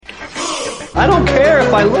I don't care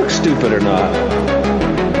if I look stupid or not.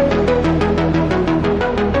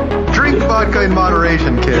 Drink vodka in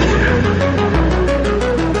moderation, kid.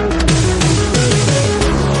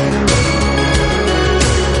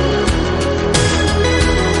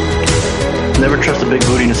 Never trust a big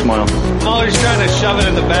booty and a smile. I'm always trying to shove it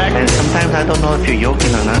in the back. And sometimes I don't know if you're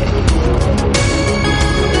joking or not.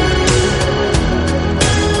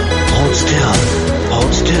 Hold still.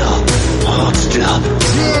 Hold still. Hold still.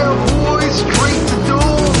 Yeah, boys, straight to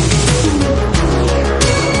dome.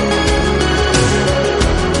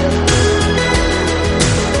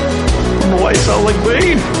 Why you sound like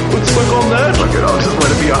Bane? What's stuck on that? Look it, I'll just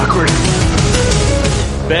let it be awkward.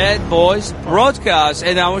 Bad Boys Broadcast.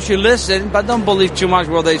 And I want you to listen, but don't believe too much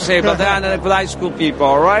what they say. But they're high school people,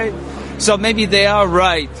 all right? So maybe they are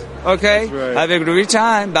right. Okay? Right. Have a great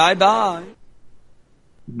time. Bye-bye.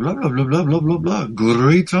 Blah, blah, blah, blah, blah, blah, blah.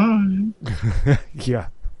 Great time. Yeah.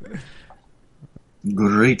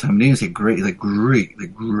 Great time. They didn't say great. Like great.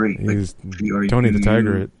 Like great. He Like was Tony the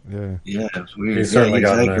Tiger. It. Yeah. Yeah, it was weird. He certainly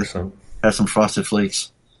got an exactly. accent. Has some frosted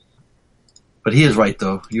flakes. But he is right,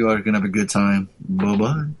 though. You are going to have a good time.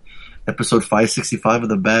 Bye-bye. Episode 565 of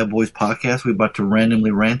the Bad Boys Podcast. We're about to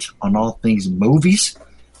randomly rant on all things movies.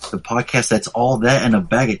 The podcast that's all that and a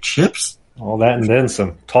bag of chips. All that and then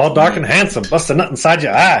some. Tall, dark, and handsome. Bust a nut inside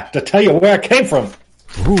your eye to tell you where I came from.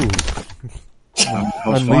 Ooh.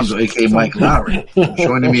 Host Fonzo, a.k.a. Mike Lowry.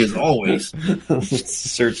 Joining me as always.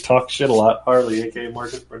 Search talk shit a lot. Harley, a.k.a.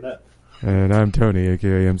 Marcus Burnett. And I'm Tony,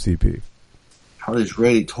 a.k.a. MCP. Harley's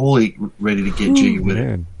ready, totally ready to get jiggy with it.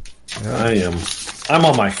 Man. I am. I'm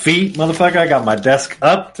on my feet, motherfucker. I got my desk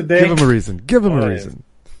up today. Give him a reason. Give him a reason.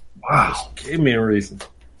 Wow. Give me a reason.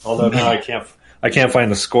 Although now I can't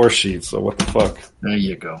find the score sheet, so what the fuck? There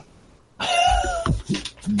you go.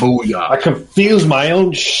 Booyah. I confuse my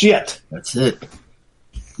own shit. That's it.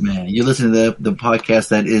 Man, you listen to the podcast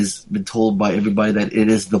that is been told by everybody that it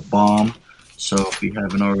is the bomb. So if you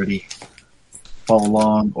haven't already, follow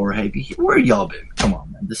along or hey, where y'all been? Come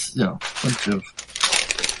on, man. This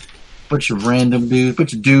bunch of random dudes,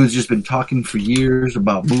 bunch of dudes just been talking for years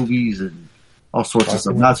about movies and all sorts of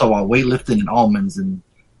stuff. Not so about weightlifting and almonds, and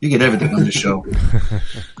you get everything on the show.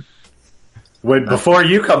 Wait, before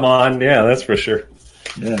you come on, yeah, that's for sure.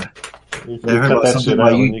 Yeah. You I heard cut about that something shit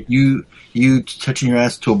about out. you touching your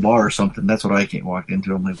ass to a bar or something. That's what I can't walk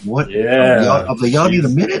into. I'm like, what? Yeah. I'm like, y'all need a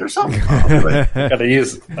minute or something? Oh, right. I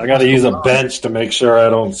gotta use a bench to make sure I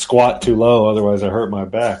don't squat too low, otherwise I hurt my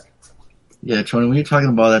back. Yeah, Tony, when you're talking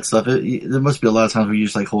about that stuff, there must be a lot of times where you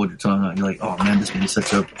just like hold your tongue out. You're like, oh man, this can be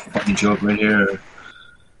such a funny joke right here.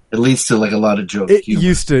 It leads to like a lot of jokes. It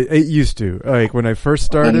used to. Like when I first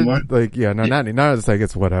started, Anymore? like yeah, no, not now. It's like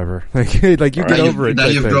it's whatever. Like you get over it. Now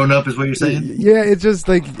type you've thing. grown up, is what you're saying? Yeah, it's just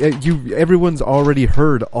like everyone's already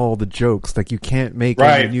heard all the jokes. Like you can't make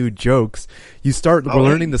any new jokes. You start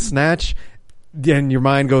learning the snatch, and your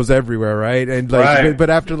mind goes everywhere, right? And like, but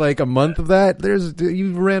after like a month of that,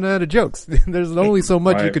 you ran out of jokes. There's only so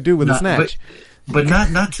much you could do with a snatch. But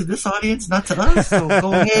not to this audience, not to us. So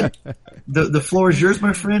go ahead. The floor is yours,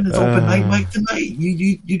 my friend. It's open night, Mike, tonight.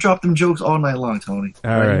 You drop them jokes all night long, Tony.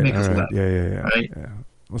 All right, you make us all right. laugh. Yeah. Right? Yeah.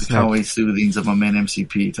 The Conway soothings of my man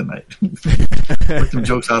MCP tonight. Put them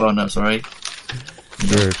jokes out on us, all right?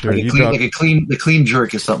 Sure. Like the clean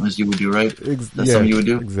jerk is something you would do, right? That's something you would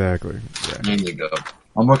do? Exactly. Yeah. There you go.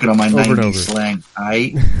 I'm working on my 90s slang.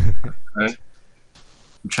 Right?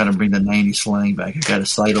 I'm trying to bring the 90s slang back. I got a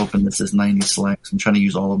site open that says 90s slang, so I'm trying to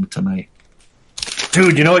use all of them tonight.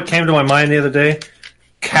 Dude, you know what came to my mind the other day?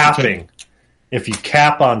 Capping. If you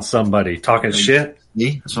cap on somebody talking shit.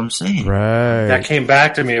 Yeah, that's what I'm saying. Right. That came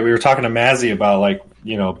back to me. We were talking to Mazzy about like,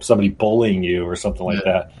 somebody bullying you or something like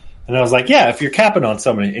that. And I was like, yeah, if you're capping on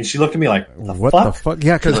somebody. And she looked at me like, what the fuck?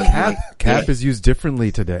 Yeah, because cap is used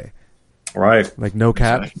differently today. Right. Like no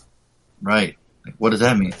cap. Right. Like, what does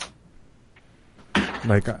that mean?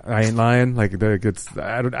 Like I ain't lying. Like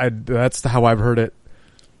that's how I've heard it.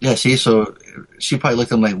 Yeah, see, so she probably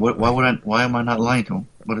looked at him like, why am I not lying to him?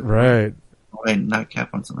 Right. Why not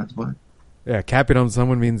cap on someone? That's what? Yeah, capping on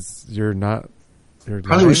someone means you're not.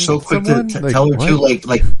 Probably was so quick to tell her too,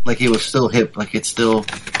 like it was still hip, like it's still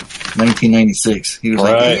 1996. He was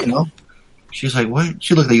like, hey, she's like, what?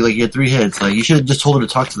 She looked at you like you had three heads. Like you should have just told her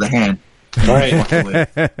to talk to the hand. Right.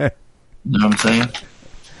 You know what I'm saying?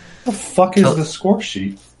 What the fuck is the score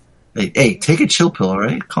sheet? Hey, take a chill pill, all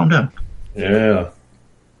right? Calm down. Yeah.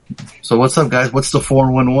 So what's up, guys? What's the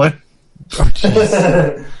 411?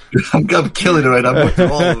 Oh, I'm killing it right now. I'm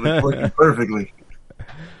working all of it, working perfectly.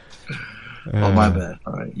 Oh, my bad.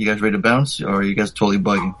 All right. You guys ready to bounce, or are you guys totally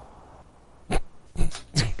bugging?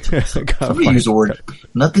 Somebody use the word.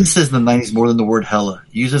 Nothing says the 90s more than the word hella.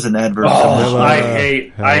 Use as an adverb. I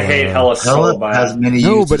hate hella so bad. Has many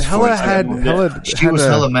no, uses but hella She was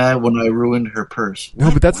hella mad when I ruined her purse.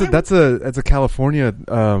 No, but that's a California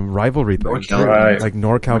rivalry thing. NorCal. Right. Like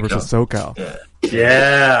NorCal versus SoCal.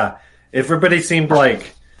 Yeah. Everybody seemed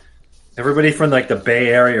like everybody from like the Bay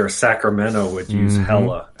Area or Sacramento would use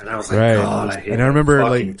hella, and I was like, God, I hate. And I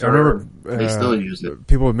remember they still use it.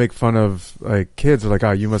 People would make fun of like kids, like,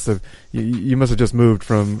 "Oh, you must have just moved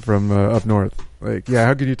from up north." Like, yeah,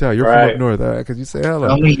 how can you tell? You're from up north because you say hella.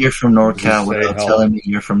 Tell me you're from NorCal without telling me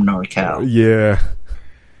you're from NorCal. Yeah.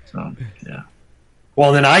 So yeah.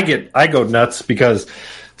 Well, then I go nuts because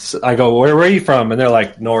I go, "Where are you from?" And they're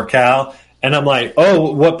like, "NorCal," and I'm like,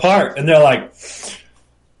 "Oh, what part?" And they're like,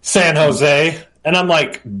 San Jose. And I'm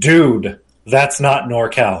like, dude, that's not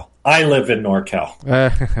NorCal. I live in NorCal.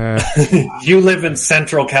 You live in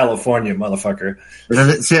Central California, motherfucker.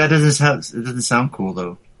 That doesn't sound cool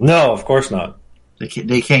though. No, of course not. They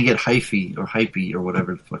can't get hyphy or hypey or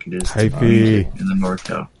whatever the fuck it is. Hyphy in the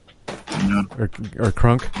NorCal. You know? Or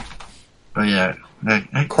crunk. Oh yeah.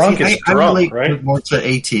 Crunk is drunk, I relate right? more to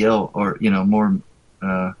ATL or more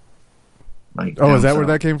like. Oh, is that where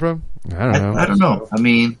that came from? I don't know. I don't know. I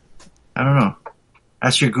mean, I don't know.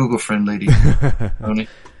 Ask your Google friend, lady.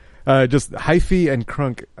 Just hyphy and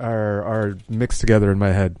crunk are mixed together in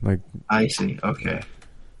my head. Like, I see. Okay.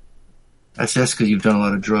 That's because you've done a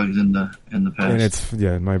lot of drugs in the past. And it's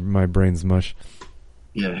my brain's mush.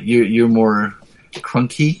 Yeah, you're more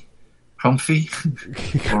crunky, crumpy,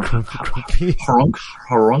 or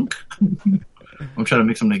harunk. I'm trying to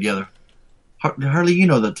mix them together. Harley, you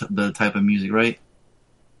know the type of music, right?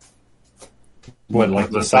 What, like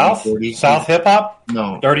the South? South hip hop?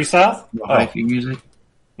 No. Dirty South? No, hyphy music?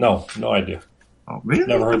 No idea. Oh, really?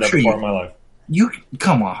 Never heard that before in my life.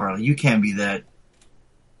 Come on, Harley. You can't be that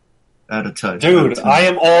out of touch. Dude, I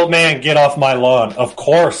am old man. Get off my lawn. Of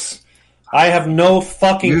course. I have no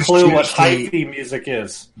fucking clue what hyphy music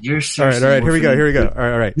is. You're all right. Here we go.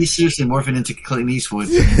 All right. He's seriously morphing into Clint Eastwood.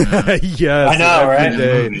 Yes, I know, right?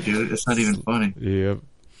 Movie, dude. It's not even funny. Yep.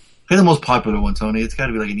 Play the most popular one, Tony. It's got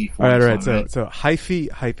to be like an E4. All right. So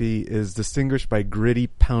hyphy is distinguished by gritty,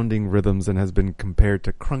 pounding rhythms and has been compared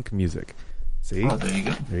to crunk music. See? Oh,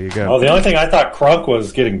 there you go. Oh, the only thing I thought crunk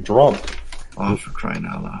was getting drunk. Oh, for crying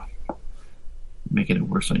out loud. Making it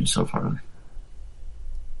worse on yourself, Harley.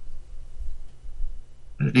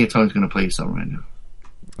 I think Tony's going to play you something right now.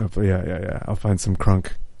 Yeah. I'll find some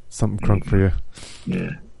crunk. Something crunk for you.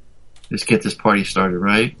 Yeah. Let's get this party started,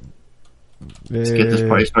 right? Let's get this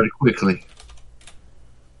party started quickly.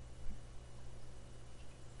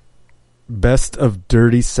 Best of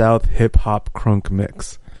Dirty South hip hop crunk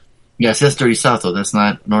mix. Yes, that's Dirty South though. That's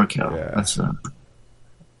not NorCal. Yeah. That's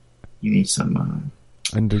you need some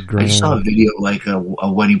underground. I just saw a video like a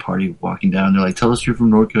wedding party walking down. They're like, "Tell us you're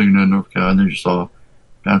from NorCal. You're not NorCal," and they're just all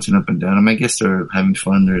bouncing up and down. I mean, I guess they're having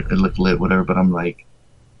fun. They look lit, whatever. But I'm like,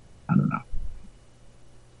 I don't know.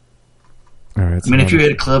 All right. I mean, if you're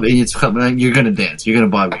at a club and it's club, you're gonna dance. You're gonna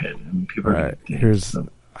bob your head. I mean, people are gonna dance. Here's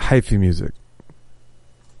hyphy music.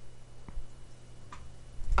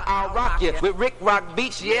 I'll rock you with Rick Rock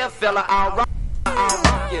Beach, yeah, fella. I'll rock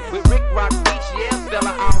you with Rick Rock Beach, yeah,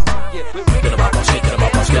 fella. I'll rock you with Rick Rock Beach,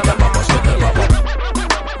 yeah,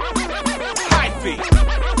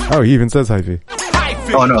 fella. Oh, he even says hyphy.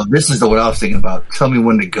 Oh no, this is what I was thinking about. Tell me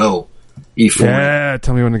when to go. E4. Yeah,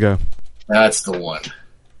 tell me when to go. That's the one.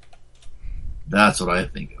 That's what I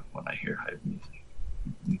think of when I hear hype music.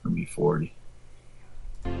 From E40.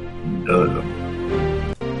 Dun,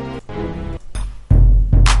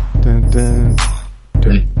 dun, dun.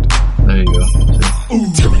 There you go.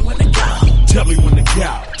 Tell me when to go. Tell me when to go. Tell me when to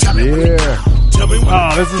go. Tell me when to go.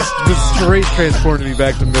 Oh, this is straight transporting me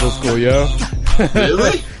back to middle school, yo.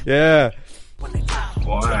 Really? Yeah.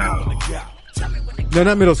 Wow. No,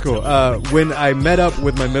 not middle school. When I met up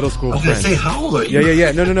with my middle school friend. Say, how old are you?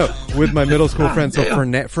 Yeah. No. With my middle school friend. So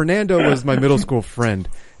Fernando was my middle school friend.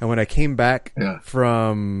 And when I came back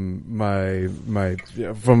from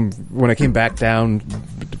when I came back down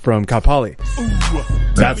from Cal Poly,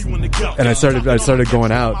 and I started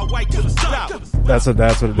going out. That's what.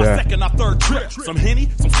 Yeah. Second or third trip, some Henny,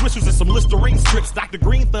 some Swishers, and some Listerine strips. Dr.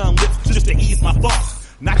 Green Thumb lips just to ease my thoughts.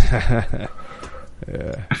 Yeah.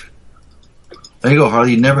 There you go,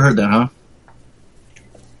 Harley. You never heard that, huh?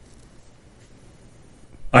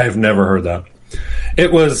 I have never heard that.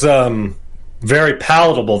 It was very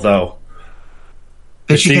palatable, though.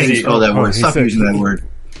 But you can't spell that word. Stop using that word.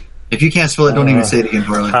 If you can't spell it, don't even say it again,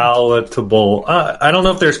 Harley. Palatable. I don't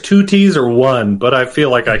know if there's 2 T's or 1, but I feel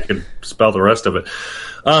like I could spell the rest of it.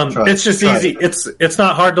 It's just easy. It's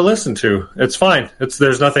not hard to listen to. It's fine.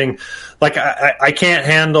 There's nothing like I can't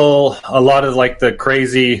handle a lot of like the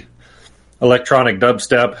crazy electronic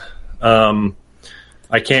dubstep.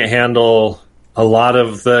 I can't handle a lot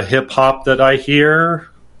of the hip hop that I hear.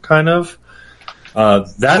 Kind of.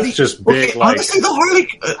 That's just big. Okay, like honestly, the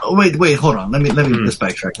Harley. Wait, hold on. Let me just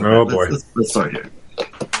backtrack. Oh boy, let's start here.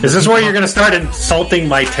 Is this where you're going to start insulting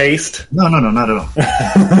my taste? No, not at all.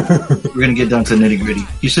 We're going to get down to the nitty gritty.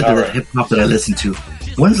 You said the hip hop that I listen to.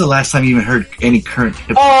 When's the last time you even heard any current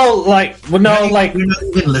hip hop? You're not even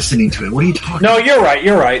listening to it. What are you talking? No, you're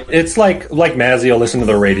right. It's like Mazzy will listen to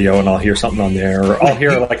the radio and I'll hear something on there, or I'll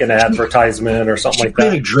hear like an advertisement or something like that. You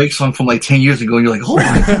played a Drake song from like 10 years ago, and you're like, oh my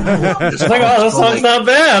god, it's like, oh, this song's not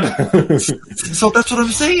bad. So that's what I'm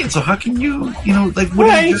saying. So how can you like, what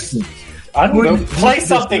are you listening? I don't know. Play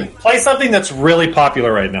something that's really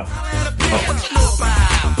popular right now. That's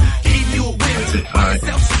it. All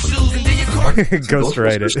right. Ghost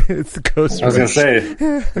Ride it. It's Ghost Ride. I was gonna say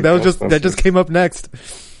that just came up next.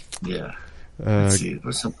 Yeah. Let's see.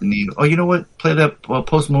 What's something new? Oh, you know what? Play that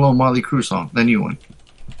Post Malone Motley Crue song, the new one.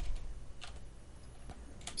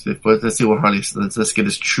 Let's see what Harley. Let's get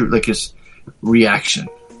his reaction.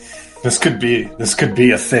 This could be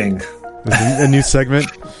a thing. A new segment.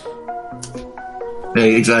 Yeah,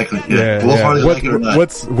 exactly. Yeah. Will Harley like it or not?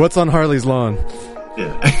 What's on Harley's lawn?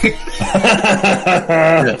 Yeah.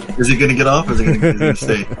 Is it gonna get off or is it gonna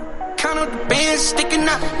stay? Count up the bands sticking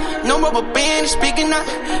up. No rubber band is big enough.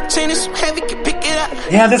 Tennis so heavy can pick it up.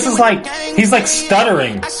 Yeah, this is like he's like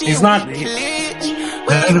stuttering. He's not. Not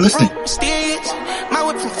even listening. My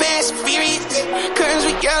whip from Fast and Furious. Curtains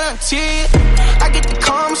we got on tears. I get the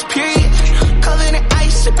calmest period. Covered in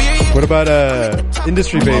ice, Siberia. What about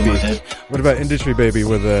Industry Baby? What about Industry Baby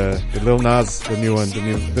with Lil Nas, the new one,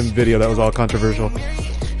 the video that was all controversial?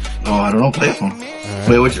 Oh, I don't know. Play it one. Right.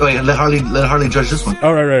 Wait, let Harley judge this one.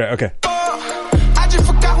 Oh, right, okay. I just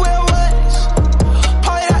forgot where I was.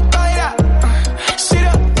 Sit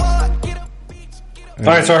up, get up. All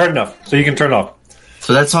right, so I heard enough. So you can turn off.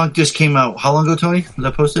 So that song just came out. How long ago, Tony? Was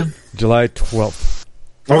that posted? July 12th.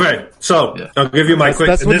 Okay, so I'll give you my quick.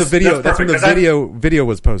 That's when the video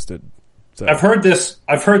was posted. So. I've heard this.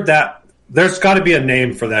 I've heard that. There's got to be a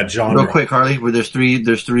name for that genre. Real quick, Harley. Where there's three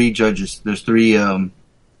judges. There's three.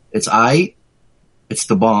 It's it's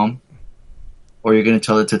the bomb, or you're going to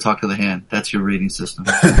tell it to talk to the hand. That's your rating system.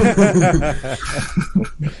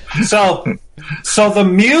 So the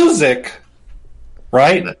music,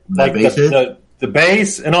 right? The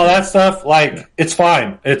bass and all that stuff, like it's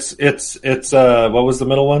fine. It's what was the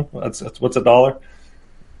middle one? What's $1?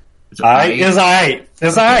 It's aight.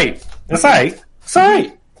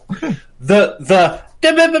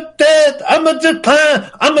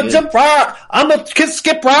 I'ma jump rock. I'ma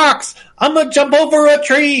skip rocks. I'ma jump over a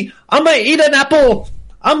tree. I'ma eat an apple.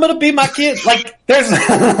 I'm gonna be my kid. Like there's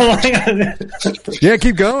yeah,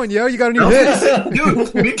 keep going, yo. You got a new hit.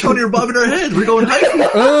 Dude, me and Tony are bobbing our heads. We're going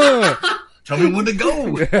high. Tell me when to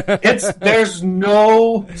go. There's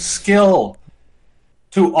no skill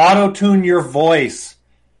to auto-tune your voice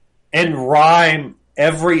and rhyme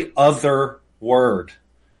every other word.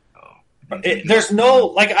 There's no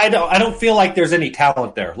like I don't feel like there's any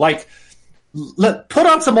talent there. Like put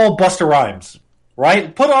on some old Busta Rhymes,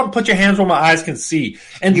 right? Put your hands where my eyes can see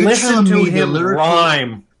and listen to him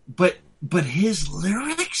rhyme. But his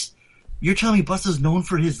lyrics? You're telling me Busta's known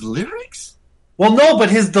for his lyrics? Well, no, but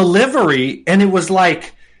his delivery, and it was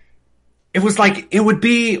like it would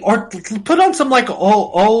be, or put on some like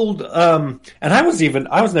old and I was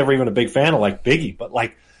never even a big fan of like Biggie, but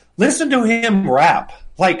like listen to him rap,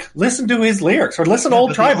 like listen to his lyrics, or listen to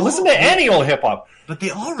Old Tribe, listen to any old hip hop. But they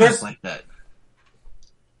all rap like that.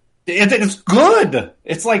 It's good.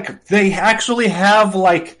 It's like they actually have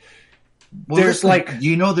like. Well, there's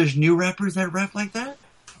there's new rappers that rap like that.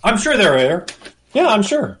 I'm sure there are. Yeah, I'm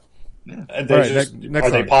sure. Yeah. Are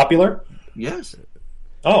they popular? Yes.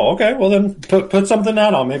 Oh, okay. Well, then put something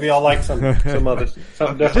out on. Maybe I'll like some other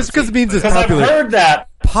something different. Just because it means it's popular. I've heard that.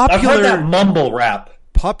 I've heard that mumble rap.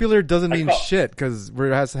 Popular doesn't mean shit because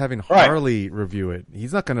we're having Harley review it.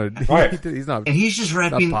 He's not gonna. He's not. And he's just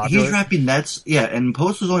rapping. He's rapping that. Yeah, and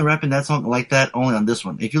Post was only rapping that song like that only on this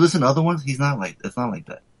one. If you listen to other ones, he's not like. It's not like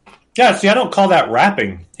that. Yeah. See, I don't call that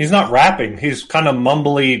rapping. He's not rapping. He's kind of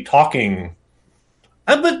mumbly talking.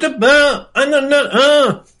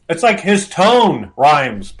 It's like his tone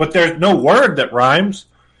rhymes, but there's no word that rhymes.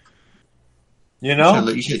 You know?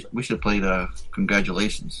 We should play the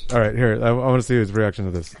congratulations. All right, here. I want to see his reaction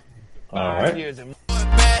to this. All right.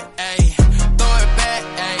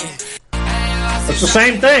 It's the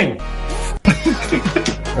same thing.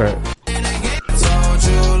 All right.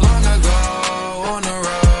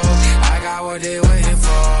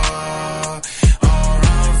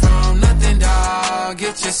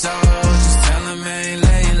 Get your soul, just tell him I ain't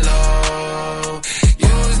laying low. You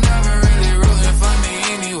was never really rooting for me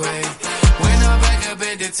anyway. When I'm back up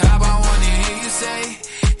at the top, I wanna hear you say,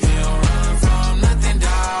 you don't run from nothing,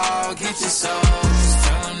 dog. Get your soul, just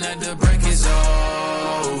tell him that the break is over.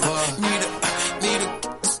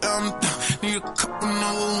 Need a couple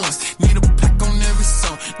number ones, need a pack on every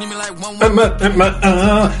song. Need me like one. Like,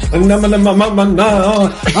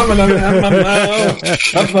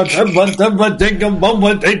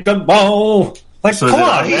 So come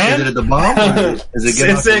on, man. Is it the bomb? Is it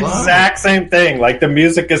It's the exact same thing. Like, the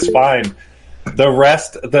music is fine. The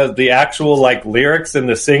rest, the actual like lyrics and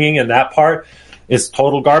the singing and that part is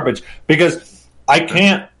total garbage. Because I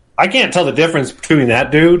can't tell the difference between that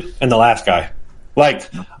dude and the last guy. Like,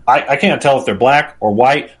 I can't tell if they're black or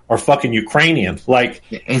white or fucking Ukrainian. Like,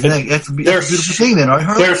 that's a beautiful thing then,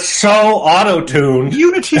 right? They're so auto-tuned.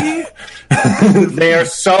 Unity. They are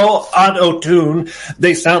so auto-tuned.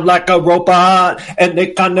 They sound like a robot, and they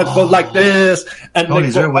kind of go like this. And Tony,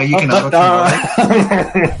 is there a way you can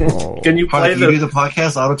auto-tune? Can you play do the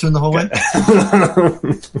podcast auto-tune the whole way?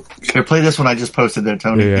 Here, play this one I just posted there,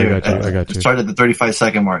 Tony. Yeah, Here, I got you. Start at the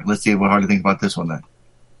 35-second mark. Let's see what Harley thinks about this one then.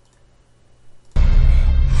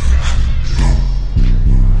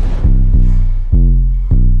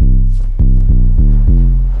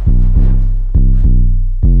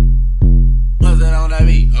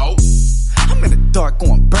 I'm in the dark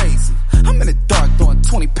going crazy. I'm in the dark doing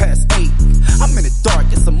 20 past 8. I'm in the dark,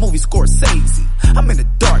 it's a movie Scorsese. I'm in the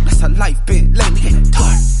dark, that's how life been lately. In the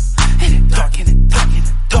dark, in the dark, in the dark, in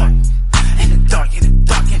the dark. In the dark, in the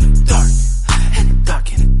dark, in the dark. In the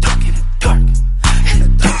dark, in the dark, in the dark. In the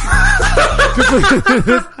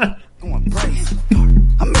dark. Going crazy.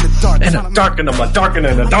 I'm in the dark. In the dark, in the dark, in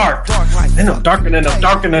the dark. In the dark, in the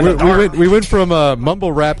dark, in the dark. We went from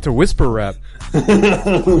mumble rap to whisper rap.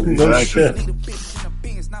 No shit.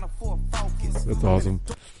 That's awesome.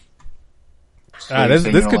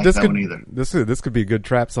 This could be a good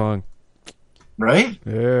trap song, right?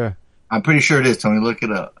 Yeah, I'm pretty sure it is. Tony, look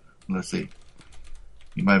it up. Let's see.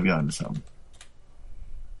 You might be onto something.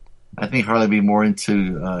 I think Harley be more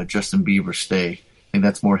into Justin Bieber. Stay. I think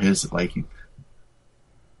that's more his liking.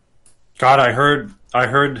 God, I heard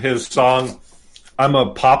his song. I'm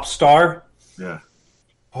a pop star. Yeah.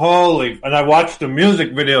 Holy! And I watched a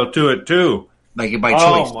music video to it too. Like by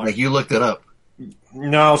choice. Like you looked it up.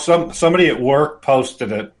 No, somebody at work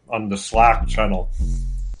posted it on the Slack channel.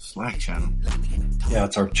 Slack channel. Yeah,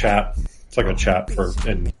 it's our chat. It's like a chat for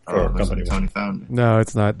our company. Tony found it. No,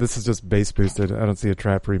 it's not. This is just bass boosted. I don't see a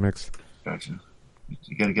trap remix. Gotcha.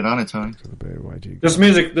 You got to get on it, Tony. This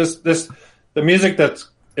music, the music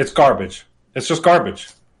it's garbage. It's just garbage.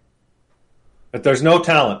 But there's no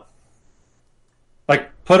talent. Like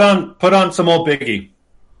put on some old Biggie.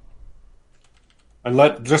 And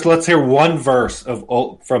let's hear one verse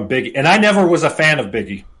from Biggie. And I never was a fan of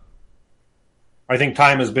Biggie. I think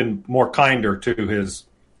time has been more kinder to his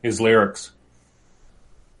lyrics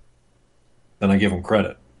than I give him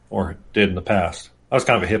credit, or did in the past. I was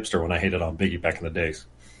kind of a hipster when I hated on Biggie back in the days.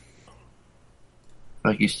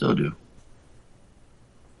 Like you still do.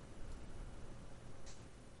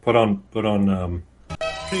 Put on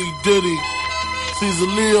P. Diddy, Caesar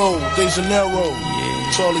Leo, De Janeiro,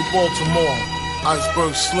 Charlie Baltimore,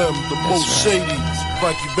 Iceberg Slim, the most shady,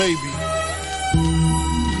 Frankie Baby.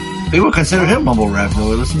 People consider him mumble rap though.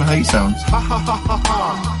 Listen to how he sounds. Check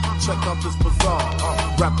out this bizarre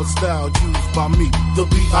rapper style used by me. The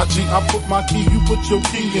B.I.G. I put my key, you put your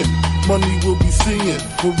key in. Money will be seeing.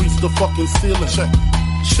 We'll reach the fucking ceiling.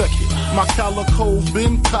 Check it. My calico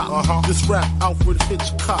been top. This rap Alfred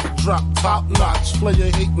Hitchcock drop top notch.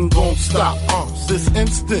 Player hating gon' stop. This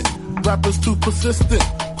instant. Rappers too persistent.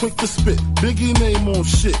 Quick to spit. Biggie name on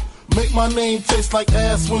shit. Make my name taste like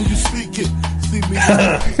ass when you speak it. See me.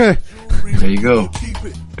 There you go.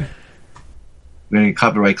 We're gonna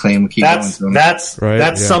copyright claim.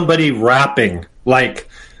 That's somebody rapping. Like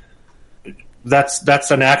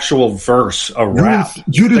that's an actual verse, a rap.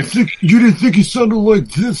 You didn't think he sounded like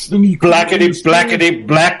this? Then he blackity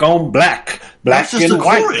black on black, black and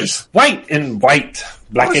white, chorus. White and white,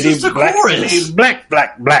 blackity black,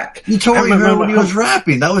 black. You totally heard when he was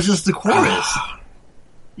rapping. That was just the chorus.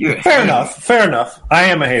 Fair enough. I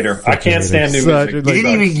am a hater. I can't stand new music.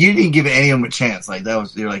 You didn't give any of them a chance. Like that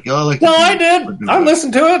was, you're like, oh, like. No, I did. I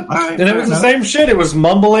listened to it, and it was the same shit. It was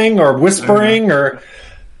mumbling or whispering or,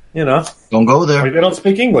 don't go there. They don't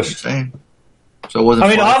speak English. So was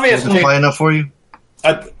it? Obviously, was it fly enough for you?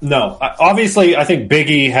 No. Obviously, I think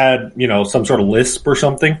Biggie had, some sort of lisp or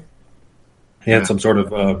something. He had some sort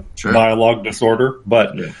of dialogue disorder,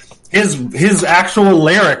 but his actual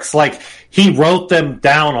lyrics, like he wrote them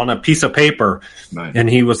down on a piece of paper, and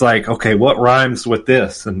he was like, "Okay, what rhymes with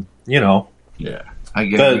this?" And I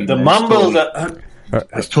get the mumble.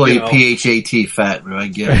 It's totally PHAT fat, but I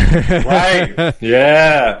get it. Right?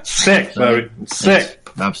 Yeah, sick, baby, sick.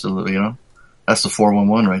 Absolutely, that's the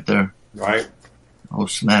 411 right there. Right. Oh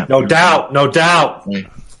snap! No doubt. Hey,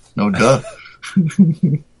 no duh.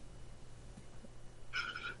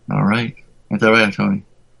 All right. Ain't that right, Tony?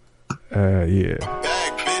 Yeah.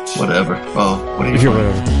 Whatever. Oh, what are you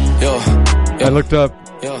doing? I looked up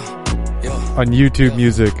on YouTube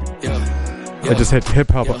music. I just hit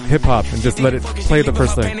hip hop and just let it play the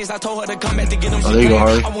first thing. Oh, there you go,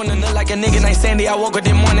 Harley. I wanna look like a nigga named Sandy. I woke up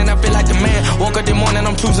this morning, I feel like the man. Woke up this morning,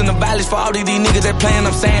 I'm choosing the violence for all these niggas that playing.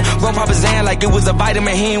 I'm saying, bro, Papa Zan like it was a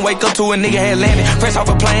vitamin. He ain't wake up to a nigga had landed. Fresh off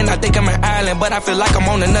a plane, I think I'm in Ireland, but I feel like I'm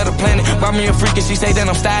on another planet. Brought me a freak and she say that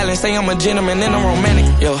I'm styling. Say I'm a gentleman and I'm romantic.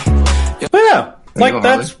 Yeah, like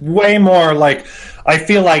that's way more like. I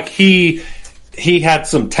feel like he had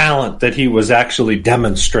some talent that he was actually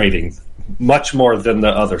demonstrating. Much more than the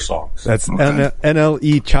other songs. That's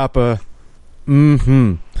NLE Choppa.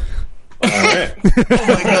 Mm-hmm. All right. Oh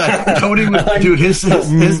my god, Tony dude, his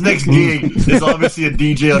next gig is obviously a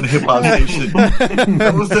DJ on a hip hop station.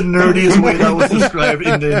 That was the nerdiest way that was described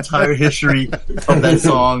in the entire history of that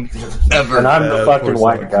song ever. And I'm the fucking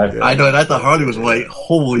white guy. I know, and I thought Harley was white.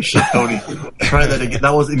 Holy shit, Tony! Try that again.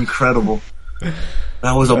 That was incredible.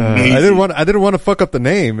 That was amazing. I didn't want to fuck up the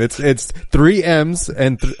name. It's 3 M's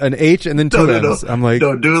and an H and then 2 M's. I'm like,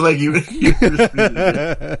 no, do it like you.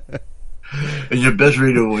 And your best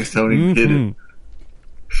radio voice, Tony. Did it.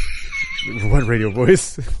 What radio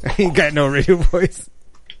voice? I ain't got no radio voice.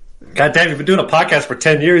 God damn, you've been doing a podcast for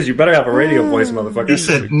 10 years. You better have a radio voice, motherfucker. You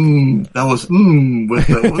said, that was, with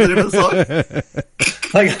the, what was the name of the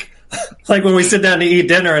song? Like when we sit down to eat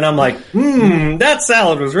dinner and I'm like, that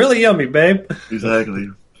salad was really yummy, babe. Exactly.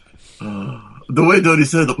 The way Dodie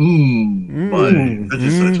said the that's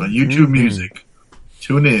just such on YouTube Music.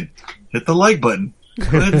 Tune in. Hit the like button.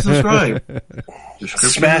 Go ahead and subscribe.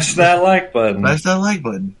 Smash that like button. Smash that like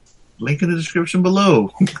button. Link in the description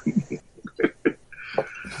below.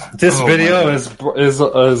 This video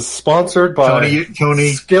is sponsored by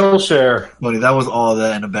Tony Skillshare. Tony, that was all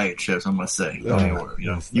that and a bag of chips, I must say. You've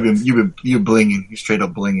been blinging. You straight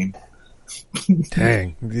up blinging.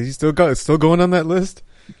 Dang, you still going on that list?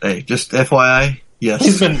 Hey, just FYI, yes.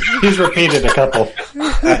 He's repeated a couple.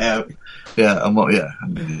 I have. Yeah,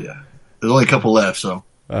 There's only a couple left, so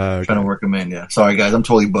trying to work them in. Yeah, sorry guys, I'm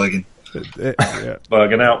totally bugging.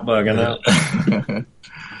 Bugging out.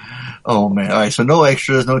 Oh man! All right, so no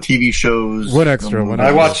extras, no TV shows. One extra.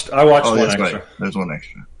 I watched one extra. Right. There's one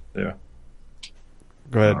extra. Yeah.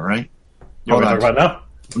 Go ahead. All right. You want to talk about now?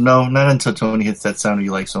 No, not until Tony hits that sound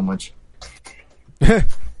you like so much.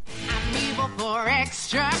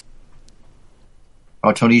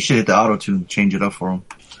 Oh, Tony, you should hit the auto tune, change it up for him.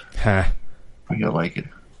 Huh. I gotta like it.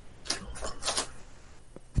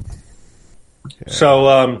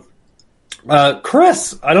 So,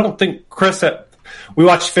 Chris, I don't think Chris. We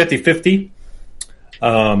watched 50-50.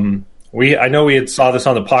 I know we had saw this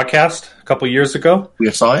on the podcast a couple years ago. We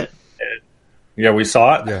saw it? Yeah, we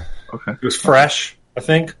saw it. Yeah. Okay. It was fresh, I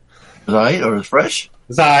think. Was it alright or was it fresh?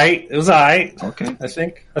 It was alright. Okay. I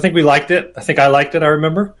think we liked it. I think I liked it, I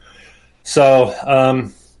remember. So,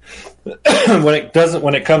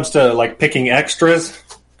 when it comes to like picking extras,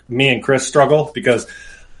 me and Chris struggle because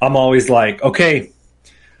I'm always like, okay,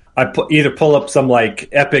 I either pull up some like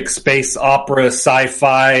epic space opera,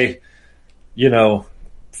 sci-fi,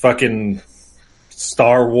 fucking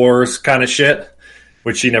Star Wars kind of shit,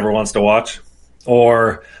 which she never wants to watch,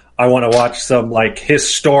 or I want to watch some like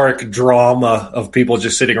historic drama of people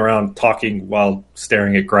just sitting around talking while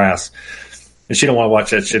staring at grass, and she don't want to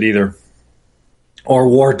watch that shit either. Or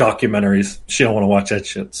war documentaries, she don't want to watch that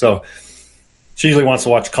shit. So she usually wants to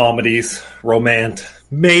watch comedies, romance,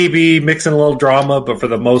 maybe mixing a little drama, but for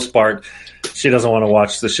the most part, she doesn't want to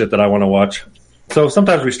watch the shit that I want to watch. So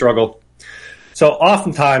sometimes we struggle. So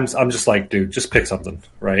oftentimes I'm just like, dude, just pick something,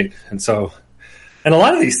 right? And a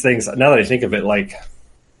lot of these things, now that I think of it, like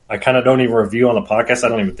I kind of don't even review on the podcast. I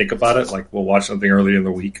don't even think about it. Like we'll watch something early in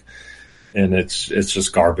the week, and it's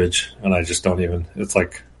just garbage, and I just don't even. It's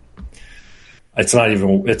like it's not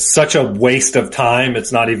even. It's such a waste of time.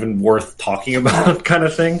 It's not even worth talking about, kind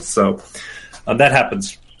of thing. So that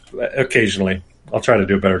happens occasionally. I'll try to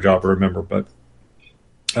do a better job to remember, but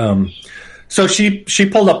so she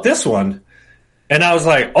pulled up this one. And I was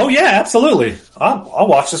like, oh yeah, absolutely. I'll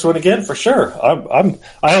watch this one again for sure. I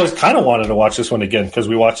always kind of wanted to watch this one again because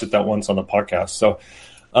we watched it that once on the podcast. So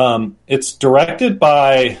it's directed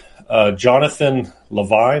by Jonathan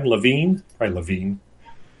Levine.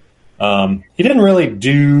 He didn't really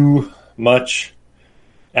do much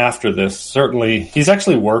after this. Certainly, he's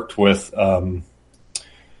actually worked with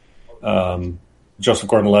Joseph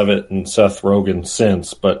Gordon-Levitt and Seth Rogen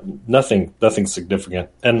since, but nothing significant.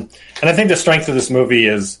 And I think the strength of this movie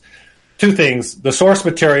is two things: the source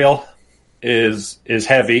material is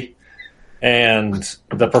heavy, and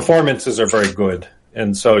the performances are very good.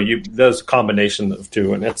 And so there's a combination of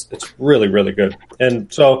two, and it's really, really good.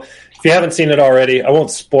 And so if you haven't seen it already, I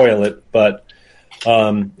won't spoil it, but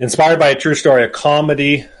inspired by a true story, a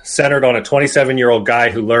comedy centered on a 27-year-old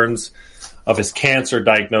guy who learns of his cancer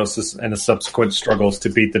diagnosis and his subsequent struggles to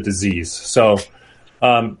beat the disease. So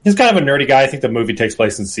he's kind of a nerdy guy. I think the movie takes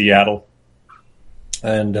place in Seattle,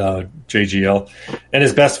 and JGL. And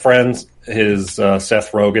his best friend is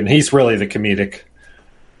Seth Rogen. He's really the comedic.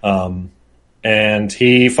 And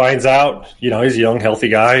he finds out, he's a young, healthy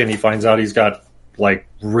guy, and he finds out he's got like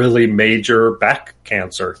really major back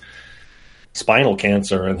cancer, spinal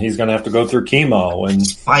cancer, and he's going to have to go through chemo and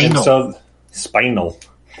spinal.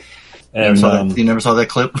 And you never saw that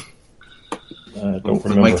clip? Don't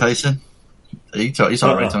remember. Mike Tyson? You saw it,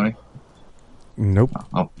 right, Tony? Nope.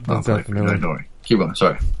 Don't worry. Keep going.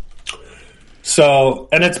 Sorry. So,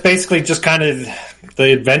 and it's basically just kind of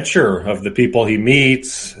the adventure of the people he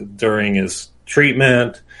meets during his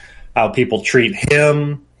treatment, how people treat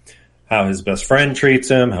him, how his best friend treats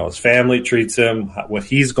him, how his family treats him, what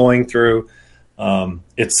he's going through.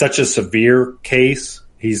 It's such a severe case.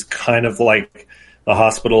 He's kind of like, the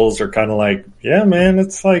hospitals are kind of like, yeah, man,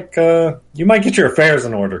 it's like you might get your affairs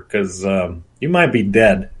in order because you might be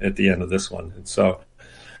dead at the end of this one. And so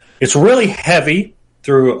it's really heavy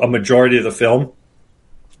through a majority of the film,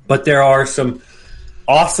 but there are some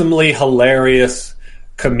awesomely hilarious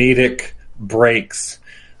comedic breaks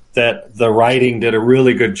that the writing did a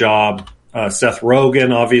really good job. Seth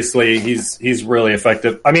Rogen, obviously, he's really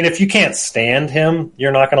effective. I mean, if you can't stand him,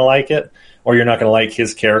 you're not going to like it, or you're not going to like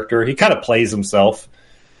his character. He kind of plays himself.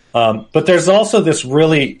 But there's also this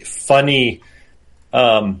really funny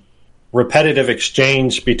repetitive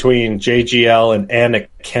exchange between JGL and Anna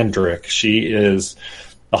Kendrick. The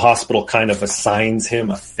hospital kind of assigns him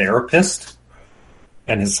a therapist,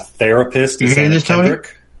 and his therapist is Anna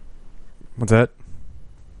Kendrick. What's that?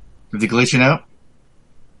 Is he glitching out?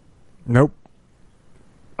 Nope.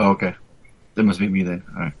 Oh, okay. That must be me then.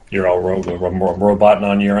 All right. You're all roboting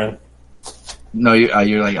on your end? No,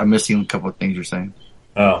 you're like, I'm missing a couple of things you're saying.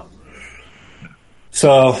 Oh.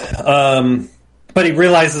 So, but he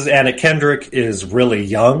realizes Anna Kendrick is really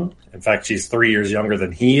young. In fact, she's 3 years younger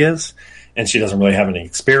than he is, and she doesn't really have any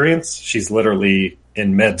experience. She's literally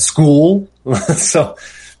in med school. So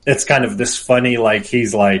it's kind of this funny, like, he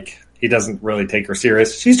doesn't really take her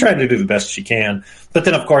serious. She's trying to do the best she can. But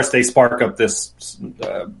then, of course, they spark up this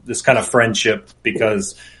kind of friendship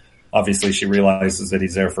because obviously she realizes that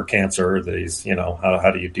he's there for cancer, that he's,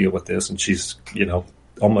 how do you deal with this? And she's,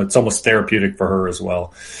 it's almost therapeutic for her as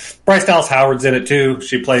well. Bryce Dallas Howard's in it too.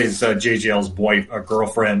 She plays JGL's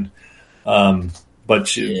girlfriend. But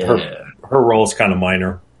her role is kind of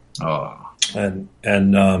minor. Oh. And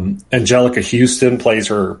Angelica Houston plays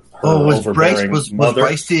her overbearing mother.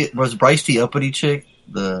 Was Bryce the uppity chick?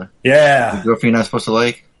 The girlfriend you're not supposed to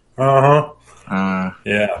like?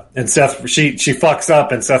 Yeah. And Seth, she fucks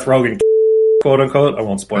up, and Seth Rogen, quote unquote. I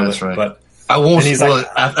won't spoil it, right. But I won't spoil it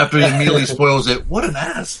after he immediately spoils it. What an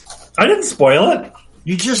ass! I didn't spoil it.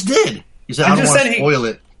 You just did. You said I don't want to spoil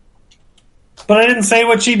it, but I didn't say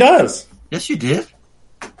what she does. Yes, you did.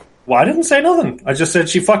 Well, I didn't say nothing. I just said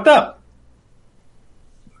she fucked up.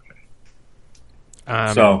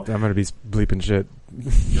 So I'm gonna be bleeping shit.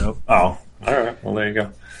 Yep. Oh, all right. Well, there you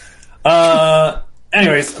go.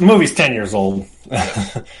 Anyways, the movie's 10 years old.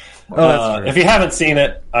 If you haven't seen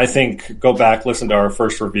it, I think go back, listen to our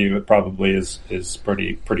first review. It probably is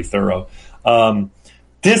pretty thorough.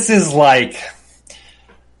 This is like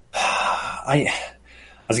I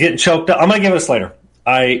was getting choked up. I'm gonna give it a Slater.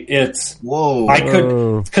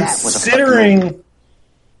 Considering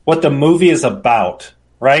what the movie is about,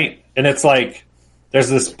 right? And it's like there's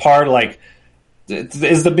this part like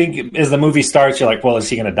as the movie starts, you're like, well, is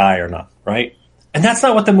he going to die or not, right? And that's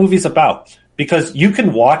not what the movie's about, because you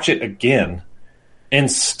can watch it again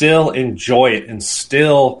and still enjoy it and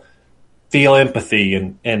still feel empathy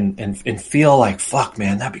and feel like, fuck,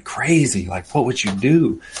 man, that'd be crazy. Like, what would you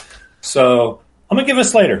do? So I'm going to give it a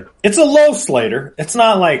Slater. It's a low Slater. It's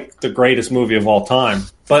not like the greatest movie of all time,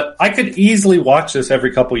 but I could easily watch this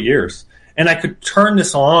every couple of years, and I could turn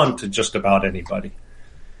this on to just about anybody.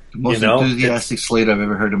 The most enthusiastic Slater I've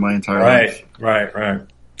ever heard in my entire life. Right.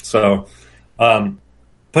 So,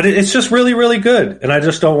 but it's just really, really good, and I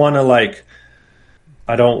just don't want to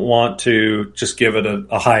I don't want to just give it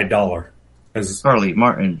a high dollar. Charlie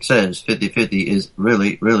Martin says 50-50 is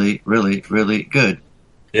really, really, really, really good.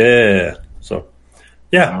 Yeah. So,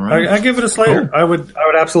 yeah, right. I give it a Slater. Cool. I would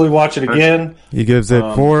absolutely watch it again. He gives it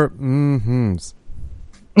 4 mm-hms.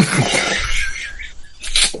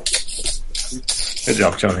 Good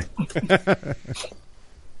job, Tony.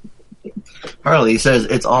 Harley says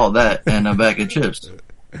it's all that and a bag of chips.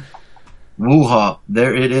 Woo-ha,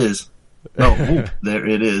 there it is. No, there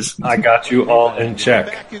it is. I got you all in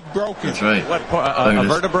check. That's right. What a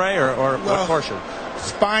vertebrae or what portion?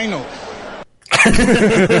 Spinal.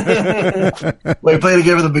 Wait, play it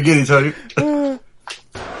again from the beginning, Tony.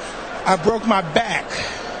 I broke my back.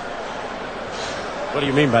 What do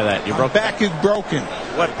you mean by that? My back is broken.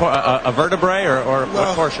 What a vertebrae or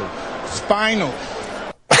what portion? Spinal.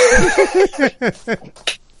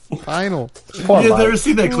 Final. You've never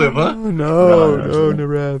seen that clip, huh? No,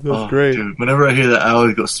 never have. That's great. Dude, whenever I hear that, I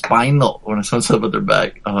always go spinal when someone says about their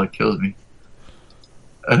back. Oh, it kills me.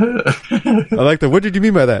 I like that. What did you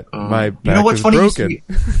mean by that? My back is broken.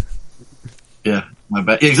 Yeah, my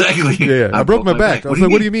back. Exactly. Yeah, I broke my back. I was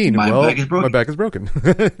like, what do you mean? My back is broken. My back is broken.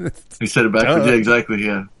 You said it backwards. Yeah, exactly.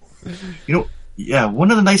 Yeah.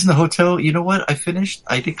 One of the nights in the hotel, you know what? I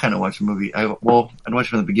did kind of watch the movie. I didn't watch it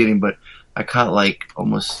from the beginning, but I caught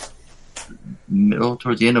almost middle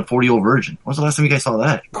towards the end of 40-Year-Old Virgin. When was the last time you guys saw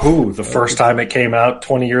that? Ooh, the first time it came out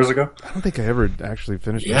 20 years ago? I don't think I ever actually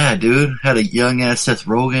finished it. Yeah, dude. Had a young ass Seth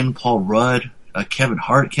Rogen, Paul Rudd, a Kevin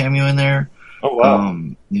Hart cameo in there. Oh, wow.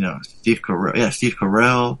 Steve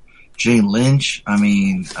Carell, Jane Lynch.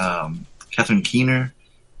 Catherine Keener,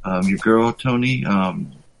 your girl, Tony,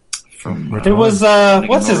 from... It was,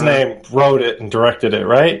 what's his name? Wrote it and directed it,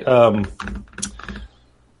 right?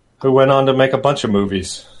 Who went on to make a bunch of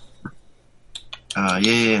movies. What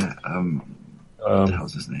the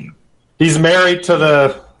hell's his name? He's married to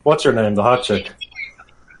the, what's her name, the hot chick.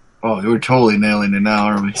 Oh, we're totally nailing it now,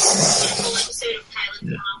 aren't we?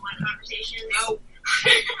 Yeah.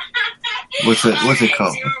 What's it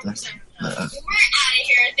called?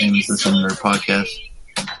 Names of some of their podcast.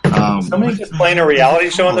 Somebody just playing a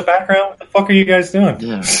reality show in the background? What the fuck are you guys doing?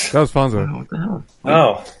 Yeah. That was Fonzo. What the hell?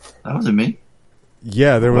 Oh. That wasn't me.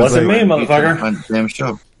 Yeah, there was. Wasn't me, motherfucker. On the damn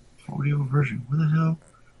show. 40-Year-Old Virgin. What the hell?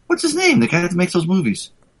 What's his name? The guy that makes those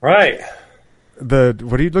movies. Right.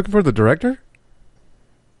 What are you looking for? The director?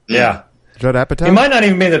 Yeah. Judd Apatow? He might not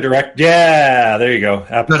even be the director. Yeah, there you go.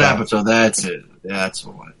 Judd Apatow, that's it. That's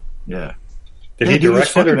the one. Yeah. Did he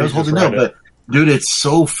direct it or did he just write it? Dude, it's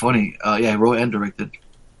so funny. He wrote and directed.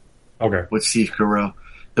 Okay. With Steve Carell.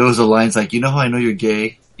 There was a lines like, you know how I know you're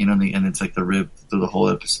gay? And it's like the rib through the whole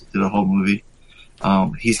episode, through the whole movie.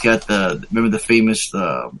 He's got remember the famous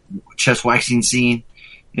chest waxing scene?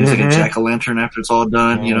 He's like a jack-o'-lantern after it's all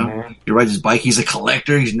done, He rides his bike. He's a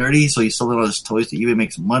collector. He's nerdy, so he's selling all his toys to eBay,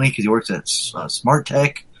 makes money because he works at Smart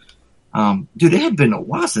Tech. Dude, it had been a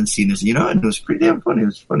while since seen this, and it was pretty damn funny. It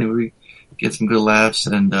was funny. We get some good laughs,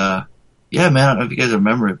 and yeah, man, I don't know if you guys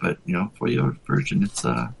remember it, but 40-Year-Old Virgin, it's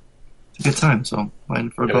a good time. So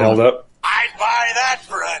fine for a held up. I'd buy that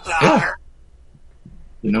for $1. Yeah.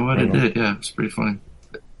 You know what? It did. Yeah, it's pretty funny.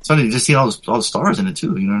 It's funny just seeing all the stars in it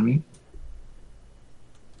too. You know what I mean?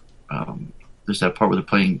 There's that part where they're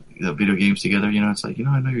playing video games together. It's like,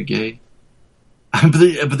 I know you're gay,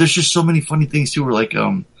 but there's just so many funny things too. Where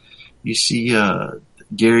you see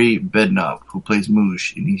Gary Bednoff who plays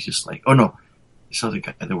Moosh, and he's just like, oh no, this other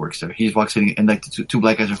guy that works there. He walks in and the two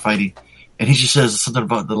black guys are fighting, and he just says something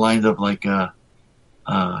about the lines of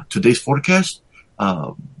today's forecast,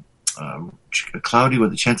 cloudy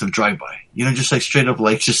with a chance of drive-by. Just like straight up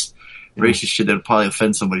just racist shit that would probably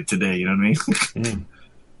offend somebody today. You know what I mean?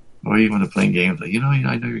 Or even when they're playing games, I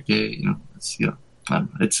know you're gay. It's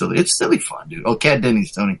it's silly. It's silly fun, dude. Oh, Kat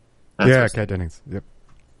Dennings, Tony. Kat Dennings. Yep.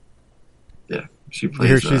 Yeah, she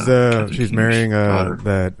plays. Here she's marrying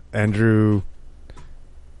that Andrew.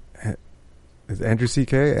 Is Andrew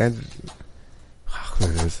C.K. Who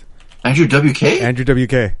it is? Andrew W.K. Andrew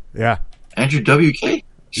W.K. Yeah. Andrew W.K.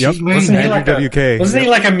 Yep. Wasn't Andrew W.K. Wasn't he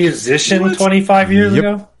like a musician 25 years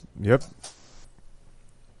ago? Yep.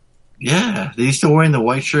 Yeah. Is he still wearing the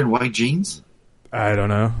white shirt and white jeans? I don't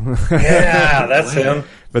know. Yeah, that's him.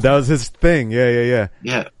 But that was his thing. Yeah.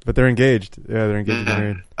 Yeah. But they're engaged. Yeah, they're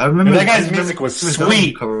engaged. I remember that guy's music was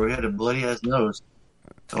sweet. Cover. We had a bloody ass nose.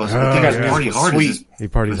 I think it's Party Hard. Sweet. He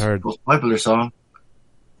parties hard. Most popular song.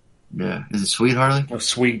 Yeah. Is it Sweet, Harley? It was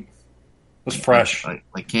sweet. It was fresh.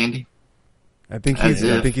 Like candy? I think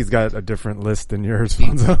he's got a different list than yours,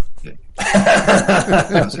 Fonzo.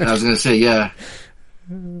 I was going to say, yeah.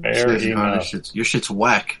 Very your shit's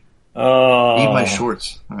whack. Oh. Eat my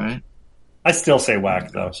shorts, all right? I still say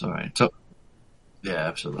whack, though. It's all right. So, yeah,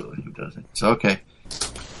 absolutely. Who doesn't? So, okay.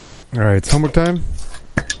 All right, it's homework time?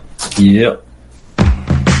 Yep.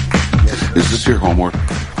 Is this your homework?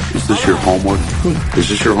 Is this your homework? Is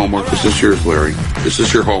this your homework? Is this yours, Larry? Is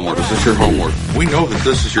this your homework? Is this your homework? We know that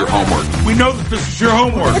this is your homework. We know that this is your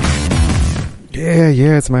homework.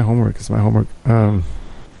 Yeah, it's my homework. It's my homework.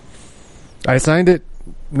 I signed it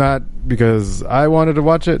not because I wanted to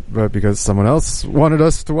watch it, but because someone else wanted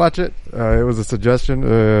us to watch it. It was a suggestion,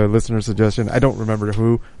 a listener suggestion. I don't remember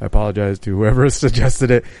who. I apologize to whoever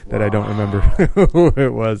suggested it that I don't remember who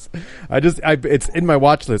it was. It's in my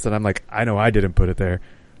watch list, and I'm like, I know I didn't put it there.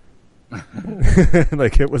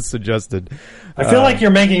 Like, it was suggested. I feel like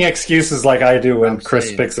you're making excuses like I do when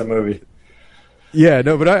Chris picks a movie. Yeah,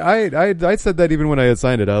 no, but I said that even when I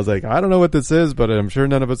assigned it. I was like, I don't know what this is, but I'm sure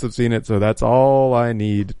none of us have seen it, so that's all I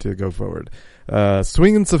need to go forward.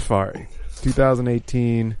 Swingin' Safari,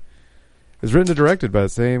 2018, is written and directed by the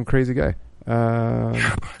same crazy guy.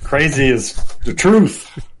 Crazy is the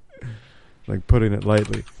truth. Like, putting it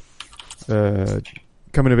lightly.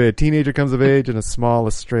 Coming of age, a teenager comes of age in a small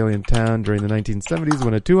Australian town during the 1970s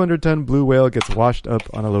when a 200-ton blue whale gets washed up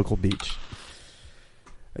on a local beach.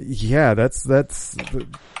 Yeah, that's a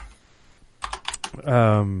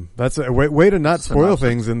way to not spoil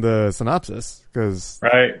things in the synopsis, because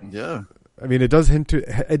right. Yeah, I mean, it does hint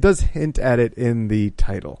at it in the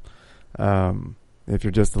title. If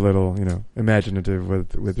you're just a little, imaginative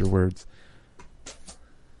with your words.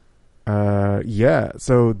 Yeah.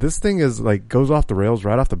 So this thing is goes off the rails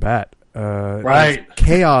right off the bat. Right.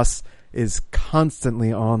 Chaos is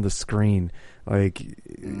constantly on the screen,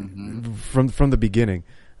 from the beginning.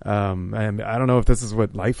 And I don't know if this is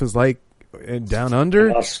what life is like down under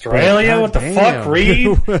in Australia. What the fuck,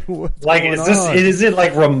 Reed? Is it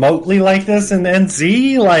like remotely like this in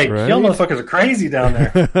NZ? Right? Y'all motherfuckers are crazy down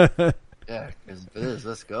there. Yeah, it is.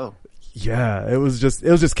 Let's go. Yeah, it was just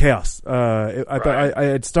chaos. I thought I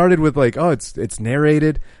had started with it's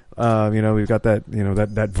narrated. We've got that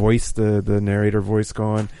that voice, the narrator voice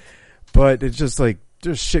going, but it's just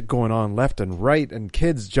there's shit going on left and right, and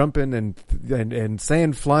kids jumping and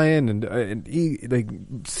sand flying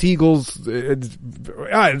and seagulls. It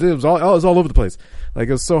was all over the place. It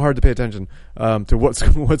was so hard to pay attention to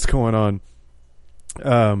what's going on.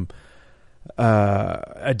 I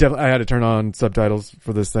had to turn on subtitles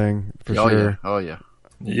for this thing for sure. Yeah. Oh yeah.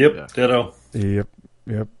 Yep. Yeah. Ditto. Yep.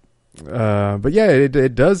 But yeah,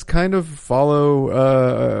 it does kind of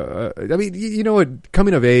follow. I mean, what,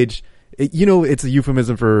 coming of age. It's a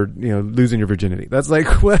euphemism for losing your virginity. That's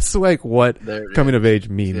like what coming of age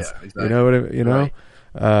means. Yeah, exactly. You know what I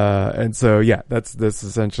Right. And so yeah, this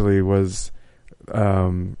essentially was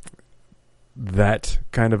that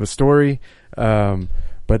kind of a story.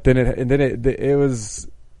 But then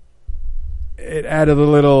it added a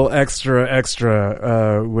little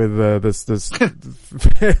extra with this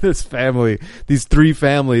this family, these three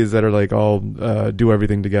families that are all do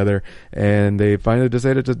everything together, and they finally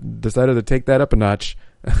decided to take that up a notch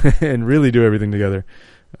and really do everything together.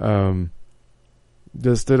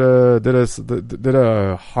 Just did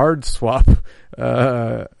a hard swap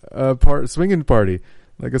swinging party,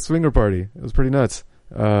 like a swinger party. It was pretty nuts.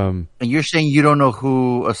 And you're saying you don't know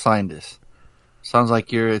who assigned this? Sounds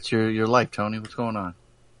like it's your life, Tony. What's going on?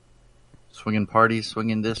 Swinging parties,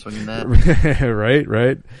 swinging this, swinging that.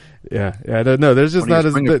 right. Yeah. No, there's just not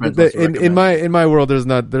as in my world. There's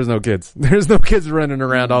no kids. There's no kids running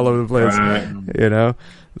around all over the place. Right.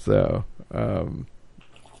 So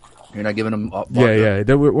you're not giving them. Yeah.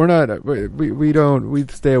 We're not. We don't. We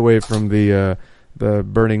stay away from the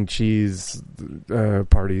burning cheese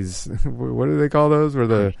parties. What do they call those? Or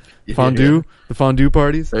the fondue? Yeah. The fondue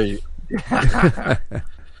parties. There you.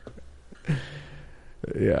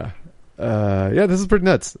 Yeah. This is pretty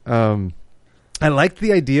nuts. I liked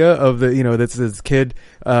the idea of this kid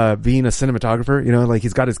being a cinematographer.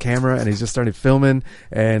 He's got his camera and he's just started filming,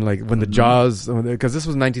 and when the Jaws, because this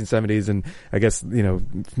was 1970s, and I guess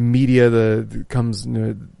media comes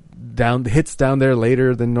hits down there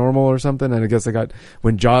later than normal or something, and I guess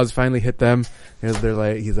when Jaws finally hit them, he's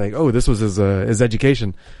like, oh, this was his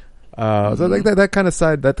education. So like that kind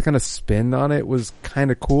of spin on it was kind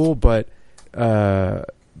of cool, but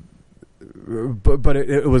but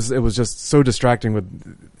it was just so distracting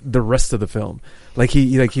with the rest of the film. Like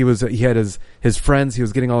he had his friends. He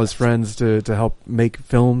was getting all his friends to help make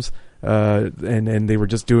films, and they were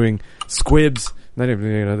just doing squibs. Not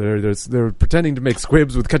even, they're pretending to make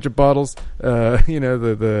squibs with ketchup bottles. He's got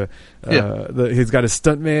a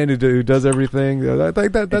stuntman who does everything. I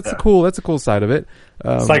think that's a cool side of it.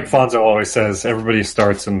 It's like Fonzo always says, everybody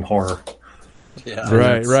starts in horror. Yeah.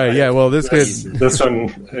 Right. Yeah. Well, this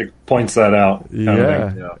one points that out.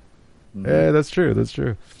 Yeah. Yeah, that's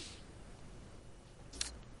true.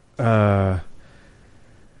 But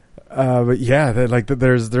yeah,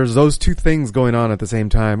 there's those two things going on at the same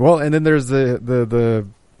time. Well, and then there's the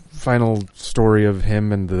final story of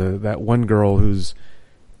him and that one girl who's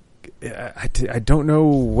I don't know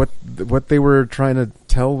what they were trying to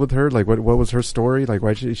tell with her. Like what was her story? Like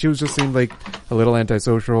why she was just seemed like a little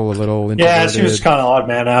antisocial, a little introverted. Yeah, she was kind of odd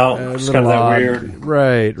man out. It's kind of that weird.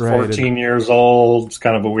 Right. 14 years old. It's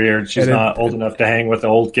kind of a weird. She's not old enough to hang with the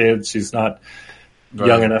old kids. She's not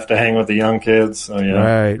young enough to hang with the young kids. So,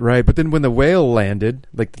 yeah. Right. But then when the whale landed,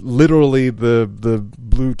 like literally the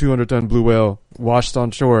blue 200-ton blue whale washed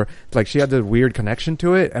on shore, like she had this weird connection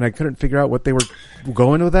to it, and I couldn't figure out what they were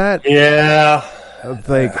going with that. Yeah.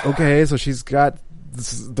 Like, okay, so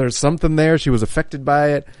there's something there. She was affected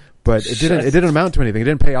by it, but it didn't amount to anything. It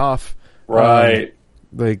didn't pay off. Right.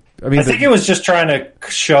 I think it was just trying to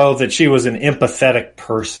show that she was an empathetic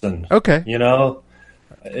person. Okay.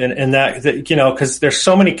 And that because there's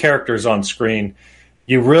so many characters on screen,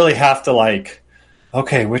 you really have to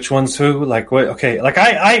okay, which one's who? Like what? Okay, like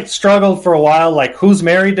I struggled for a while. Like who's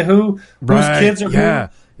married to who? Whose kids are who?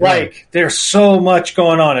 Like there's so much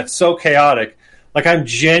going on. It's so chaotic. Like I'm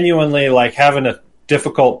genuinely having a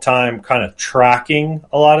difficult time kind of tracking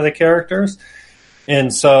a lot of the characters,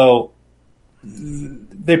 and so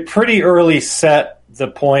they pretty early set the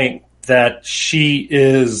point that she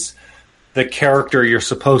is the character you're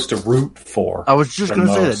supposed to root for. I was just going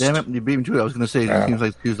to say that. Damn it, you beat me to it. I was going to say it seems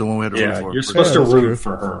like she's the one we had to root for. You're supposed to root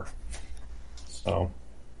for her. So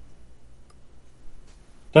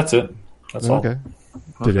that's it. That's all. Okay.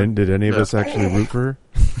 Did any of us actually root for her?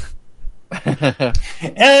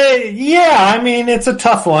 Yeah, I mean it's a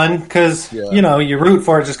tough one because you root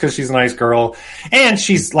for her just because she's a nice girl, and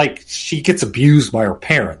she's she gets abused by her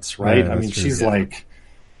parents, right? Yeah, I mean she's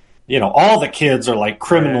all the kids are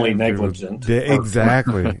criminally negligent.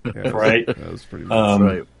 Exactly. Right? That was pretty much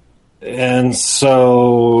right. And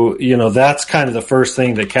so, that's kind of the first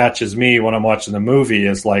thing that catches me when I'm watching the movie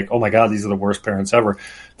is oh my God, these are the worst parents ever.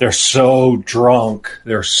 They're so drunk.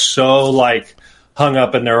 They're so hung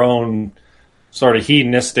up in their own sort of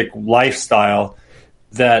hedonistic lifestyle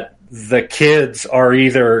that the kids are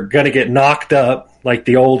either going to get knocked up, like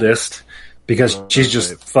the oldest, because she's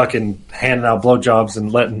just fucking handing out blowjobs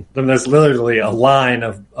and letting them. There's literally a line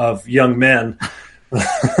of young men.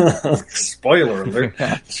 Spoiler alert!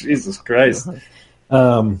 Jesus Christ.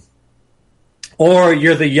 Or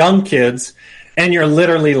you're the young kids, and you're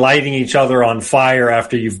literally lighting each other on fire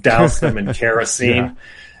after you've doused them in kerosene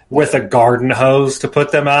with a garden hose to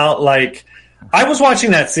put them out. I was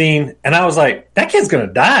watching that scene, and I was like, "That kid's gonna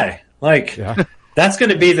die." That's going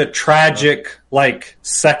to be the tragic,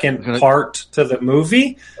 second part to the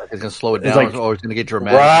movie. It's going to slow it down, or it's going to get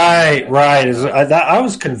dramatic. Right. I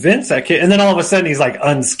was convinced that kid, and then all of a sudden he's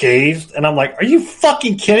unscathed, and I'm like, "Are you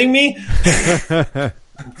fucking kidding me?" Man,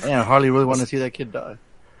 I hardly really want to see that kid die.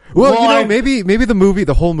 Well, maybe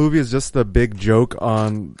the whole movie is just the big joke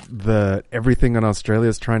on everything in Australia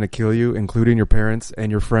is trying to kill you, including your parents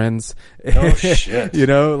and your friends. Oh shit!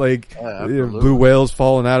 Blue whales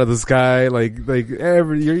falling out of the sky,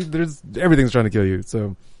 everything's trying to kill you.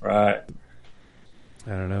 So right, I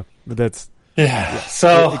don't know, but that's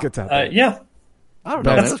So it gets out there. I don't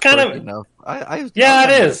know. That's kind of enough.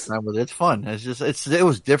 it is. It's fun. It's just it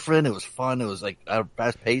was different. It was fun. It was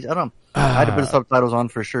fast paced. I had to put subtitles on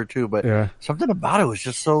for sure too, but something about it was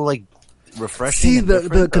just so refreshing. See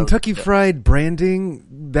the Kentucky Fried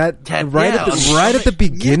branding right at the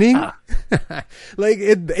beginning,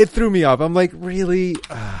 it threw me off. I'm like, really,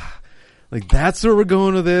 that's where we're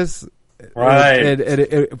going with this, right?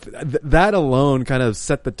 And that alone kind of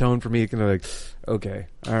set the tone for me. Kind of okay,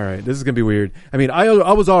 all right, this is gonna be weird. I mean,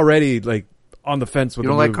 I was already on the fence with. You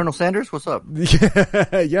don't like Colonel Sanders? What's up?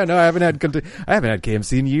 Yeah, no, I haven't had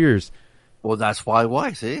KFC in years. Well, that's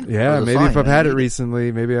why. See, yeah, maybe if I've had it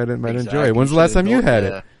recently, maybe I might enjoy it. When's the last time you had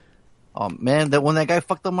it? Oh man, when that guy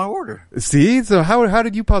fucked up my order. See, so how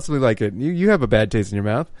did you possibly like it? You have a bad taste in your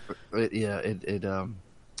mouth. It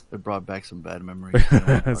brought back some bad memories.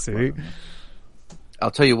 See, I'll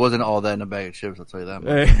tell you, it wasn't all that in a bag of chips. I'll tell you that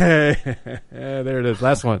much. Hey, there it is.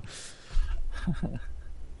 Last one.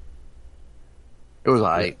 It was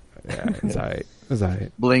alright. Yeah, it's alright. It was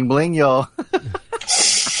alright. Bling bling, y'all.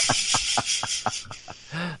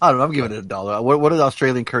 I don't know. I'm giving it $1. What is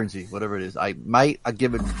Australian currency? Whatever it is. I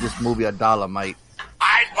give it this movie $1, mate.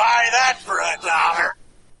 I'd buy that for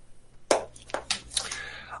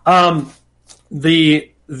 $1.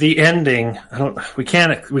 The ending. We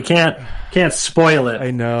can't spoil it.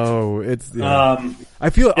 I know it's. I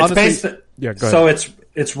feel it's honestly. Yeah, go ahead. So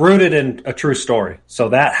it's rooted in a true story. So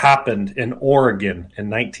that happened in Oregon in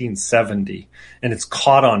 1970, and it's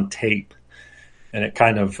caught on tape, and it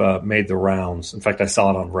kind of made the rounds. In fact, I saw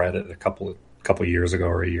it on Reddit a couple years ago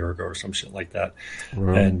or a year ago or some shit like that,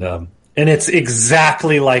 Right. and it's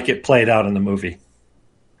exactly like it played out in the movie.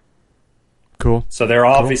 Cool. So they're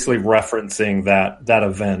obviously referencing that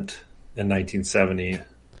event in 1970,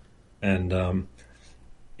 and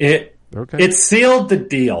it sealed the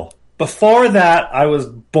deal. Before that, I was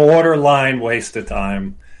borderline waste of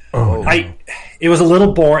time. It was a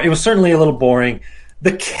little boring. It was certainly a little boring.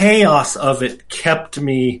 The chaos of it kept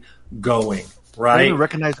me going. Right? I didn't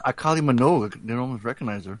recognize Kylie Minogue. They don't almost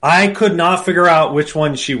recognize her. I could not figure out which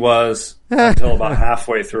one she was until about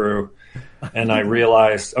halfway through. And I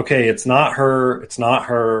realized, okay, it's not her. It's not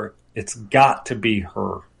her. It's got to be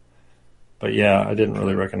her. But yeah, I didn't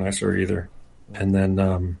really recognize her either. And then,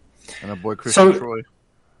 and our boy Christian Troy.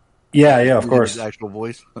 Yeah, of course. His actual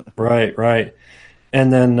voice. Right.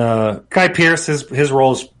 And then Guy Pearce, his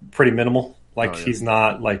role is pretty minimal. He's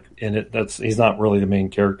not like in it. He's not really the main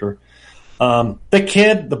character. The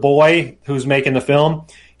kid, the boy who's making the film,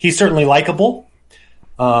 he's certainly likable.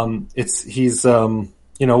 We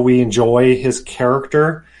enjoy his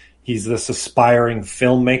character. He's this aspiring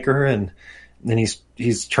filmmaker, and then he's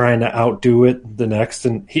trying to outdo it the next.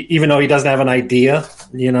 And even though he doesn't have an idea,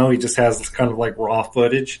 he just has this kind of like raw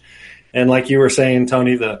footage. And like you were saying,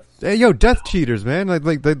 Tony, Death Cheaters, man,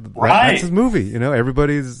 like that's his movie.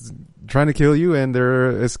 Everybody's trying to kill you, and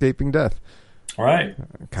they're escaping death. Right,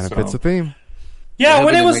 kind of fits the theme. Yeah,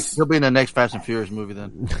 he'll be in the next Fast and Furious movie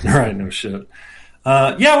then. Right, no shit.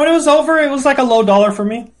 When it was over, it was like a low dollar for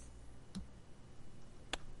me.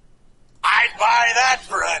 I'd buy that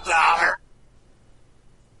for $1.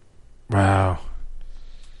 Wow.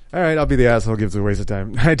 All right, I'll be the asshole. Gives a waste of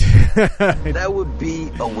time. That would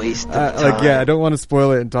be a waste of time. I don't want to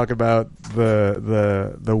spoil it and talk about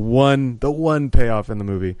the one payoff in the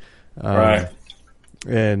movie, right?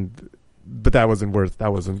 But that wasn't worth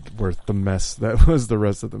the mess that was the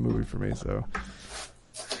rest of the movie for me. So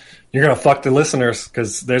you're gonna fuck the listeners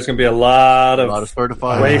because there's gonna be a lot of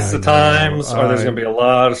certified waste of times, or there's gonna be a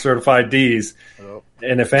lot of certified D's.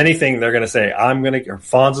 And if anything, they're gonna say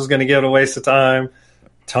Fonzo's gonna give it a waste of time.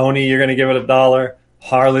 Tony, you're going to give it $1.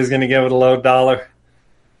 Harley's going to give it a low dollar.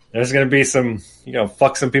 There's going to be some,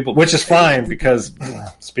 fuck some people, which is fine because,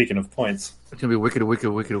 speaking of points, it's going to be wicked whack.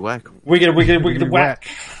 Wicked whack.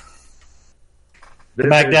 The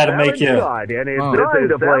Magdad make you. To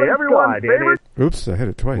play everyone's favorite. Oops, I hit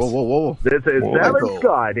it twice. Whoa. This is Savage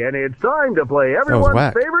Scott, and it's time to play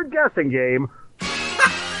everyone's favorite guessing game.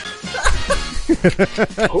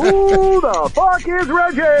 Who the fuck is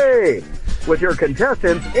Reggie? With your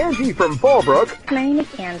contestants, Angie from Fallbrook. My name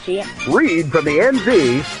is Angie. Reed from the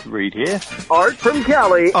NZ. Reed here. Art from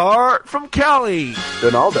Cali.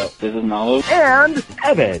 Donaldo. This is Nalo. And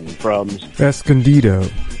Evan from Escondido.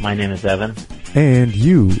 My name is Evan. And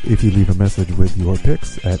you, if you leave a message with your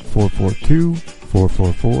picks at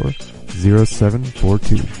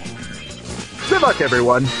 442-444-0742. Good luck,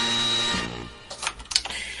 everyone.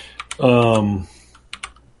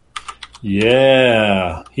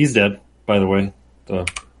 Yeah, he's dead. By the way, the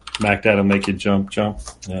Mac Dad'll make you jump.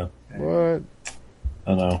 Yeah. What?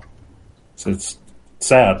 I know. It's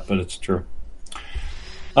sad, but it's true.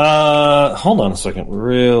 Hold on a second,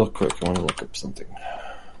 real quick. I want to look up something.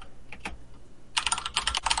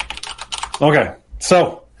 Okay,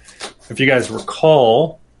 so if you guys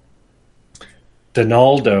recall,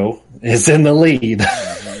 Donaldo is in the lead.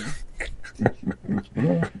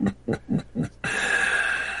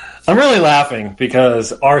 I'm really laughing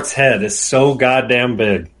because Art's head is so goddamn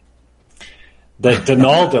big that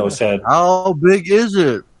Donaldo's head... How big is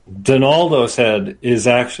it? Donaldo's head is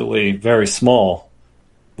actually very small,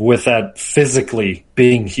 with that physically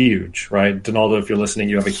being huge, right? Donaldo, if you're listening,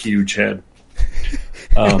 you have a huge head.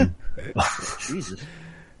 Jesus.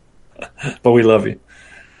 But we love you,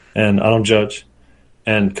 and I don't judge.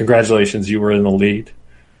 And congratulations, you were in the lead.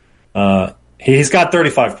 He's got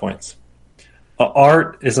 35 points.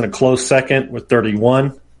 Art is in a close second with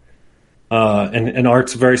 31. And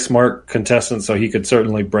Art's a very smart contestant, so he could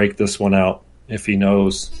certainly break this one out if he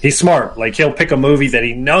knows. He's smart. Like, he'll pick a movie that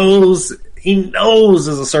he knows knows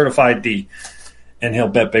is a certified D, and he'll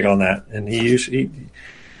bet big on that. And he usually,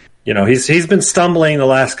 he's been stumbling the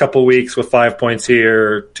last couple weeks with 5 points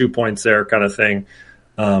here, 2 points there, kind of thing.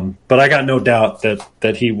 But I got no doubt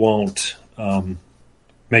that he won't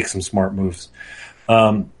make some smart moves.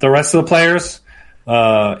 The rest of the players,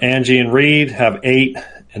 Angie and Reed have 8,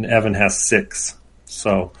 and Evan has 6.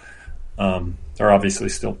 So they're obviously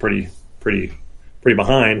still pretty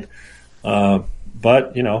behind.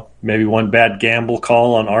 But, maybe one bad gamble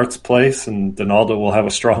call on Art's place, and Donaldo will have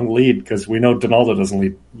a strong lead because we know Donaldo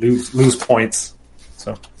doesn't lose points.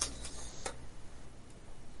 So,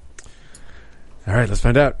 all right, let's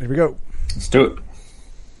find out. Here we go. Let's do it.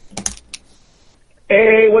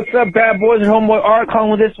 Hey, what's up, bad boys and homeboy Art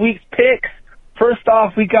calling with this week's picks. First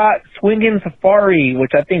off, we got Swingin' Safari,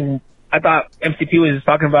 which I thought MCP was just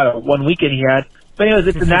talking about one weekend he had. But anyways,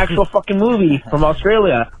 it's an actual fucking movie from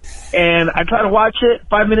Australia. And I try to watch it,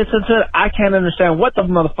 5 minutes into it, I can't understand what the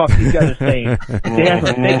motherfucker these guys are saying. They have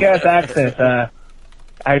some thick-ass accents.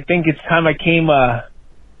 I think it's time I came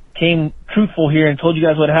truthful here and told you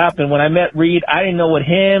guys what happened. When I met Reed, I didn't know what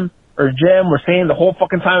him or Jem were saying the whole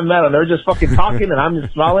fucking time I met them. They were just fucking talking, and I'm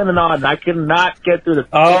just smiling and nodding. I could not get through the...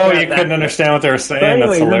 Oh, you couldn't understand what they were saying? So anyway,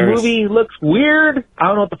 that's hilarious. The movie looks weird. I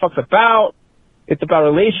don't know what the fuck's about. It's about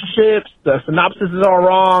relationships. The synopsis is all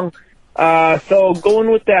wrong. So going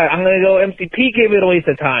with that, I'm going to go MCP gave it a waste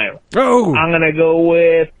of time. Oh! I'm going to go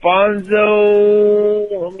with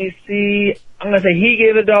Fonzo. Let me see. I'm going to say he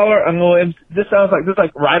gave $1. I'm going. This sounds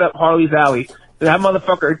like right up Harley's alley. That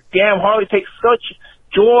motherfucker. Damn, Harley takes such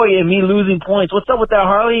joy in me losing points. What's up with that,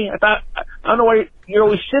 Harley? I don't know why you're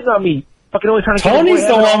always shitting on me. Fucking always trying to. Tony's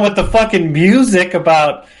the one with the fucking music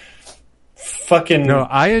about. Fucking no,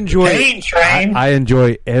 I enjoy pain train. I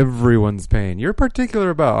enjoy everyone's pain. You're particular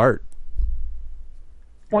about Art.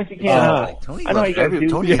 Points you can't. I know how you guys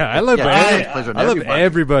do. Yeah, I love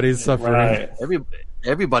everybody's suffering. Right.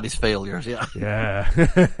 Everybody's failures. Yeah. Yeah,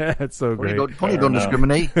 that's so great. Tony don't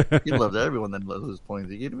discriminate. He loves everyone that loves his points.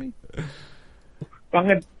 Are you kidding me? I'm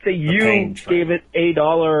gonna say you gave it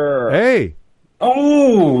 $1. Hey.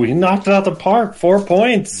 Oh, he knocked it out the park. 4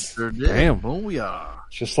 points. Sure did. Damn. Oh yeah.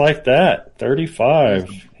 Just like that. 35.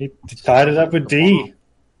 He tied it up with D.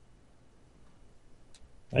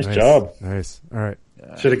 Nice job. Nice. All right.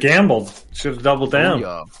 Should have gambled. Should have doubled down.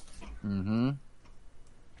 Mm-hmm.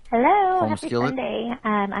 Hello. Happy Sunday.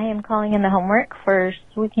 I am calling in the homework for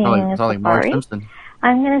Swingin' Safari.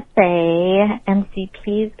 I'm going to say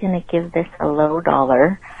MCP is going to give this a low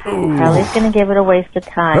dollar. Charlie's going to give it a waste of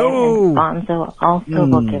time. And Bonzo also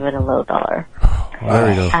will give it a low dollar. There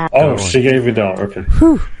we go. She gave you $1. Okay.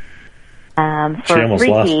 She almost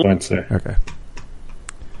lost points there. Okay.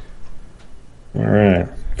 All right.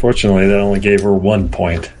 Fortunately, that only gave her 1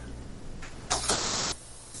 point.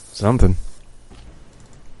 Something.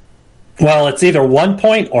 Well, it's either 1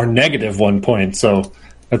 point or negative 1 point, so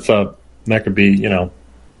that could be,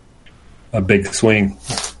 a big swing.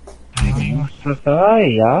 Yeah.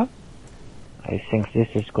 I think this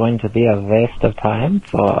is going to be a waste of time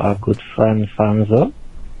for our good friend Fanzo,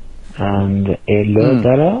 and a low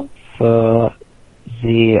dollar for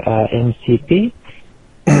the MCP,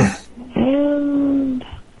 and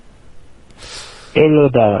a low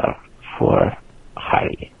dollar for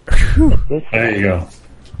Harry. There you go.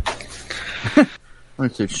 I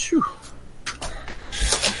said, shoo.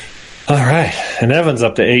 All right, and Evan's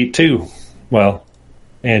up to 8 too. Well,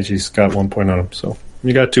 Angie's got 1 point on him, so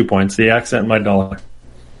you got 2 points. The accent and my $1.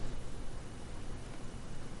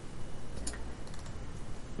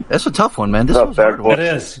 That's a tough one, man. This was It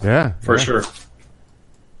is, yeah, for sure.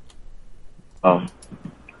 Oh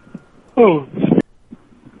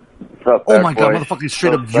my god, motherfucker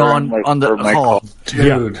straight up yawned on the call.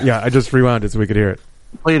 Dude. Yeah, I just rewound it so we could hear it.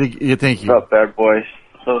 Play it again. Thank you. What's up, bad boys?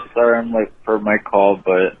 So sorry I'm late for my call,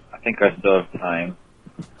 but I think I still have time.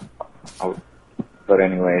 But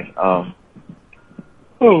anyways,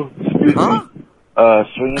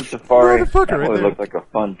 Swingin' Safari really looked like a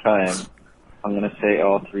fun time. I'm gonna say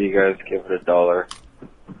all three of you guys give it $1.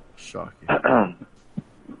 Shocking.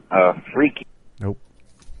 Freaky. Nope.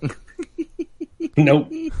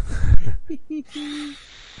 Nope.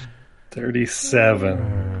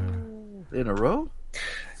 37 in a row.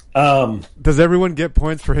 Does everyone get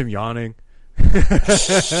points for him yawning?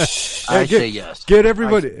 I say yes. Get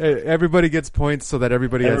everybody. Everybody gets points so that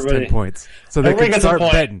everybody has 10 points. So they can start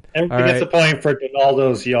betting. Everybody gets a point for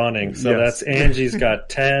Donaldo's yawning. So that's Angie's got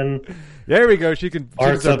 10. There we go. She can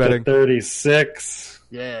Art's start up betting. to 36.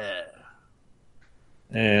 Yeah.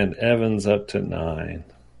 And Evan's up to 9.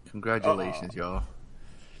 Congratulations, y'all.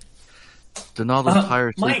 Donaldo's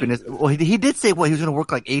tired sleeping. Well, he did say he was going to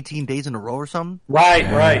work like 18 days in a row or something.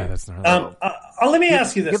 Right. That's not let me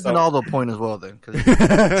ask you this. Give Donaldo a point as well, then.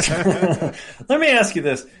 Let me ask you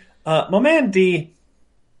this. My man D,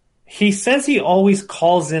 he says he always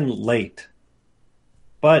calls in late,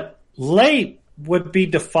 but late would be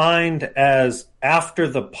defined as after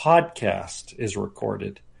the podcast is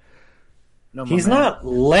recorded. No, he's not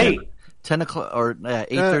late. 10 o'clock or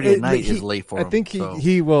 8:30 at night is late for him. I think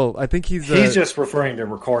I think he's just referring to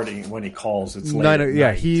recording when he calls. It's late. No,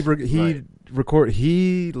 yeah, he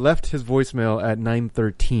left his voicemail at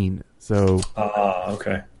 9:13. So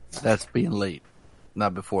okay, that's being late,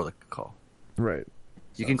 not before the call. Right.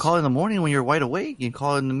 You can call in the morning when you're wide awake. You can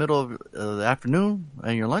call in the middle of the afternoon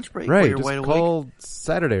and your lunch break. Right. When you're just wide call awake.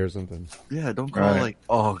 Saturday or something. Yeah, don't call like,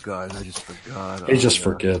 oh God, I just forgot. He just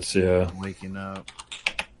forgets. Yeah. I'm waking up.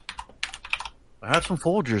 I have some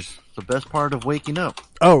Folgers. It's the best part of waking up.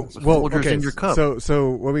 Oh, the well, Folgers okay. in your cup. So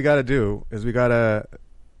what we got to do is we got to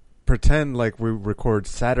pretend like we record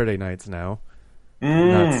Saturday nights now,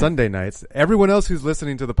 not Sunday nights. Everyone else who's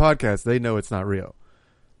listening to the podcast, they know it's not real.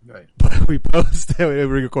 Right. But we post we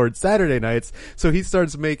record Saturday nights, so he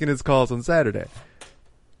starts making his calls on Saturday.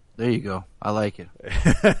 There you go. I like it.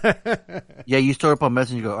 Yeah, you start up on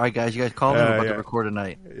Messenger and go, all right, guys, you guys call me. We're about to record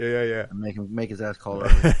tonight. Yeah. And make his ass call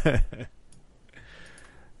early.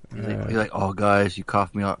 He's like, oh, guys, you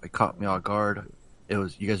caught me off guard.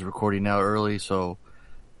 You guys are recording now early, so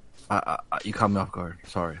you caught me off guard.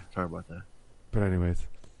 Sorry about that. But anyways.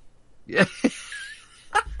 Yeah.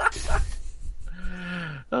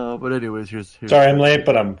 But anyways, here's sorry I'm late,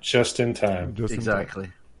 but I'm just in time. Exactly.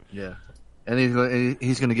 Yeah. And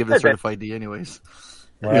he's going to give it a certified D anyways.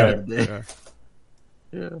 Right. Yeah.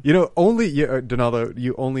 You know, Donaldo,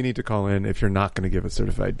 you only need to call in if you're not going to give a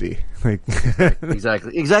certified D. Like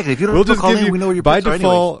Exactly. If you don't call in, we know your by picks are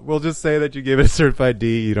default. anyways. We'll just say that you give it a certified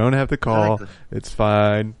D. You don't have to call. Exactly. It's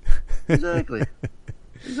fine. Exactly.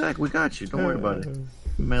 We got you. Don't worry about it.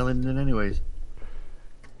 Mail it in anyways.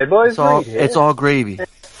 Hey boys, it's all gravy.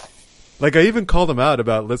 Like I even called him out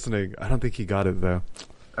about listening. I don't think he got it though.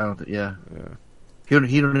 I don't think. Yeah. He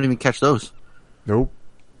don't even catch those. Nope.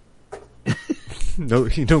 No,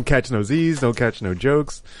 you don't catch no Z's, don't catch no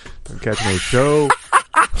jokes, don't catch no show.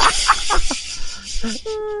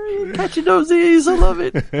 Catching no Z's, I love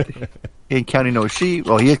it. He ain't counting no sheep.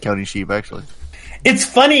 Well, he is counting sheep actually. It's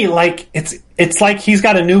funny, like it's like he's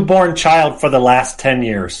got a newborn child for the last 10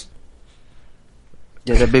 years.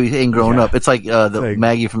 Yeah, that baby ain't grown up. It's like the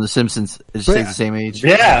Maggie from The Simpsons. It stays the same age.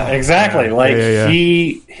 Yeah, exactly.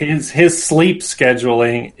 His sleep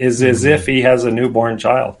scheduling is as if he has a newborn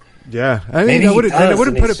child. Yeah, I mean, I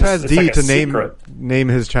wouldn't put it past D to name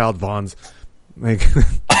his child Vons. Like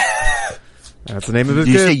that's the name of his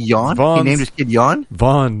kid. Did you say Yawn? Vons. He named his kid Yawn?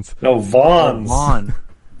 Vons. No, Vons. Vons.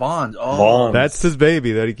 Oh, Vons. That's his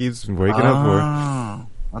baby that he keeps waking up for. I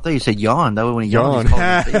thought you said Yawn. That way when he yawns, he's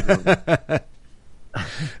calling his baby.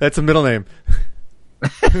 That's a middle name.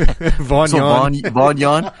 Vaughn Yawn.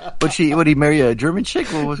 Would he marry a German chick?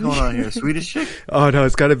 What was going on here? A Swedish chick? Oh no,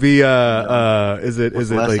 it's got to be. Is it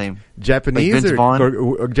like name? Japanese like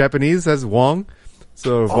or Japanese as Wong?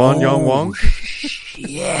 So Vaughn Yang Wong.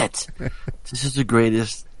 Shit! This is the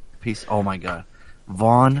greatest piece. Oh my god,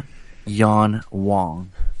 Vaughn Yan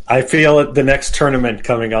Wong. I feel the next tournament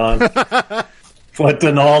coming on. What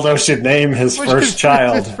Donaldo should name his first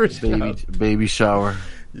child. Baby shower.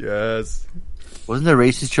 Yes. Wasn't there a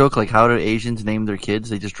racist joke like how do Asians name their kids?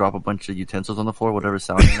 They just drop a bunch of utensils on the floor, whatever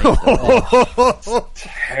sound it makes.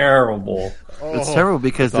 Terrible. It's terrible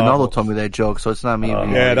because Donaldo told me that joke, so it's not me.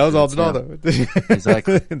 Yeah, that was all Donaldo.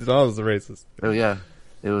 Exactly. Donaldo's the racist. Oh yeah.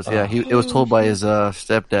 It was it was told by his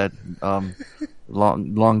stepdad,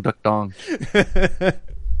 Long Duck Dong.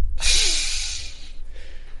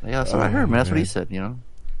 Yeah, that's what I heard, man. That's what he said, you know.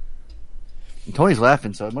 And Tony's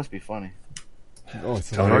laughing, so it must be funny.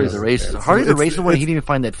 Hardy's a racist. Hardy's a racist when he didn't even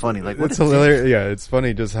find that funny. Like, it's hilarious. Yeah, it's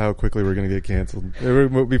funny just how quickly we're going to get canceled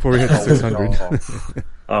before we hit 600.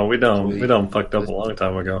 Oh, we done fucked up a long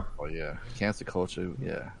time ago. Oh yeah, cancel culture.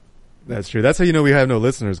 Yeah, that's true. That's how you know we have no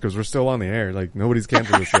listeners because we're still on the air. Like nobody's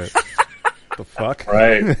canceled us yet. The fuck,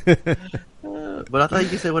 right? But I thought you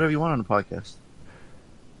could say whatever you want on the podcast.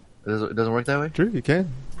 It doesn't work that way. True, you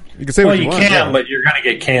can. You can say what you want. But you're going to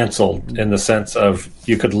get canceled in the sense of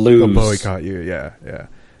you could lose. They'll boycott you, yeah.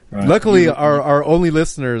 Right. Luckily, our only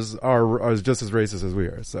listeners are just as racist as we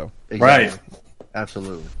are. So exactly. Right,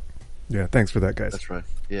 absolutely. Yeah, thanks for that, guys. That's right.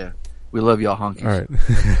 Yeah, we love y'all,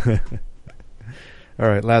 honkies. All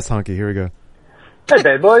right, last honky. Here we go. Hey,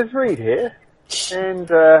 bad boys, Reed here, and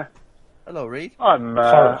hello, Reed. I'm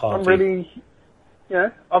really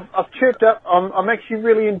I've chirped up. I'm actually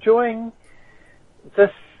really enjoying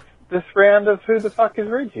this round of Who the Fuck is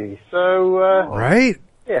Reggie. So right?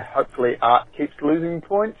 Yeah. Hopefully, Art keeps losing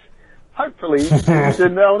points. Hopefully,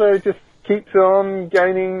 Donaldo just keeps on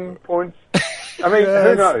gaining points. I mean,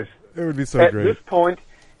 who knows? It would be so At great. this point,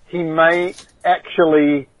 he may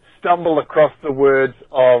actually stumble across the words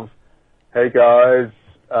of, "Hey guys,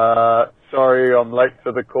 sorry I'm late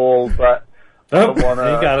for the call, but I want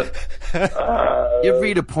to." You got it. Give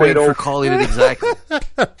Reed a point for calling it exactly.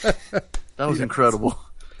 That was incredible.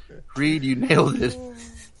 Reed, you nailed it.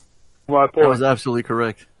 My point. That was absolutely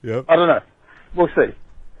correct. Yep. I don't know. We'll see.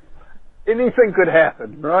 Anything could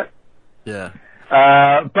happen, right? Yeah.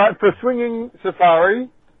 But for Swinging Safari,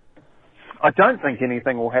 I don't think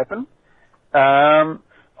anything will happen.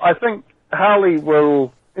 I think Harley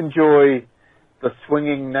will enjoy the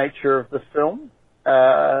swinging nature of the film.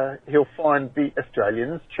 He'll find the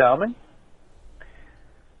Australians charming.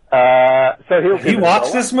 So he'll. He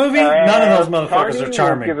watched this movie? None of those motherfuckers Tony are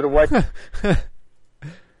charming. Will give it away.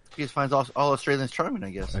 He just finds all Australians charming,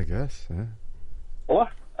 I guess. Yeah. Well,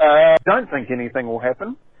 don't think anything will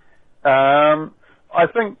happen. I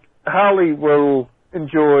think Harley will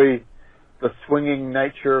enjoy the swinging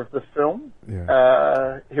nature of the film.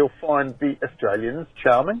 He'll find the Australians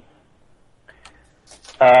charming.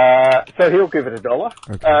 So he'll give it $1.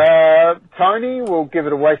 Okay. Tony will give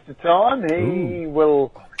it a waste of time. He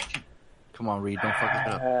will. Come on, Reed, don't fuck it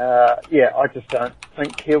up. Yeah, I just don't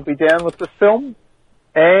think he'll be down with the film.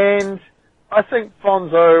 And I think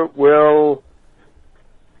Fonzo will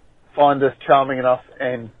find us charming enough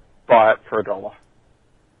and buy it for $1.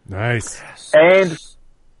 Nice. And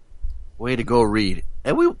way to go, Reed.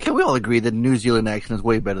 And can we all agree that New Zealand accent is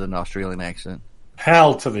way better than Australian accent?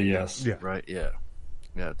 Hell to the yes. Yeah. Right. Yeah.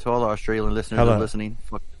 Yeah. To all our Australian listeners Hella. that are listening,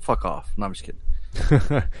 fuck off. No, I'm just kidding. It's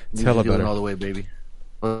New hella Zealand better. all the way, baby.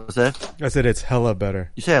 What was that? I said it's hella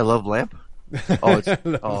better. You say I love lamp? Oh,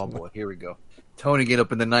 oh boy, here we go. Tony, get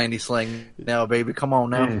up in the '90s slang now, baby. Come on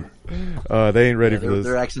now. They ain't ready for this.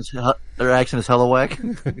 Their accent is hella whack.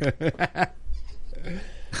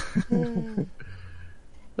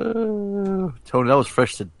 Tony, that was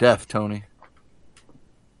fresh to death, Tony.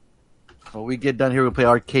 When we get done here, we'll play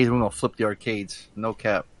arcades. We're gonna flip the arcades. No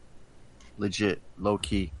cap. Legit. Low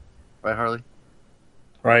key. Right, Harley?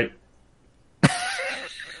 Right.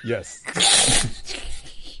 Yes.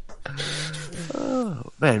 Oh,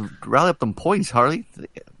 man, rally up them points, Harley.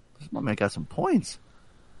 My man got some points.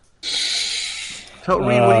 Tell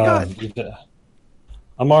Reed what you got.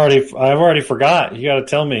 I've already forgot. You got to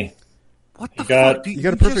tell me. What the fuck? You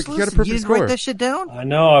got a perfect score. You didn't write that shit down? I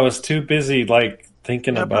know. I was too busy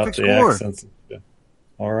thinking about the accents.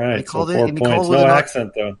 All right, so 4 points. No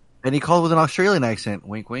accent though. And he called with an Australian accent.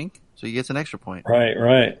 Wink, wink. So he gets an extra point.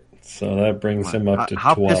 Right. So that brings him up to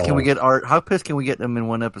 12. How pissed can we get him in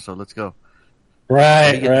one episode? Let's go.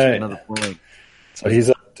 Right. Another point. So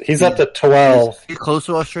he's up to 12. He's close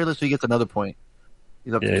to Australia, so he gets another point.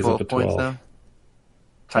 He's up to 12 points now.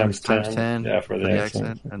 Times 10. Yeah, for the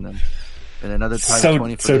accent. And then another times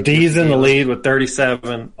 20. So D's in the lead with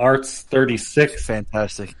 37. Art's 36.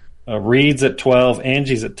 Fantastic. Reed's at 12.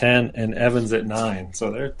 Angie's at 10. And Evan's at 9.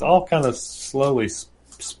 So they're all kind of slowly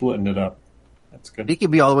splitting it up. That's good. He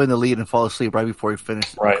could be all the way in the lead and fall asleep right before he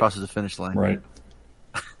crosses the finish line. Right.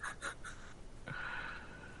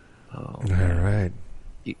 All right.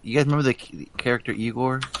 You guys remember the character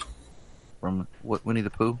Igor from Winnie the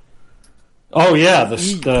Pooh? Oh yeah, the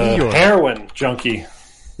heroin junkie.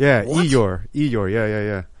 Yeah, Eeyore.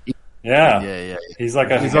 Yeah. Yeah. He's like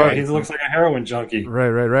he looks like a heroin junkie.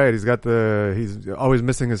 Right. He's always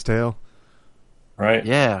missing his tail. Right.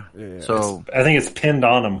 Yeah. So I think it's pinned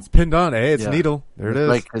on him. It's pinned on. Hey, it's needle. There it is.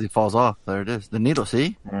 Like because he falls off. There it is. The needle.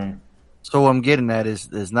 See. Right. So what I'm getting at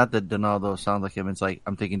is not that Donaldo sounds like him. It's like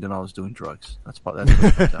I'm thinking Donaldo's doing drugs. That's what it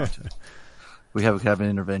comes down to. We have an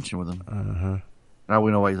intervention with him. Now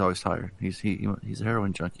we know why he's always tired. He's a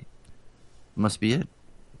heroin junkie. Must be it.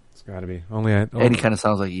 It's got to be. And he kind of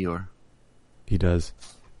sounds like Eeyore. He does.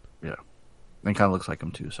 Yeah. And kind of looks like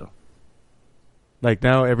him too. So. Like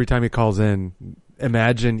now, every time he calls in,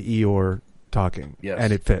 imagine Eeyore talking. Yes.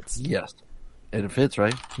 And it fits. Yes. And it fits,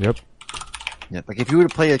 right? Yep. Yeah, like if you were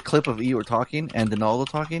to play a clip of Eeyore talking and Donaldo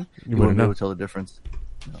talking, you wouldn't be able to tell the difference.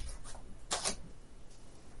 No.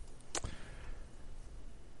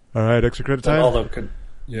 All right, extra credit time.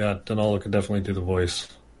 Donaldo could definitely do the voice.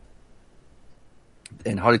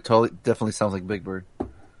 And Harley definitely sounds like Big Bird.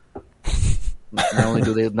 Not only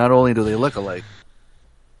do they look alike,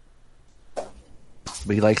 but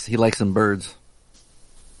he likes some birds.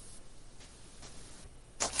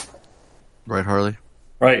 Right, Harley?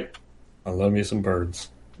 Right. I love me some birds.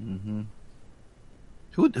 Mm-hmm.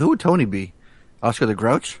 Who would Tony be? Oscar the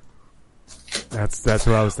Grouch? That's what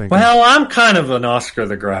I was thinking. Well, I'm kind of an Oscar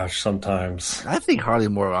the Grouch sometimes. I think Harley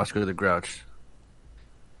more Oscar the Grouch.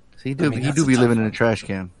 So he do be living in a trash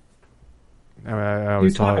can. I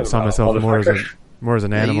always saw myself more as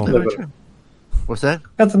an animal. What's that?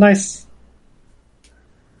 That's a nice.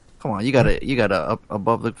 Come on, you got a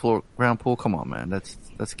above the floor ground pool. Come on, man, that's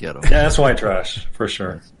ghetto. Yeah, that's white trash for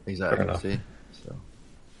sure. Exactly. See, so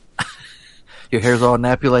your hair's all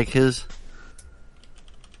nappy like his.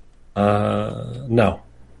 No.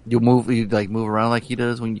 You move around like he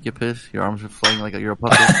does when you get pissed. Your arms are flailing like you're a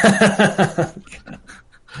puppet.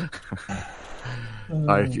 All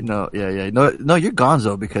right, no, you're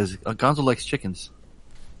Gonzo because Gonzo likes chickens.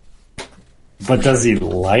 But does he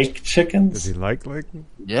like chickens? Does he like?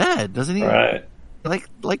 Yeah, doesn't he? Right.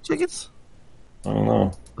 Like chickens? I don't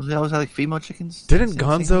know. Does he always have like female chickens?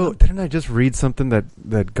 Didn't I just read something that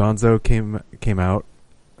Gonzo came out?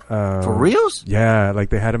 For reals? Yeah,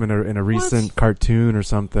 like they had him in a recent cartoon or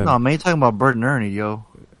something. No, man, you're talking about Bert and Ernie, yo.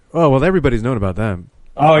 Oh well, everybody's known about them.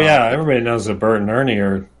 Oh yeah, everybody knows that Bert and Ernie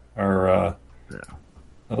are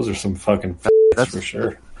those are some fucking that's for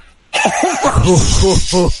sure.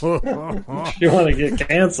 You want to get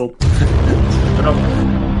canceled,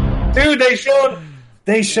 dude? They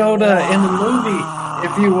showed in the movie.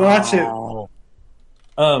 If you watch it,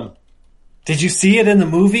 did you see it in the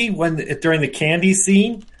movie during the candy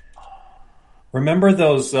scene? Remember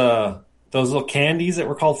those little candies that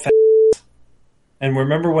were called and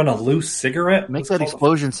remember when a loose cigarette makes that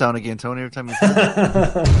explosion sound again, Tony? Every time you say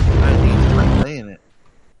I'm saying it.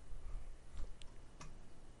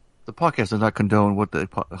 The podcast does not condone what the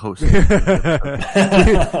host. We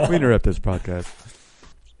interrupt this podcast.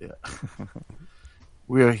 Yeah,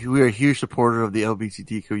 we are a huge supporter of the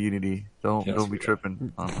LGBT community. Don't be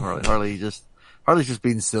tripping on Harley. Harley's just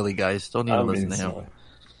being silly, guys. Don't even listen to him.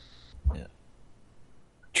 Yeah,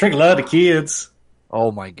 trick a lot of kids.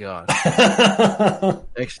 Oh my god!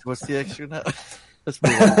 What's the extra now? Let's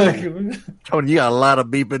move on. Tony, you got a lot of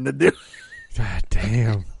beeping to do. God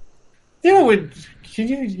damn. You know,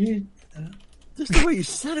 just the way you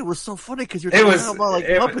said it was so funny because you're talking about like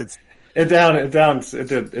puppets. It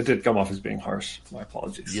did come off as being harsh. My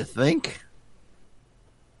apologies. You think?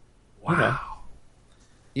 Wow.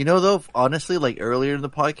 You know, though, honestly, like earlier in the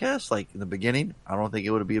podcast, like in the beginning, I don't think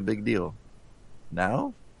it would be a big deal.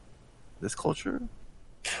 Now, this culture,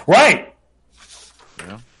 right?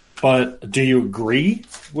 Yeah. But do you agree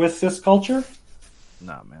with this culture?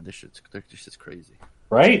 Nah, man, this shit's crazy.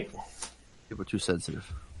 Right? People are too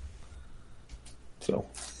sensitive. So,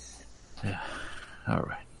 yeah. All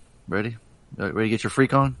right. Ready? Ready to get your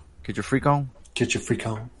freak on? Get your freak on? Get your freak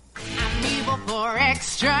on. I'm evil for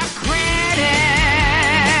extra credit.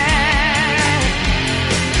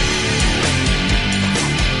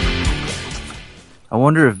 I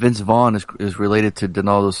wonder if Vince Vaughn is related to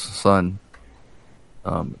Donaldo's son.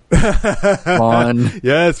 Vaughn.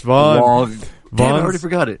 Yes, Vaughn. Damn, I already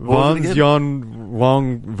forgot it. Vaughn Vaughn.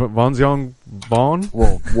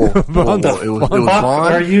 Whoa. It was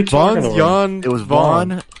Vaughn. Are you talking about? It was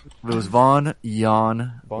Vaughn. It was Vaughn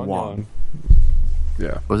Yan Wong.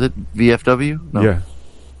 Yeah. Was it VFW? No.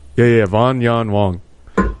 Yeah. Vaughn Yan Wong.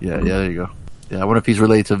 Yeah. There you go. Yeah. I wonder if he's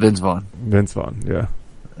related to Vince Vaughn. Vince Vaughn. Yeah.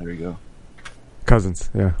 There you go. Cousins.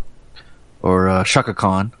 Yeah. Or Shaka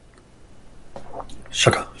Khan.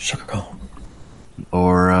 Shaka Khan.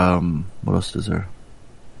 Or what else is there?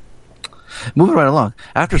 Moving right along.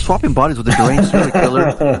 After swapping bodies with a deranged serial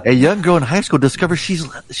killer, a young girl in high school discovers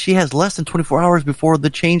she has less than 24 hours before the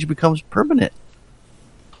change becomes permanent.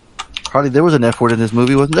 Harley, there was an F word in this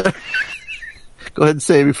movie, wasn't there? Go ahead and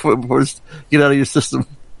say it before get out of your system.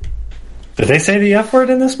 Did they say the F word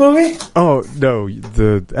in this movie? Oh no,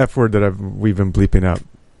 the F word that we've been bleeping out.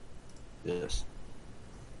 Yes.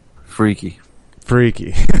 Freaky. For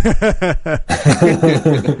you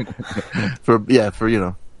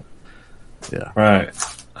know. Yeah. Right.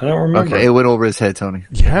 I don't remember. Okay, it went over his head, Tony.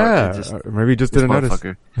 Yeah. Maybe he just didn't notice.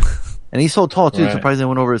 And he's so tall, too. Right. Surprisingly, it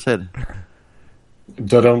went over his head.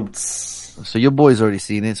 So your boy's already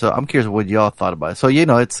seen it. So I'm curious what y'all thought about it. So, you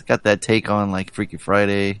know, it's got that take on, like, Freaky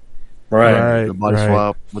Friday. Right. The body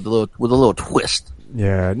swap with a little twist.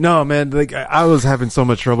 Yeah. No, man, like, I was having so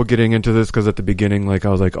much trouble getting into this because at the beginning, like, I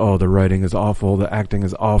was like, oh, the writing is awful. The acting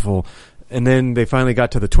is awful. And then they finally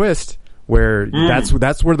got to the twist. Where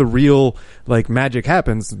that's where the real like magic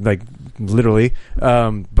happens, like literally.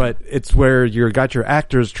 But it's where you got your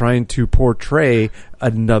actors trying to portray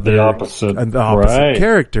the opposite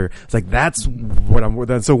character. It's like that's what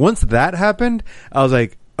I'm. So once that happened, I was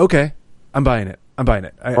like, okay, I'm buying it. I'm buying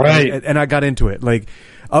it. Right. And I got into it. Like,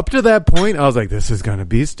 up to that point, I was like, this is going to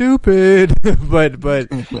be stupid. but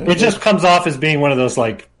it just comes off as being one of those,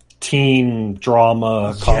 like, teen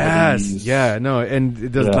drama comedies. Yes. Yeah, no,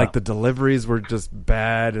 and like, the deliveries were just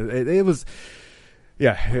bad. It was,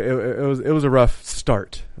 it was a rough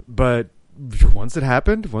start. But once it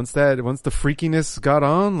happened, once the freakiness got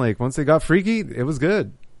on, like, once it got freaky, it was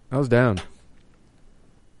good. I was down.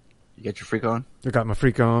 You get your freak on? I got my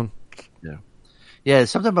freak on. Yeah. Yeah,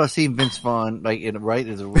 something about seeing Vince Vaughn, like,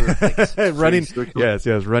 is a weird, like, running. Yes,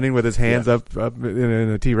 running with his hands up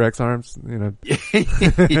in the T-Rex arms, you know.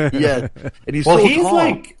 Yeah. And he's he's tall.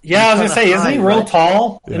 like, I was going to say, isn't he real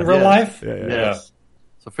tall in real life? Yeah.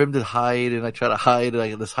 So for him to hide, and I try to hide,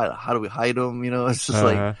 like, how do we hide him, you know? It's just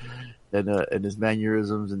like, and his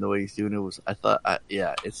mannerisms and the way he's doing it was, I thought,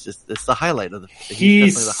 it's the highlight of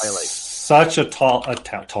he's definitely the highlight. Such a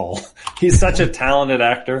he's such a talented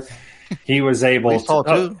actor. He was able he's tall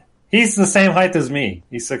too. He's the same height as me.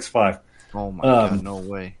 He's 6'5". Oh my God, no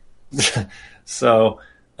way. So,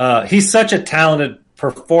 he's such a talented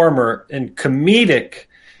performer and comedic.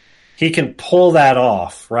 He can pull that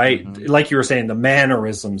off, right? Mm-hmm. Like you were saying, the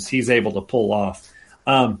mannerisms he's able to pull off.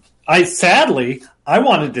 I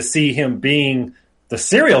wanted to see him being the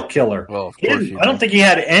serial killer. Well, of course I don't think he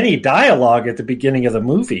had any dialogue at the beginning of the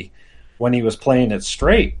movie when he was playing it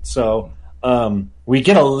straight. So we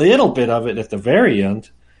get a little bit of it at the very end.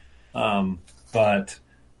 But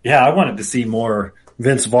yeah, I wanted to see more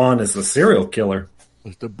Vince Vaughn as the serial killer.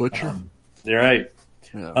 As the butcher? You're right.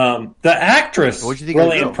 Yeah. The actress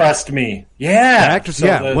really impressed me. Yeah. The actress,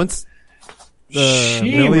 once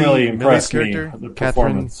she really impressed me. The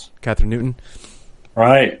performance. Catherine Newton.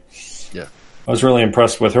 Right. Yeah. I was really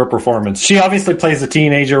impressed with her performance. She obviously plays a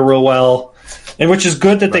teenager real well, and which is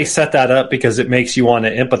good that they set that up because it makes you want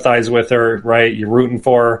to empathize with her, right? You're rooting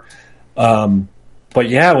for her. But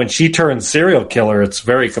yeah, when she turns serial killer, it's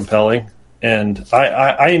very compelling, and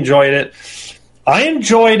I enjoyed it. I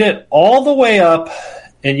enjoyed it all the way up,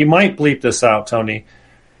 and you might bleep this out, Tony,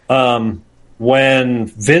 when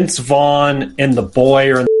Vince Vaughn and the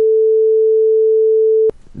boy are in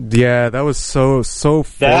Yeah, that was so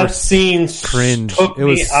forced. That scene cringe. Took it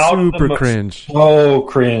was me out super of the cringe. So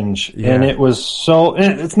cringe, Yeah. and it was so.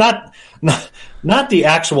 And it's not the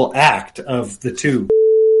actual act of the two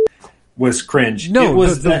was cringe. No, it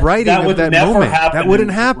was the writing that of would that never moment. happen That wouldn't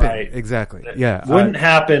in- happen. right. Exactly. That Yeah, wouldn't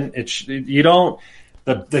happen. You don't.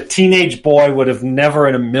 The teenage boy would have never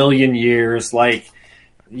in a million years. Like,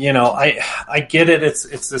 you know, I get it.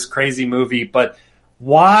 It's this crazy movie, but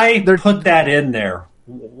why put that in there?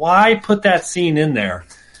 Why put that scene in there?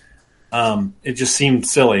 It just seemed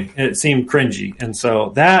silly. It seemed cringy, and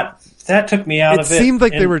so that took me out of it. It seemed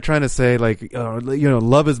like they And- were trying to say, like,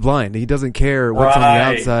 love is blind. He doesn't care what's on the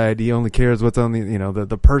Right. outside. He only cares what's on the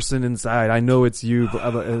the person inside. I know it's you,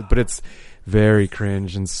 but it's very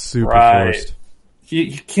cringe and super forced.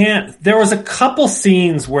 You can't. There was a couple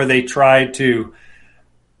scenes where they tried to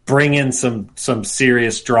bring in some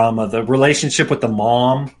serious drama. The relationship with the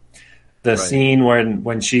mom, the scene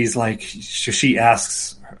when she's like she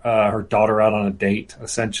asks her daughter out on a date.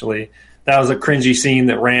 Essentially, that was a cringy scene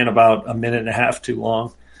that ran about a minute and a half too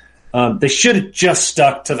long. They should have just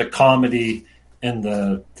stuck to the comedy and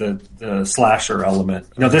the slasher element.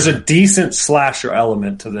 You know, there's a decent slasher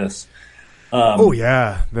element to this. Oh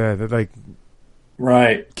yeah, the like.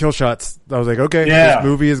 Right. Kill shots. I was like, okay, Yeah. this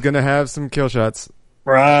movie is going to have some kill shots.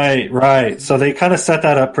 Right. So they kind of set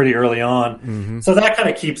that up pretty early on. Mm-hmm. So that kind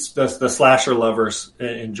of keeps the slasher lovers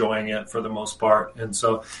enjoying it for the most part. And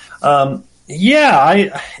so, I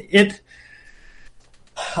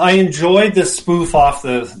enjoyed the spoof off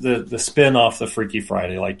the spin off the Freaky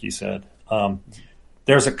Friday, like you said.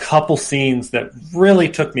 There's a couple scenes that really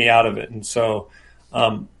took me out of it. And so,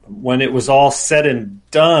 when it was all said and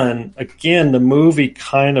done, again, the movie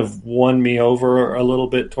kind of won me over a little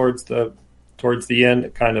bit towards the end.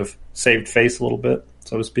 It kind of saved face a little bit,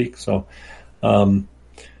 so to speak. So,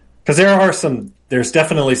 because there's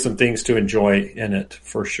definitely some things to enjoy in it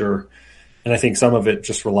for sure, and I think some of it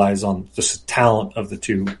just relies on just the talent of the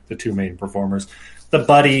two main performers, the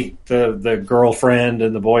buddy, the girlfriend,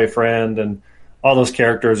 and the boyfriend, and all those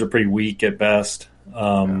characters are pretty weak at best.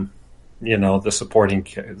 You know, the supporting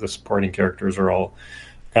characters are all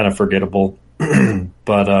kind of forgettable.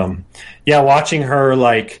 But watching her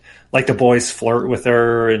like the boys flirt with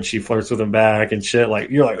her and she flirts with them back and shit,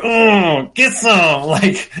 like you're like, oh, get some,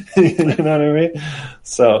 like, you know what I mean?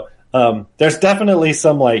 So there's definitely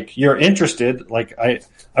some, like, you're interested. Like I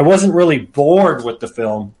wasn't really bored with the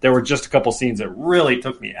film. There were just a couple scenes that really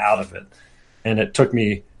took me out of it, and it took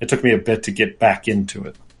me a bit to get back into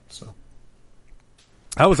it. So.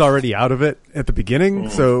 I was already out of it at the beginning,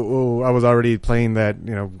 so I was already playing that,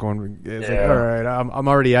 going. It's like, all right, I'm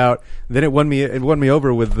already out. Then it won me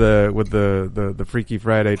over with the Freaky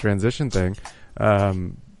Friday transition thing,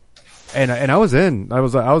 and I was in. I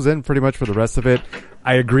was in pretty much for the rest of it.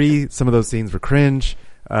 I agree, some of those scenes were cringe,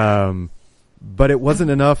 but it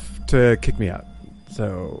wasn't enough to kick me out.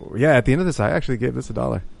 So yeah, at the end of this, I actually gave this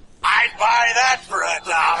 $1. I'd buy that for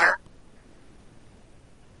 $1.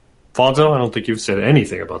 Fonzo, I don't think you've said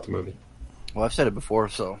anything about the movie. Well, I've said it before,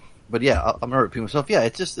 but yeah, I'm gonna repeat myself. Yeah,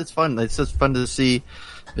 it's fun. It's just fun to see.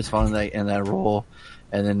 It's fun in that role,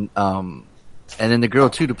 and then the girl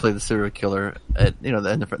too to play the serial killer. They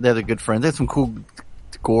have a good friend. They had some cool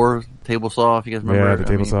gore table saw. If you guys remember, yeah, the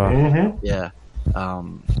table saw. Mm-hmm. Yeah,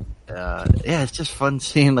 yeah, it's just fun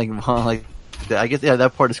seeing like. I guess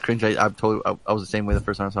that part is cringe. I was the same way the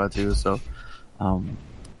first time I saw it too. So,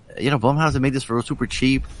 Blumhouse made this for super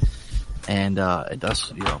cheap. And it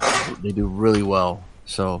does, they do really well.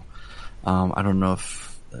 So I don't know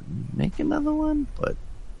if they'll make another one, but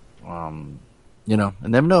and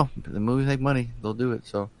them know the movies make money, they'll do it.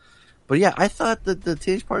 So, but yeah, I thought that the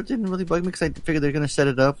teenage part didn't really bug me because I figured they're gonna set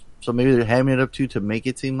it up, so maybe they're hamming it up to make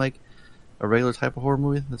it seem like a regular type of horror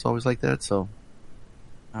movie. That's always like that. So,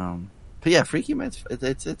 but yeah, Freaky Man,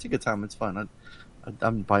 it's a good time. It's fun.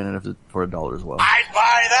 I'm buying it for $1 as well. I'd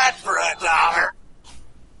buy that for $1.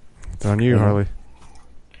 It's on you, Harley.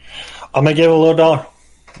 I'm gonna give it a little $1.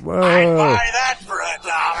 Whoa! I'd buy that for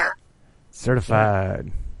 $1.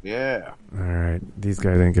 Certified. Yeah. All right, these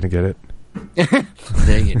guys ain't gonna get it.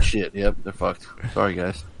 They ain't getting shit. Yep, they're fucked. Sorry,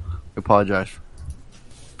 guys. I apologize.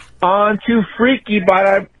 On to Freaky,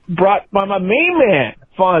 brought by my main man,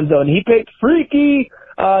 Fonzo, and he picked Freaky.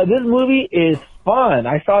 This movie is fun.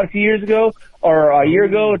 I saw it a few years ago, or a year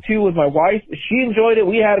ago or two with my wife. She enjoyed it.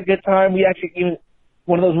 We had a good time. We actually even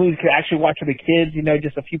one of those movies you could actually watch with the kids,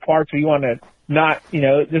 just a few parts where you want to not,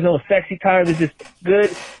 there's no sexy time. It's just good,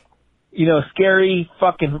 scary,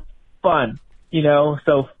 fucking fun,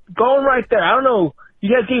 So going right there, I don't know. You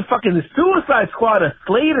guys gave fucking the Suicide Squad a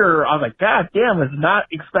Slater. I was like, God damn, I was not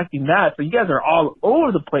expecting that. So you guys are all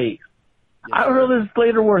over the place. Yeah. I don't know if this is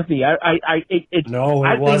Slater worthy. I think it's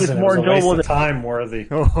more enjoyable than time worthy.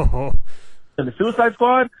 Than the Suicide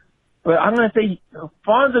Squad. But I'm going to say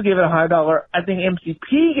Fonzo gave it a high $1. I think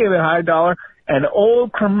MCP gave it a high $1. And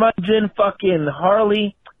old curmudgeon fucking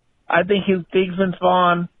Harley, I think his Bigman's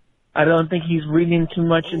Vaughn. I don't think he's reading too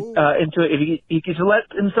much into it. If he can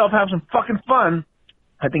let himself have some fucking fun,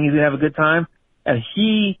 I think he's going to have a good time. And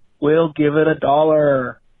he will give it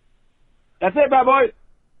 $1. That's it, bad boy.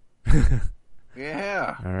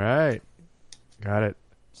 Yeah. All right. Got it.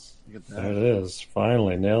 There it is.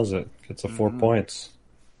 Finally nails it. Gets a 4 points.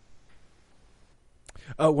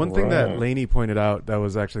 One thing that Lainey pointed out that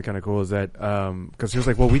was actually kind of cool is that because she was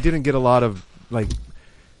like, well, we didn't get a lot of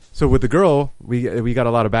so with the girl we got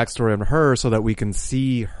a lot of backstory on her so that we can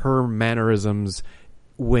see her mannerisms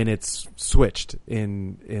when it's switched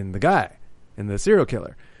in the guy, in the serial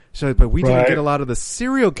killer. So, but we didn't get a lot of the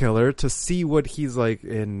serial killer to see what he's like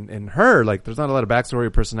in her. Like, there's not a lot of backstory or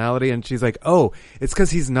personality, and she's like, oh, it's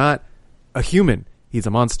because he's not a human; he's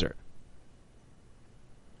a monster.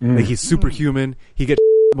 Like, he's superhuman. He gets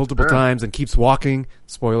multiple times and keeps walking.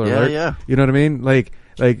 Spoiler alert. Yeah. You know what I mean?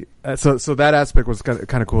 So that aspect was kind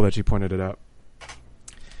of cool that she pointed it out.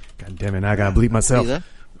 God damn it! I gotta bleep myself.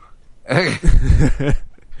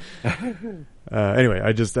 Anyway,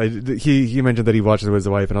 he mentioned that he watched it with his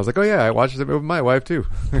wife, and I was like, oh yeah, I watched it with my wife too.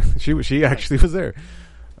 she actually was there.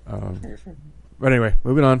 But anyway,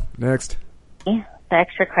 moving on. Next. The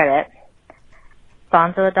extra credit.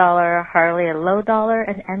 Fonzo $1, Harley a low $1,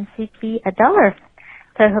 and MCP $1.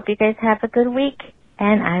 So I hope you guys have a good week,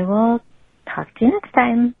 and I will talk to you next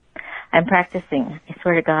time. I'm practicing, I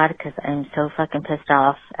swear to God, because I'm so fucking pissed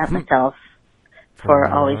off at myself for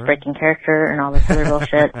always breaking character and all this other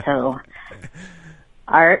bullshit. So,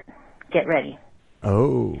 Art, get ready.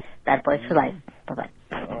 Oh. Bad Boys for Life. Bye-bye.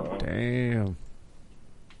 Damn.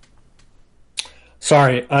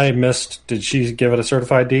 Sorry, I missed. Did she give it a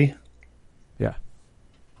certified D? Yeah.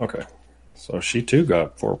 Okay. So she too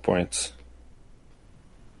got 4 points.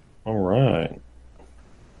 All right.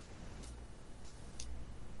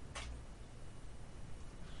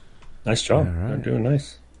 Nice job. All right. They're doing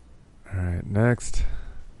nice. All right, next.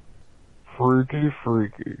 Freaky.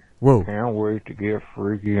 Whoa. Can't wait to get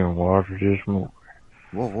freaky and watch this movie.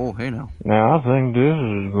 Whoa, hey now. Now, I think this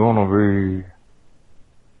is gonna be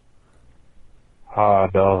high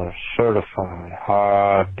 $1 certified,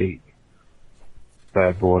 high D.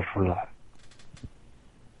 Bad Boys for Life.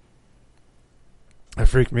 That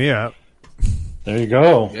freaked me out. There you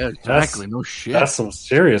go. Yeah, exactly. No shit. That's some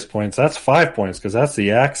serious points. That's 5 points because that's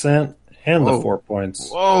the accent and the 4 points.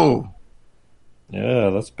 Whoa. Yeah,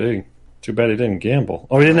 that's big. Too bad he didn't gamble.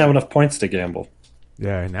 Oh, he didn't have enough points to gamble.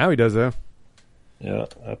 Yeah, now he does, though. Yeah,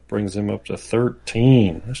 that brings him up to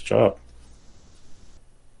 13. Nice job.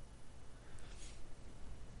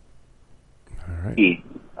 All right. Freaky.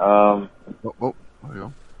 There we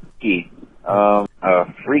go. Freaky.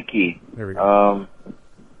 Freaky. There we go.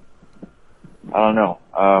 I don't know.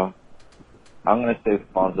 I'm gonna say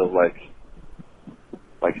Fonzo likes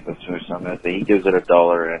the Swoosh. I'm gonna say he gives it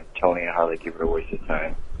 $1, and Tony and Harley give it a waste of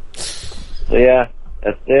time. So yeah,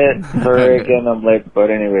 that's it. Sorry again, I'm late,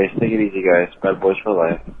 but anyways, take it easy, guys. Bad boys for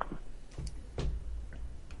life.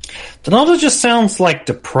 Donaldo just sounds like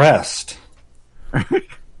depressed,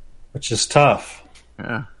 which is tough.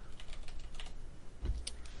 Yeah.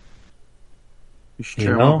 You should You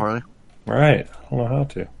cheer him know? up, Harley. Right. I don't know how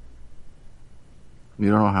to. You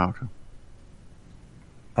don't know how to.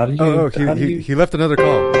 How do you? He left another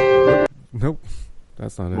call. Nope,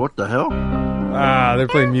 that's not it. What the hell? They're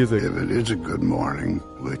playing music. If it is a good morning,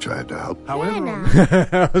 we tried to help. However,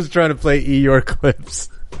 I was trying to play Eeyore clips.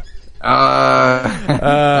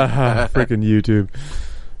 Freaking YouTube.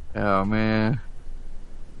 Oh man,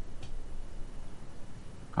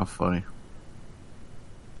 how funny!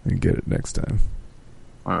 And get it next time.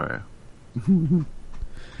 All right.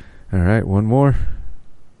 All right, one more.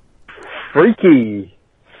 Freaky.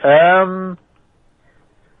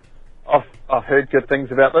 I've heard good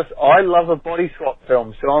things about this. I love a body swap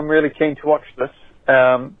film, so I'm really keen to watch this.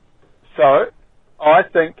 So I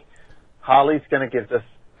think Harley's going to give this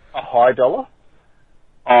a high dollar.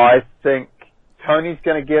 I think Tony's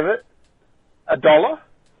going to give it $1,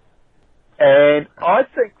 and I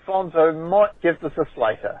think Fonzo might give this a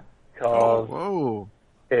Slater because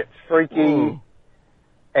it's freaky,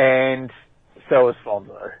 and so is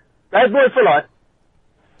Fonzo. Bad boy for life.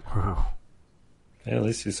 Yeah, at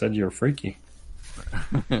least you said you were freaky.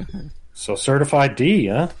 So certified D,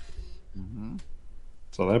 huh? Mm-hmm.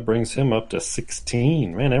 So that brings him up to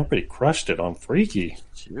 16. Man, everybody crushed it on freaky.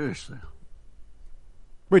 Seriously.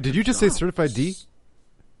 Wait, did you just say certified D?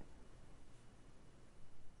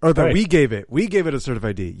 Oh, that we gave it. We gave it a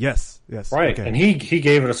certified D. Yes. Right, okay. and he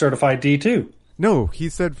gave it a certified D too. No, he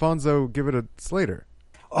said Fonzo give it a Slater.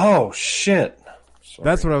 Oh, shit. Sorry.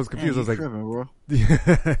 That's what I was confused. I was like, tripping, bro.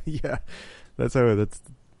 yeah. That's how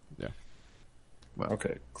yeah. Well,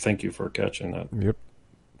 okay. Thank you for catching that. Yep.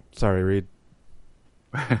 Sorry, Reed.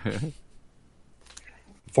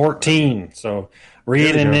 14. So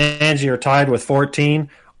Reed and Angie are tied with 14.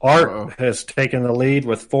 Art has taken the lead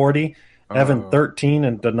with 40. Evan 13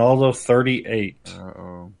 and Donaldo 38.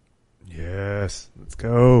 Yes. Let's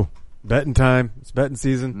go. Betting time. It's betting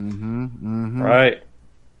season. Mm-hmm. Right.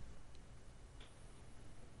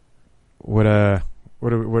 What are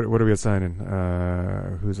we assigning?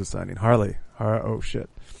 Who's assigning? Harley. Oh shit.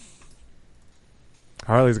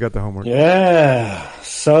 Harley's got the homework. Yeah.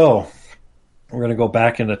 So we're gonna go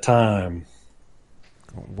back into time.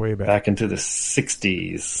 Way back. Back into the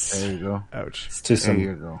 60s. There you go. Ouch. To There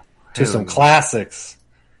you go. some classics.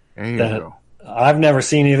 There you that go. I've never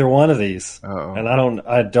seen either one of these. Uh-oh. And I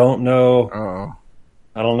don't know. Uh-oh.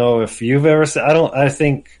 I don't know if you've ever seen. I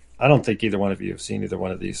don't think either one of you have seen either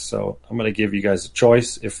one of these. So I'm going to give you guys a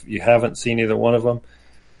choice if you haven't seen either one of them.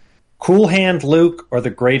 Cool Hand Luke or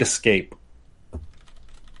The Great Escape?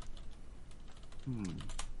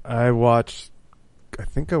 I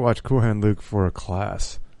think I watched Cool Hand Luke for a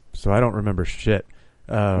class, so I don't remember shit.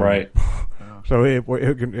 Right. So they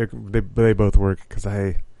both work because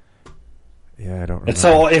I don't remember. And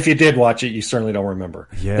so if you did watch it, you certainly don't remember.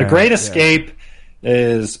 Yeah, The Great Escape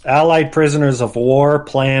is Allied prisoners of war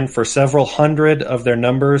plan for several hundred of their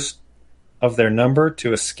number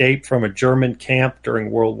to escape from a German camp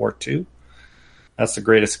during World War II. That's The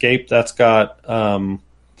Great Escape. That's got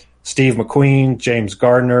Steve McQueen, James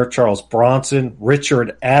Gardner, Charles Bronson,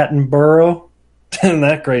 Richard Attenborough. And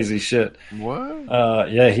that crazy shit.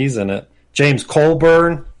 What? Yeah, he's in it. James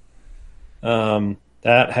Colburn.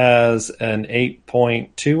 That has an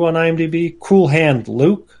 8.2 on IMDb. Cool Hand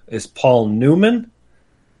Luke is Paul Newman.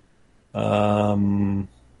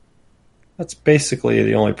 That's basically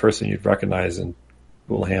the only person you'd recognize in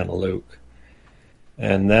Cool Hand Luke.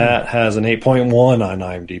 And that has an 8.1 on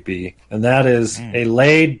IMDb. And that is a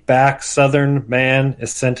laid-back Southern man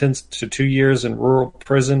is sentenced to 2 years in rural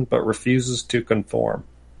prison but refuses to conform.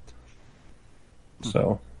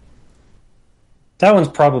 So that one's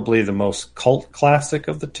probably the most cult classic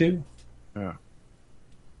of the two. Yeah.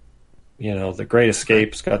 You know, The Great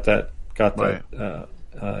Escape's got that, kind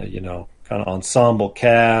kind of ensemble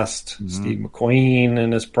cast. Steve McQueen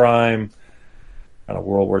in his prime. Kind of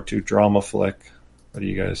World War II drama flick. What are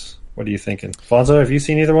you thinking? Fonzo, have you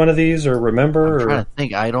seen either one of these or remember? I'm trying to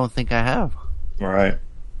think. I don't think I have. All right.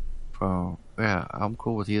 Yeah, I'm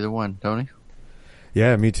cool with either one. Tony?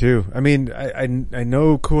 Yeah, me too. I mean, I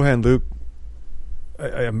know Cool Hand Luke.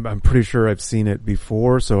 I'm pretty sure I've seen it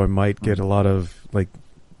before, so I might get a lot of like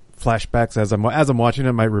flashbacks as I'm watching it.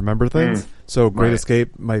 I might remember things. So Great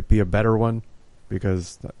Escape might be a better one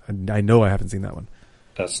because I know I haven't seen that one.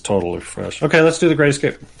 That's totally fresh. Okay, let's do The Great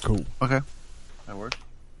Escape. Cool. Okay, that works.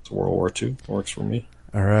 It's World War II. Works for me.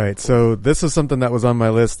 All right, so this is something that was on my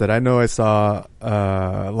list that I know I saw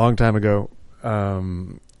a long time ago,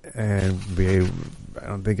 and I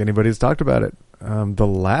don't think anybody's talked about it. The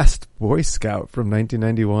Last Boy Scout from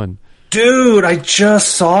 1991. Dude, I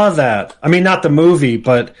just saw that. I mean, not the movie,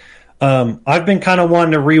 but I've been kind of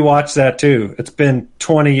wanting to rewatch that too. It's been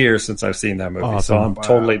 20 years since I've seen that movie, so I'm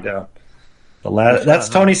totally down. That's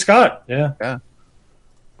Tony Scott. Yeah.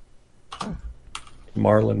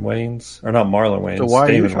 Marlon Wayans, or not Marlon Wayans. So why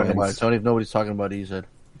are you David talking Wayans. about it, Tony? If nobody's talking about it, you said.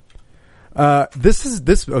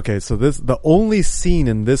 The only scene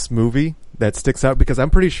in this movie that sticks out, because I'm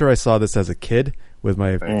pretty sure I saw this as a kid with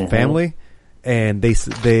my family, and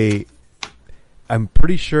I'm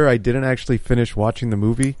pretty sure I didn't actually finish watching the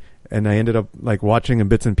movie, and I ended up like watching in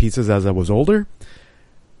bits and pieces as I was older.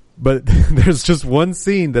 But there's just one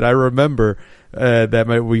scene that I remember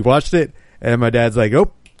that we watched it, and my dad's like,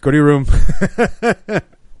 "Oh, go to your room."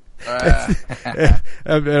 And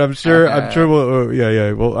I'm sure we'll,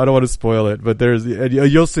 yeah. Well, I don't want to spoil it, but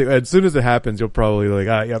you'll see as soon as it happens, you'll probably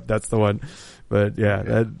like, yep, that's the one. But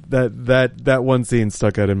yeah, that one scene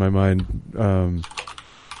stuck out in my mind.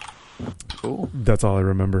 Cool. That's all I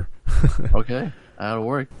remember. Okay, that'll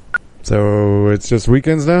work. So it's just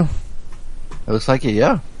weekends now. It looks like it,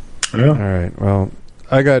 yeah. All right. Well,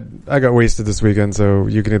 I got wasted this weekend, so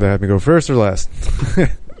you can either have me go first or last.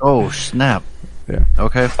 Oh snap! Yeah.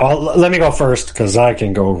 Okay. Let me go first because I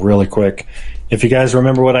can go really quick. If you guys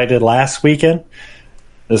remember what I did last weekend,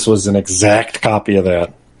 this was an exact copy of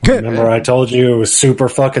that. Remember I told you it was super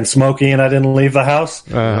fucking smoky and I didn't leave the house?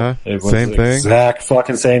 Uh-huh. It was same thing. Exact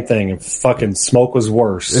fucking same thing. And fucking smoke was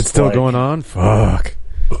worse. It's still going on? Fuck.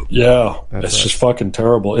 Yeah. It's just fucking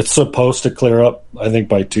terrible. It's supposed to clear up, I think,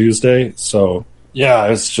 by Tuesday. So, yeah,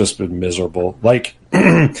 it's just been miserable. Like,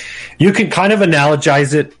 you can kind of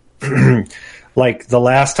analogize it like the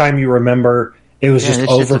last time you remember it was just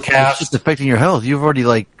overcast. It's just affecting your health. You've already,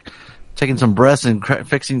 like, taken some breaths and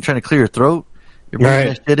trying to clear your throat. You're breathing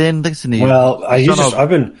that shit in. Listen to you. Well, I've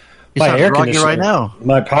been... My air conditioner right now.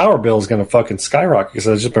 My power bill is going to fucking skyrocket because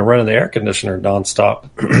I've just been running the air conditioner nonstop.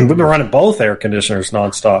 We've been running both air conditioners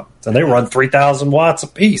nonstop, and they run 3,000 watts a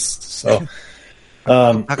piece. So,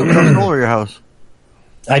 how come you don't have solar at your house?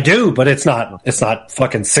 I do, but it's not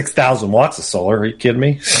fucking 6,000 watts of solar. Are you kidding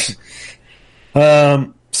me?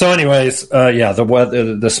 So, anyways,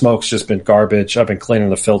 the smoke's just been garbage. I've been cleaning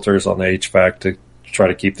the filters on the HVAC to try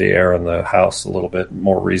to keep the air in the house a little bit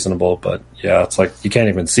more reasonable, but yeah, it's like you can't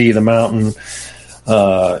even see the mountain.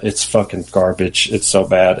 It's fucking garbage. It's so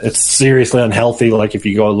bad. It's seriously unhealthy. Like if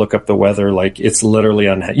you go look up the weather, like it's literally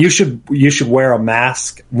unhealthy. You should wear a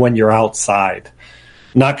mask when you're outside,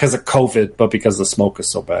 not because of COVID, but because the smoke is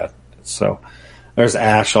so bad. So there's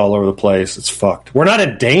ash all over the place. It's fucked. We're not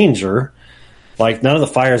in danger. Like none of the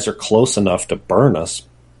fires are close enough to burn us,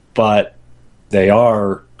 but they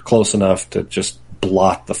are close enough to just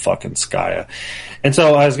blot the fucking sky. And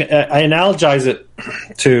so I analogize it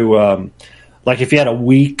to like if you had a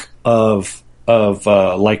week of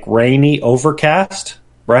like rainy overcast,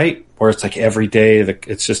 right? Where it's like every day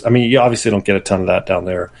it's just, I mean, you obviously don't get a ton of that down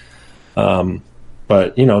there.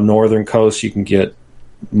 But you know, northern coast you can get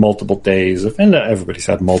multiple days of, and everybody's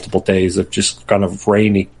had multiple days of just kind of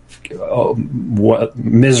rainy,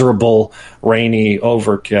 miserable, rainy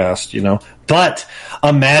overcast, you know. But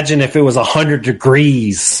imagine if it was 100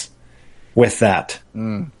 degrees with that.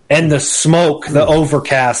 And the smoke, the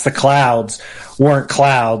overcast, the clouds weren't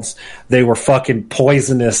clouds. They were fucking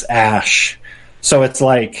poisonous ash. So it's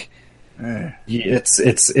like,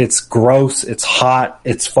 it's gross. It's hot.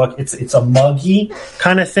 It's a muggy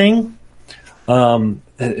kind of thing.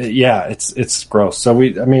 Yeah, it's gross. So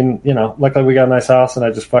luckily we got a nice house and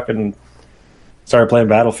I just fucking started playing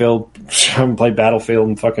Battlefield. I haven't played Battlefield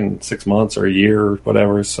in fucking 6 months or a year or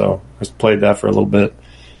whatever, so I just played that for a little bit.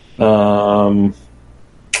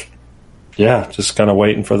 Yeah, just kind of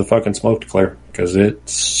waiting for the fucking smoke to clear because it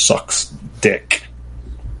sucks dick.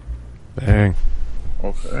 Dang.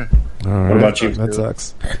 Okay. All right. What about you? That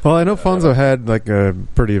sucks. Well, I know Fonzo had like a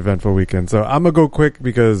pretty eventful weekend, so I'm gonna go quick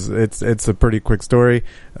because it's a pretty quick story.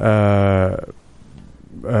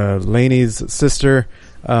 Lainey's sister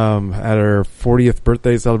had her 40th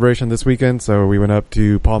birthday celebration this weekend, so we went up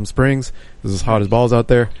to Palm Springs. It was as hot as balls out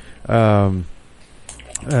there.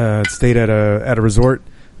 Stayed at a resort.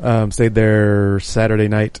 Stayed there Saturday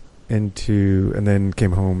night and then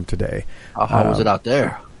came home today. How hot was it out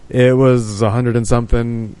there? It was 100 and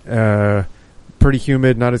something. Pretty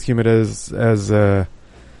humid, not as humid as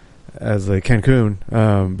Cancun,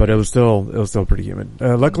 but it was still pretty humid.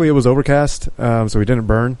 Luckily, it was overcast, so we didn't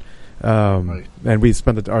burn. And we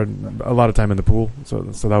spent a lot of time in the pool, so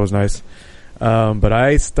that was nice. But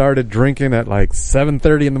I started drinking at like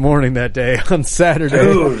 7:30 in the morning that day on Saturday.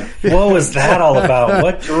 Dude, what was that all about?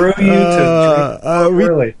 What drew you to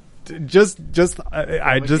drink early?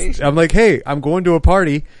 I'm like, hey, I'm going to a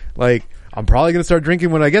party. Like, I'm probably going to start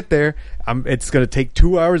drinking when I get there. It's going to take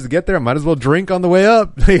 2 hours to get there. I might as well drink on the way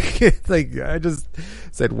up. Like, I just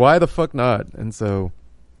said, why the fuck not? And so,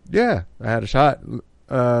 yeah, I had a shot.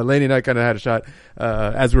 Lainey and I kind of had a shot,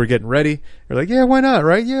 as we were getting ready. We're like, yeah, why not?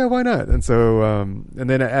 Right? Yeah, why not? And so, and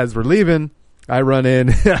then as we're leaving, I run in.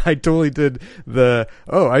 I totally did because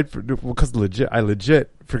I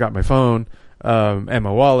legit forgot my phone, and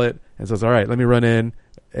my wallet. And so I was, all right, let me run in.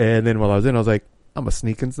 And then while I was in, I was like, I'm going to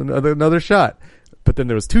sneak in another shot. But then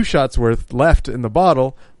there was 2 shots worth left in the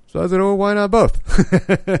bottle. So I said, oh, why not both?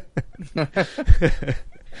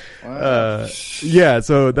 Wow. Yeah,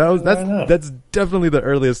 so that's definitely the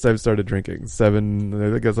earliest I've started drinking.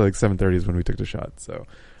 I guess like 7:30 is when we took the shot. So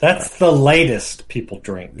that's the latest people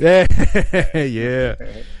drink. Yeah, yeah.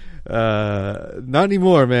 Not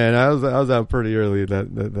anymore, man. I was out pretty early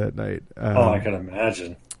that night. I can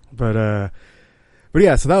imagine. But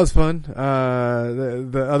yeah, so that was fun.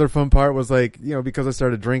 The other fun part was like, because I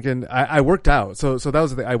started drinking, I worked out. So that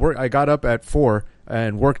was the thing. I got up at 4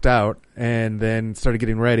 and worked out, and then started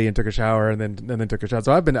getting ready and took a shower, and then took a shot.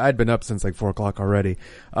 So I'd been up since like 4 o'clock already.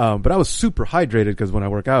 But I was super hydrated because when I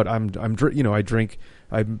work out, I drink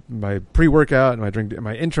my pre-workout and I drink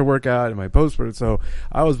my intra-workout and my post-workout. So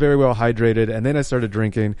I was very well hydrated, and then I started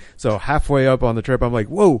drinking. So halfway up on the trip, I'm like,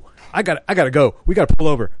 whoa, I gotta go. We gotta pull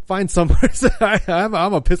over, find somewhere. So I'm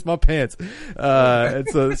gonna piss my pants. And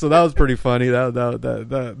so that was pretty funny.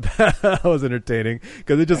 That was entertaining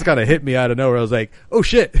because it just kind of hit me out of nowhere. I was like, oh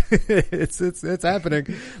shit, it's happening.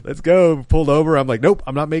 Let's go. Pulled over. I'm like, nope,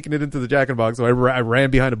 I'm not making it into the Jack in the Box. So I ran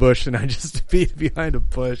behind a bush and I just beat behind a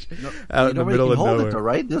bush out in the middle of nowhere.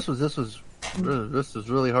 Right? This was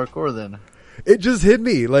really hardcore then. It just hit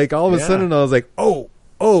me like all of a sudden. I was like, oh,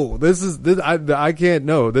 this. I can't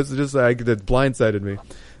know. This is just like that blindsided me.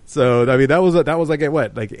 So I mean, that was like at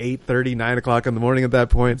what, like 8:30, 9 o'clock in the morning at that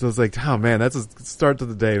point. So it's like, oh man, that's a start to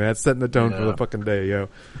the day, man. That's setting the tone for the fucking day, yo.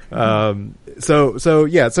 So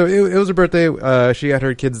it was her birthday. She had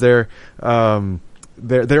her kids there.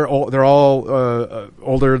 They're all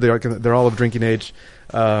older. They're all of drinking age.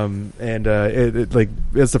 It's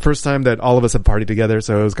the first time that all of us have partied together,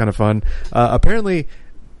 so it was kind of fun. Apparently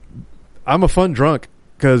I'm a fun drunk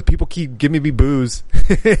because people keep giving me booze.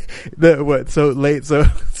 So late. So, you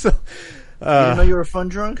didn't know you were a fun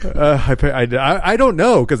drunk? I don't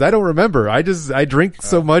know because I don't remember. I drink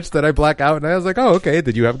so much that I black out, and I was like, oh, okay.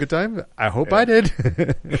 Did you have a good time? I hope I did.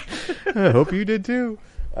 I hope you did too.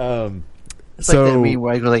 It's like that meme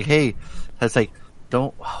where I go like, hey, that's like,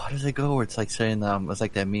 how does it go? Where it's like saying, it's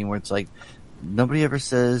like that meme where it's like, nobody ever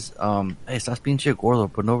says, hey, estás pinche gordo,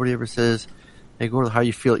 but nobody ever says, hey, gordo, how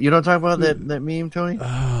you feel? You know what I'm talking about, that meme, Tony?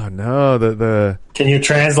 Oh, no, Can you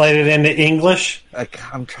translate it into English?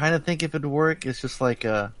 I'm trying to think if it'd work. It's just like,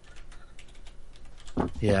 I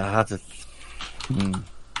have to, I'm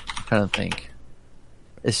trying to think.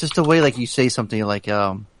 It's just a way like you say something like,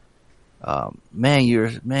 man,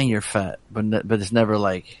 you're fat, but it's never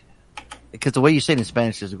like, because the way you say it in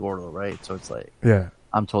Spanish is gordo, right? So it's like, yeah,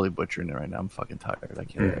 I'm totally butchering it right now. I'm fucking tired. I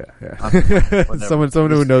can't. Yeah. Someone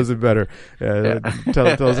who knows it better. Yeah. Tell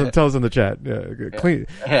us in the chat. Yeah. Clear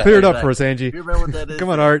it up for us, Angie. You remember what that is? Come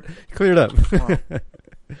on, Art. Clear it up.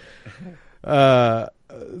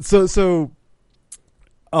 So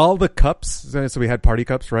all the cups. So we had party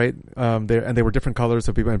cups, right? They were different colors.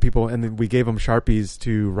 So people, and then we gave them Sharpies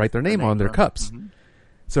to write their name on their cups. Mm-hmm.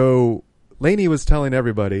 So Lainey was telling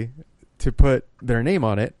everybody to put their name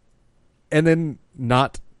on it, and then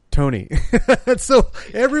not Tony. So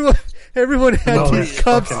everyone had these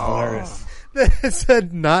cups that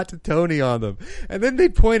said not Tony on them, and then they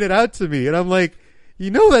pointed out to me, and I'm like, You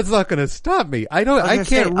know that's not going to stop me. I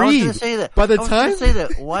can't read. I was going to say that. By the time, say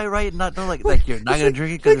that. Why write not know like you're not going to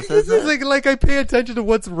drink it because it says that? Like I pay attention to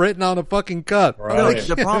what's written on a fucking cup. Right. No,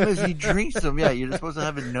 the problem is he drinks them. Yeah, you're supposed to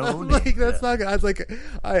have it known. Like that's not. I was like,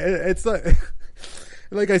 it's like,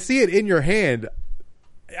 like I see it in your hand.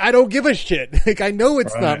 I don't give a shit. Like I know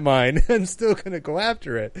it's not mine. I'm still going to go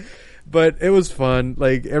after it. But it was fun.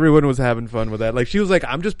 Like everyone was having fun with that. Like she was like,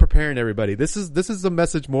 "I'm just preparing everybody. This is a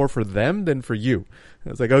message more for them than for you." I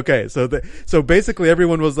was like, "Okay." So basically,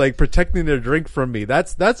 everyone was like protecting their drink from me.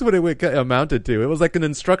 That's what it amounted to. It was like an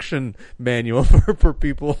instruction manual for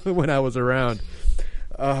people when I was around.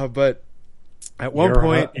 But at one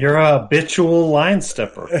point, you're a habitual line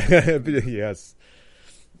stepper. Yes.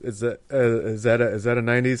 Is that a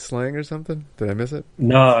 90s slang or something? Did I miss it?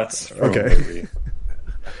 No, it's from okay. a movie.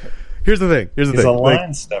 Here's the thing. He's a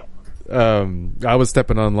line stepper. I was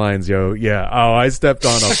stepping on lines, yo. Yeah. Oh, I stepped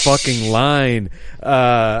on a fucking line.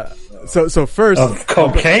 So first of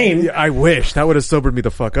cocaine. I wish that would have sobered me the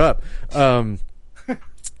fuck up.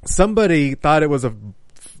 Somebody thought it was a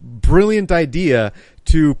brilliant idea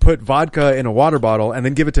to put vodka in a water bottle and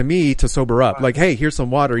then give it to me to sober up. Like, hey, here's some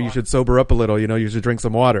water. You should sober up a little. You know, you should drink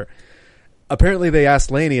some water. Apparently they asked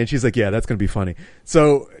Lainey and she's like, yeah, that's going to be funny.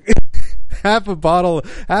 So half a little,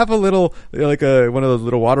 like one of those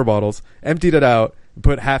little water bottles, emptied it out,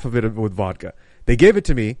 put half of it with vodka. They gave it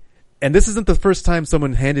to me. And this isn't the first time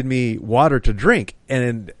someone handed me water to drink.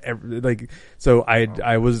 And like, so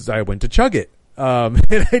I went to chug it.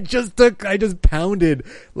 And I just pounded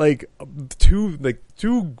like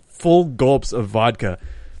two full gulps of vodka.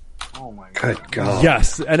 Oh my God. Good God.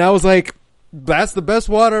 Yes. And I was like, that's the best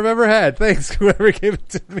water I've ever had. Thanks, whoever gave it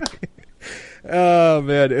to me. Oh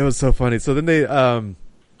man, it was so funny. So then they,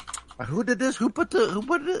 who did this? Who put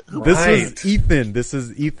it? This was Ethan. This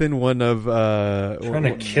is Ethan, one of, trying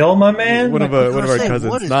to kill my man? One of our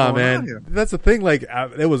cousins. Nah, man. That's the thing. Like,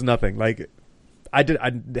 it was nothing. Like, I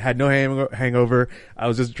had no hangover. I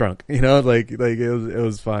was just drunk, you know, like it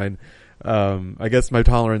was fine. I guess my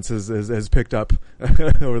tolerance has picked up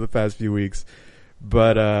over the past few weeks,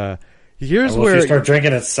 but, here's where if you start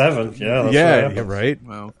drinking at 7. Yeah. Right.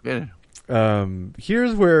 Well, yeah.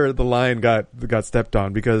 Here's where the line got stepped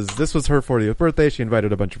on because this was her 40th birthday. She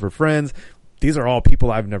invited a bunch of her friends. These are all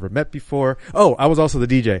people I've never met before. Oh, I was also the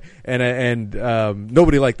DJ, and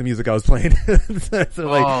nobody liked the music I was playing. So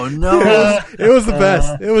like, oh no! It was the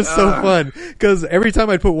best. It was so fun because every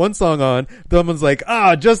time I'd put one song on, someone's like,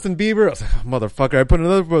 Justin Bieber. I was like, oh, motherfucker! I put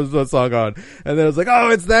another song on, and then I was like,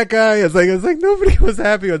 oh, it's that guy. It's like nobody was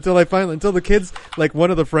happy until the kids, like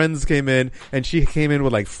one of the friends came in, and she came in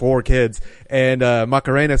with like 4 kids, and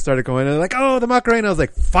Macarena started going, and like, oh, the Macarena. I was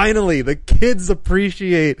like, finally, the kids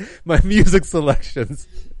appreciate my music selections.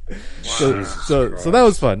 So that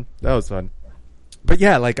was fun. But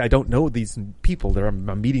yeah, like I don't know these people.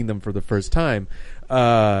 I'm meeting them for the first time.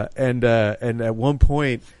 And at one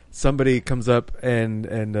point somebody comes up and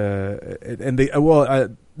they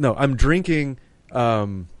no, I'm drinking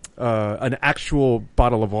an actual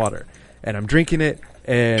bottle of water, and I'm drinking it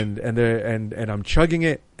and I'm chugging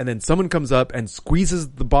it, and then someone comes up and squeezes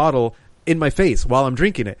the bottle in my face while I'm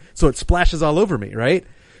drinking it, so it splashes all over me, right?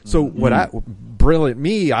 So brilliant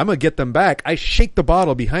me, I'm gonna get them back. I shake the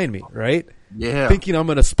bottle behind me, right? Yeah. Thinking I'm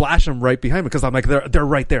gonna splash them right behind me because I'm like, they're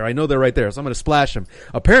right there. I know they're right there, so I'm gonna splash them.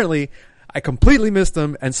 Apparently, I completely missed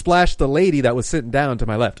them and splashed the lady that was sitting down to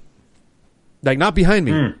my left. Like not behind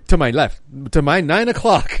me, to my left, to my 9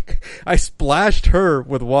 o'clock. I splashed her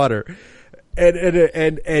with water,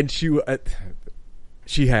 and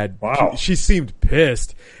she had, she seemed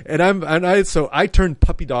pissed, so I turned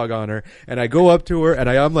puppy dog on her, and I go up to her, and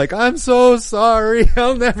I'm like, I'm so sorry,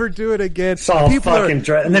 I'll never do it again.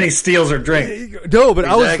 And then he steals her drink. No, but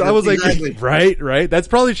exactly, I was like, right. That's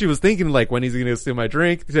probably, she was thinking like, when he's going to steal my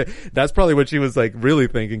drink. That's probably what she was like really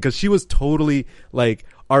thinking, because she was totally like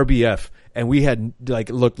RBF. And we had like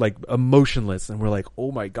looked like emotionless, and we're like,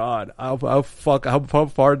 "Oh my god, how far?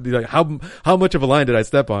 Like, how much of a line did I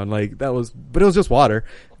step on?" Like that was, but it was just water.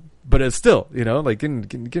 But it's still, you know, like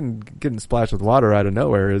getting splashed with water out of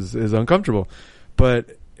nowhere is uncomfortable.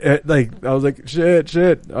 But like I was like, shit.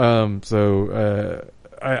 So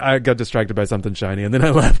I got distracted by something shiny, and then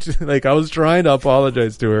I left. Like I was trying to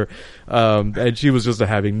apologize to her, and she was just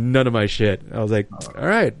having none of my shit. I was like, all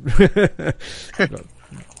right.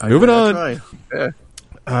 Moving on. Right.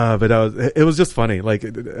 Yeah. But it was just funny. Like,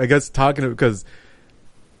 I guess because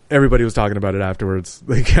everybody was talking about it afterwards.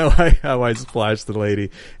 Like how I splashed the lady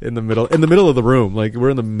in the middle of the room. Like we're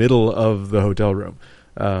in the middle of the hotel room.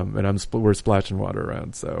 And we're splashing water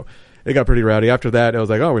around. So it got pretty rowdy. After that, I was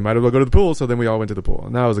like, oh, we might as well go to the pool. So then we all went to the pool,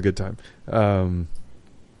 and that was a good time.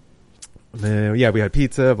 Yeah, we had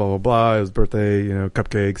pizza, blah, blah, blah. It was birthday,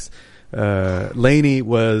 cupcakes. Lainey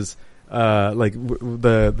was, the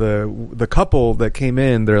couple that came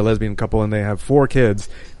in, they're a lesbian couple and they have 4 kids.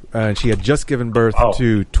 And she had just given birth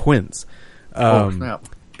to twins. Snap.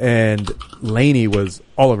 And Lainey was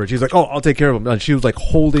all over it. She's like, "Oh, I'll take care of them." And she was like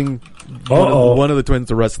holding one of the twins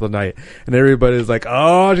the rest of the night. And everybody's like,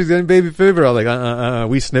 "Oh, she's getting baby fever." I was like,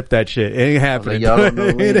 we snipped that shit. It ain't happening.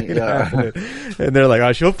 It ain't happening. And they're like,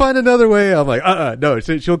 "Oh, she'll find another way." I'm like, no,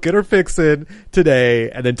 she'll get her fix in today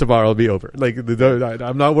and then tomorrow will be over. Like,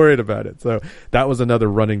 I'm not worried about it. So that was another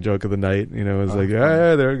running joke of the night. It was like,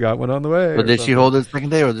 yeah, there, got one on the way. But did she hold it the second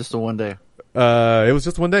day or just the one day? It was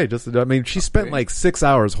just one day. She spent like 6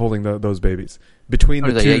 hours holding those babies between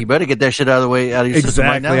the two. Yeah, you better get that shit out of the way, out of your system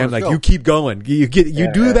right now. I'm like, you keep going. You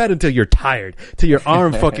do that until you're tired, till your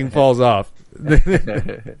arm fucking falls off.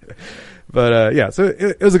 But yeah, so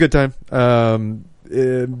it was a good time.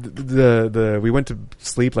 We went to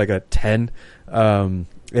sleep like at 10.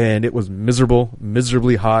 And it was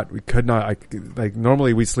miserably hot. We could not,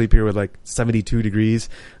 normally we sleep here with like 72 degrees.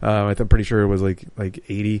 I'm pretty sure it was like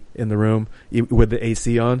 80 in the room with the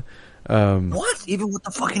AC on. What? Even with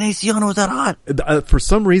the fucking AC on, it was that hot? For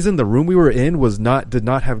some reason, the room we were in did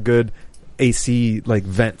not have good AC like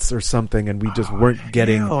vents or something, and we just weren't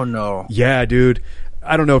getting. Oh no! Yeah, dude.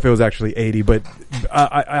 I don't know if it was actually 80, but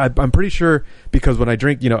I'm pretty sure because when I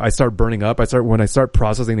drink, I start burning up. When I start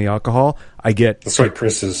processing the alcohol, I get. That's why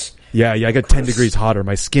Chris is. Yeah, I get 10 degrees hotter.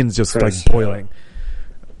 My skin's just like boiling.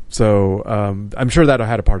 So I'm sure that I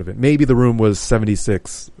had a part of it. Maybe the room was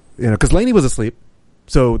 76, because Lainey was asleep.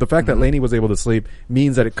 So the fact that Lainey was able to sleep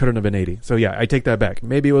means that it couldn't have been 80. So yeah, I take that back.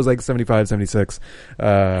 Maybe it was like 75, 76.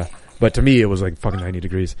 But to me, it was like fucking 90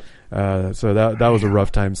 degrees. So that was a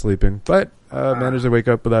rough time sleeping. But managed to wake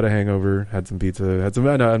up without a hangover. Had some pizza.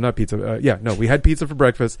 Not pizza. We had pizza for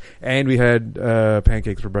breakfast, and we had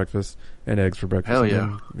pancakes for breakfast and eggs for breakfast. Hell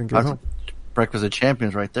yeah! Breakfast of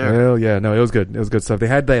champions right there. Hell yeah! No, it was good. It was good stuff. They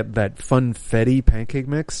had that funfetti pancake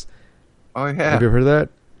mix. Oh yeah! Have you ever heard of that?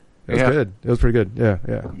 It was good. It was pretty good. Yeah.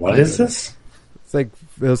 What is this? It's like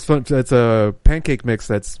it's fun. It's a pancake mix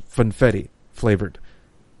that's funfetti flavored.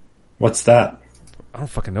 What's that? I don't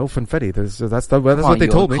fucking know. Funfetti. That's what they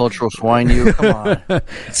told me. Cultural swine, you. Come on.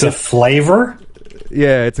 It's a flavor?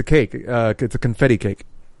 Yeah, it's a cake. It's a confetti cake.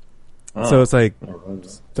 Oh. So it's like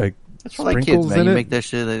that's for like kids, sprinkles man. in You it. make that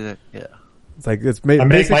shit. Yeah. It's like it's made. I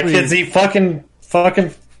make my kids eat fucking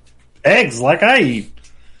eggs like I eat.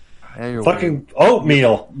 Yeah, fucking weird.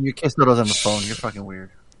 oatmeal. Your kid still doesn't have a phone. You're fucking weird.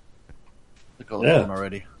 Look at the phone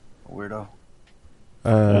already. Weirdo.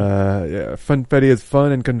 Yeah, funfetti is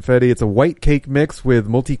fun and confetti. It's a white cake mix with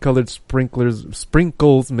multicolored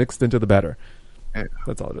sprinkles mixed into the batter. Yeah.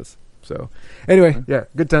 That's all it is. So, anyway, yeah,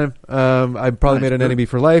 good time. I probably made an enemy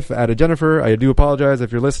for life out of Jennifer. I do apologize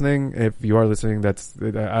if you're listening. If you are listening,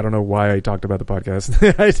 I don't know why I talked about the podcast.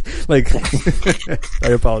 I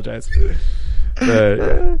apologize.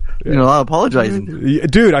 You're not apologizing,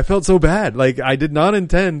 dude. I felt so bad. Like I did not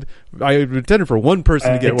intend. I intended for one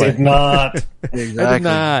person to get wet. Did not. Exactly.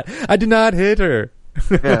 I did not hit her.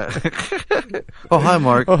 Yeah. Oh hi,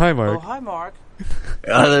 Mark. Oh hi, Mark. Oh hi, Mark.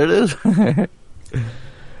 There it is.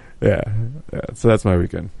 Yeah. So that's my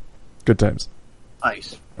weekend. Good times.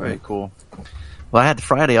 Nice. Very cool. Well, I had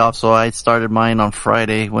Friday off, so I started mine on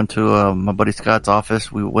Friday. Went to my buddy Scott's office.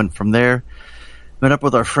 We went from there. Met up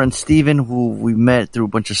with our friend Steven, who we met through a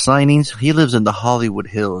bunch of signings. He lives in the Hollywood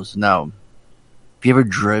Hills. Now, have you ever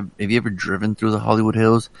driven through the Hollywood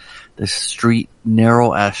Hills? The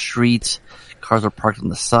narrow ass streets, cars are parked on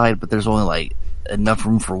the side, but there's only like enough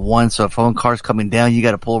room for one. So if one car's coming down, you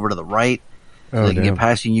got to pull over to the right. So they can get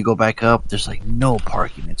past you and you go back up. There's like no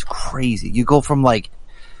parking. It's crazy. You go from like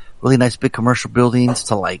really nice big commercial buildings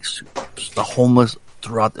to like the homeless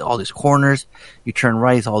throughout all these corners. You turn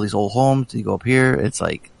right, it's all these old homes. You go up here, it's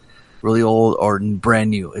like really old or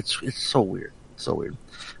brand new. It's so weird. So weird.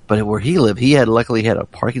 But where he lived, luckily had a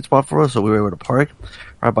parking spot for us, so we were able to park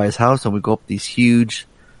right by his house, and we go up these huge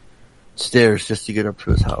stairs just to get up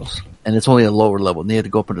to his house. And it's only a lower level. And they had to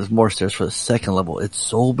go up and there's more stairs for the second level. It's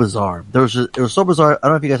so bizarre. It was so bizarre. I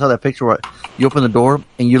don't know if you guys saw that picture where you open the door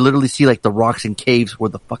and you literally see like the rocks and caves where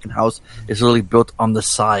the fucking house is literally built on the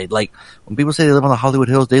side. Like when people say they live on the Hollywood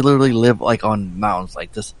Hills, they literally live like on mountains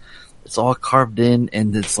like this. It's all carved in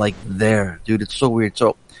and it's like there, dude. It's so weird.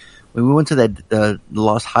 So when we went to that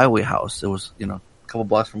Lost Highway house, it was, a couple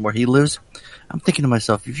blocks from where he lives. I'm thinking to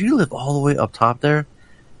myself, if you live all the way up top there,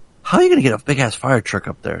 how are you going to get a big ass fire truck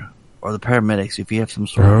up there? Or the paramedics if you have some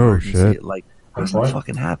sort of emergency? Shit. Like, what's going to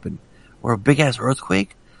fucking happen? Or a big ass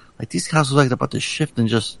earthquake? Like, these houses are like about to shift and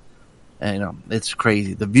just And, it's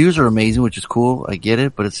crazy. The views are amazing, which is cool. I get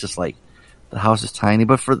it, but it's just like, the house is tiny,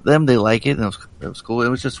 but for them, they like it, and it was cool. It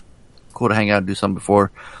was just cool to hang out and do something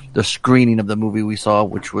before the screening of the movie we saw,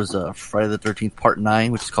 which was Friday the 13th Part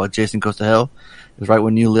 9, which is called Jason Goes to Hell. It was right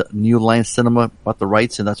when New Line Cinema bought the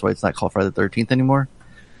rights, and that's why it's not called Friday the 13th anymore.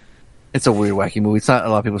 It's a weird, wacky movie. It's not a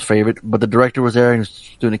lot of people's favorite, but the director was there and he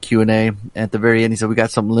was doing a Q&A. And at the very end, he said, we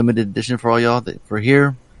got some limited edition for all y'all for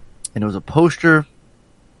here. And it was a poster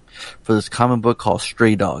for this comic book called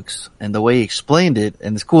Stray Dogs. And the way he explained it,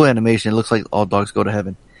 and this cool animation, it looks like All Dogs Go to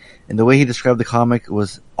Heaven. And the way he described the comic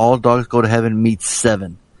was All Dogs Go to Heaven meets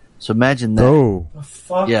 7. So imagine that. Oh. The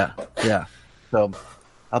fuck? Yeah. So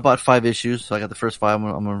I bought 5 issues. So I got the first 5.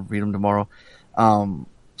 I'm going to read them tomorrow.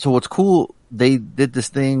 So what's cool, they did this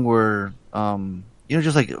thing where,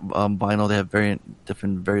 just like vinyl, they have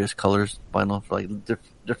various colors vinyl for like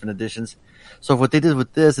different editions. So what they did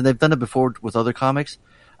with this, and they've done it before with other comics.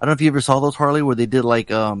 I don't know if you ever saw those, Harley, where they did like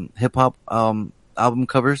hip hop album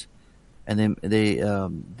covers, and then they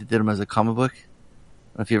did them as a comic book. I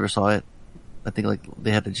don't know if you ever saw it. I think like they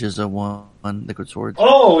had the Jizza one, Liquid Swords.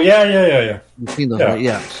 Oh yeah. You've seen those, right?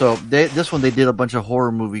 Yeah. So this one they did a bunch of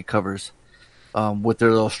horror movie covers with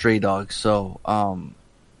their little Stray Dogs. So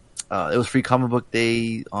it was Free Comic Book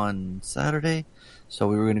Day on Saturday, so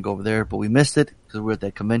we were going to go over there, but we missed it because we were at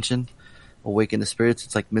that convention, Awaken the Spirits.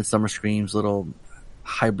 It's like Midsummer Scream's little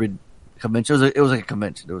hybrid convention. It was like a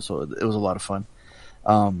convention. It was a lot of fun.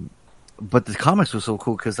 But the comics were so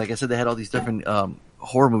cool because, like I said, they had all these different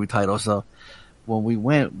horror movie titles. So when we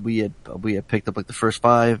went, we had picked up like the first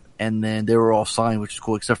 5, and then they were all signed, which is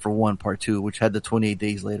cool, except for one, Part 2, which had the 28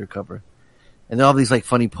 Days Later cover. And they all have these like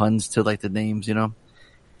funny puns to like the names, you know.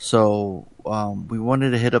 So we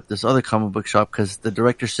wanted to hit up this other comic book shop because the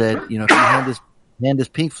director said, if you hand this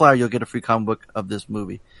pink flyer, you'll get a free comic book of this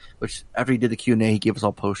movie. Which after he did the Q&A, he gave us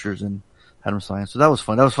all posters and had them signed. So that was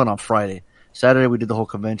fun. That was fun on Friday. Saturday we did the whole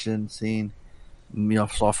convention scene.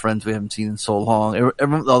 Saw friends we haven't seen in so long.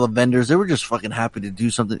 All the vendors, they were just fucking happy to do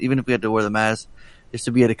something, even if we had to wear the mask, just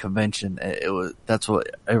to be at a convention. That's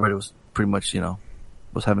what everybody was pretty much,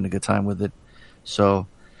 was having a good time with it. So,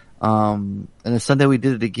 and then Sunday we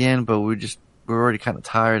did it again, but we were already kind of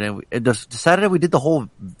tired. And the Saturday we did the whole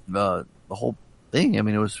thing. I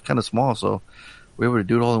mean, it was kind of small, so we were able to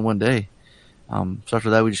do it all in one day. So after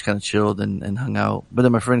that, we just kind of chilled and hung out. But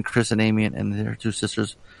then my friend Chris and Amy and their 2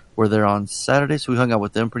 sisters were there on Saturday, so we hung out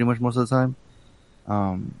with them pretty much most of the time.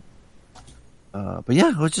 But yeah,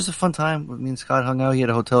 it was just a fun time. Me and Scott hung out. He had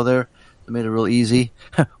a hotel there. It made it real easy.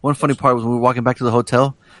 One funny part was when we were walking back to the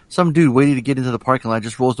hotel, some dude waiting to get into the parking lot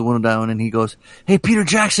just rolls the window down and he goes, "Hey, Peter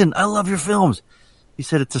Jackson, I love your films." He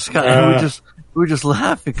said it to Scott, and we were just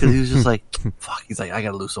laughing because he was just like, "Fuck." He's like, "I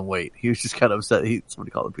gotta lose some weight." He was just kind of upset.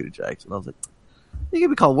 Somebody called him Peter Jackson. I was like, "You can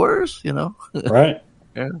be called worse, Right?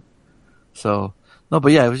 Yeah. So no,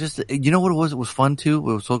 but yeah, it was just, what it was? It was fun too.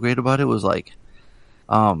 What was so great about it was like,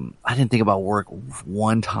 I didn't think about work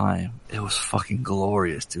one time. It was fucking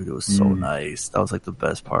glorious, dude. It was so nice. That was like the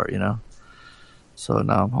best part, So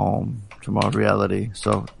now I'm home. Tomorrow's reality.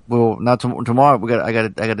 So tomorrow I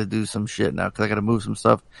gotta do some shit now because I gotta move some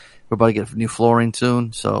stuff. We're about to get new flooring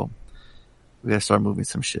soon, so we gotta start moving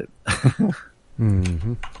some shit.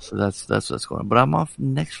 Mm-hmm. So that's what's going on. But I'm off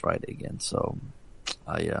next Friday again, so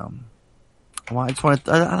I like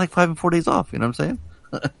 5 and 4 days off. You know what I'm saying?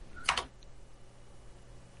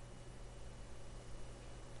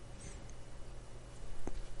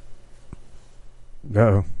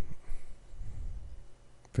 Uh-oh.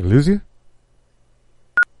 Did I lose you?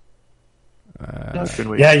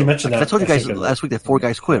 Yeah, you mentioned that. I told you guys last week that 4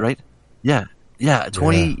 guys quit, right? Yeah.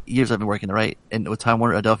 20 years I've been working there, right? And with Time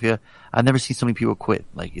Warner Adelphia, I've never seen so many people quit.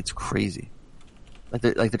 Like, it's crazy. Like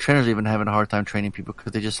the trainers are even having a hard time training people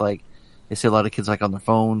because they just they see a lot of kids like on their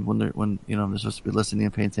phone when they're supposed to be listening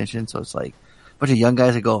and paying attention. So it's like a bunch of young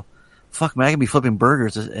guys that go, "Fuck, man, I can be flipping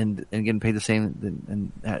burgers and getting paid the same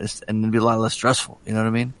and it'd be a lot less stressful." You know what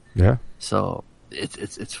I mean? Yeah. So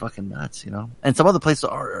it's fucking nuts, And some other places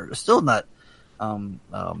are still not,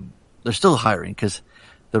 they're still hiring because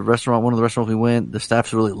one of the restaurants we went, the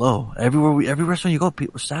staff's really low. Every restaurant you go,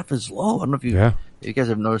 staff is low. I don't know if you guys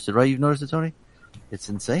have noticed it, right? You've noticed it, Tony? It's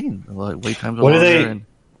insane. Wait times are longer.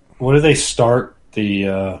 What do they start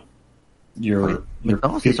your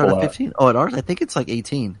McDonald's people start at at? 15? Oh, at ours, I think it's like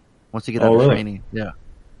 18 once you get out of training. Yeah.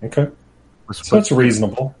 Okay. So it's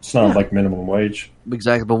reasonable. It's not like minimum wage.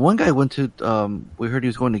 Exactly. But one guy went to, we heard he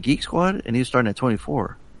was going to Geek Squad and he was starting at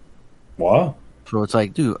 24. Wow. So it's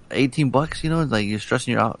like, dude, $18, like you're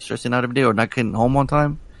stressing out every day or not getting home on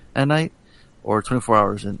time at night or 24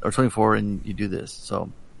 hours or 24 and you do this.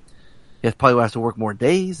 So He probably has to work more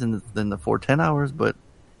days than the 4 10 hours, but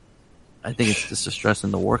I think it's just the stress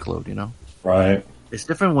and the workload, you know? Right. It's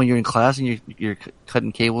different when you're in class and you're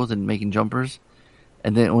cutting cables and making jumpers.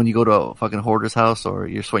 And then when you go to a fucking hoarder's house or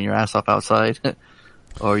you're sweating your ass off outside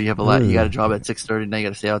or you have you got a job at 6:30 and now you got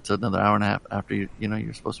to stay out till another hour and a half after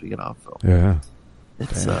you're supposed to get off. So yeah.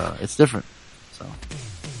 It's different.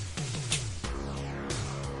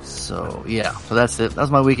 So yeah. So that's it. That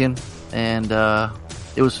was my weekend. And,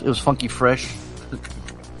 it was funky fresh. It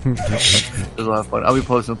was a lot of fun. I'll be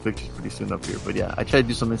posting some pictures pretty soon up here. But yeah, I try to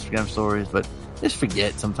do some Instagram stories, but just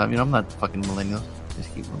forget sometimes. I'm not fucking millennial.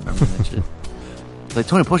 Just keep remembering that shit. It's like,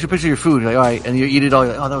 Tony, post your picture of your food. You're like, all right. And you eat it all.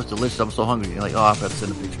 You're like, oh, that was delicious. I'm so hungry. You're like, oh, I have to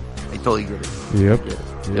send a picture. I totally get it.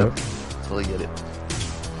 Yep. Totally get it.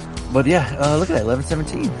 But yeah, look at that.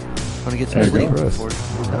 11:17. Trying to get some sleep.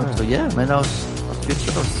 So yeah, man, that was good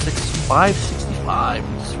shit. That was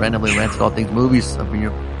 5:65. Just randomly ranted all things movies. I've been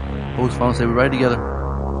your host, Phone. Say we ride together.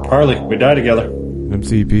 Harley, we die together.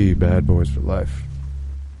 MCP, Bad Boys for Life.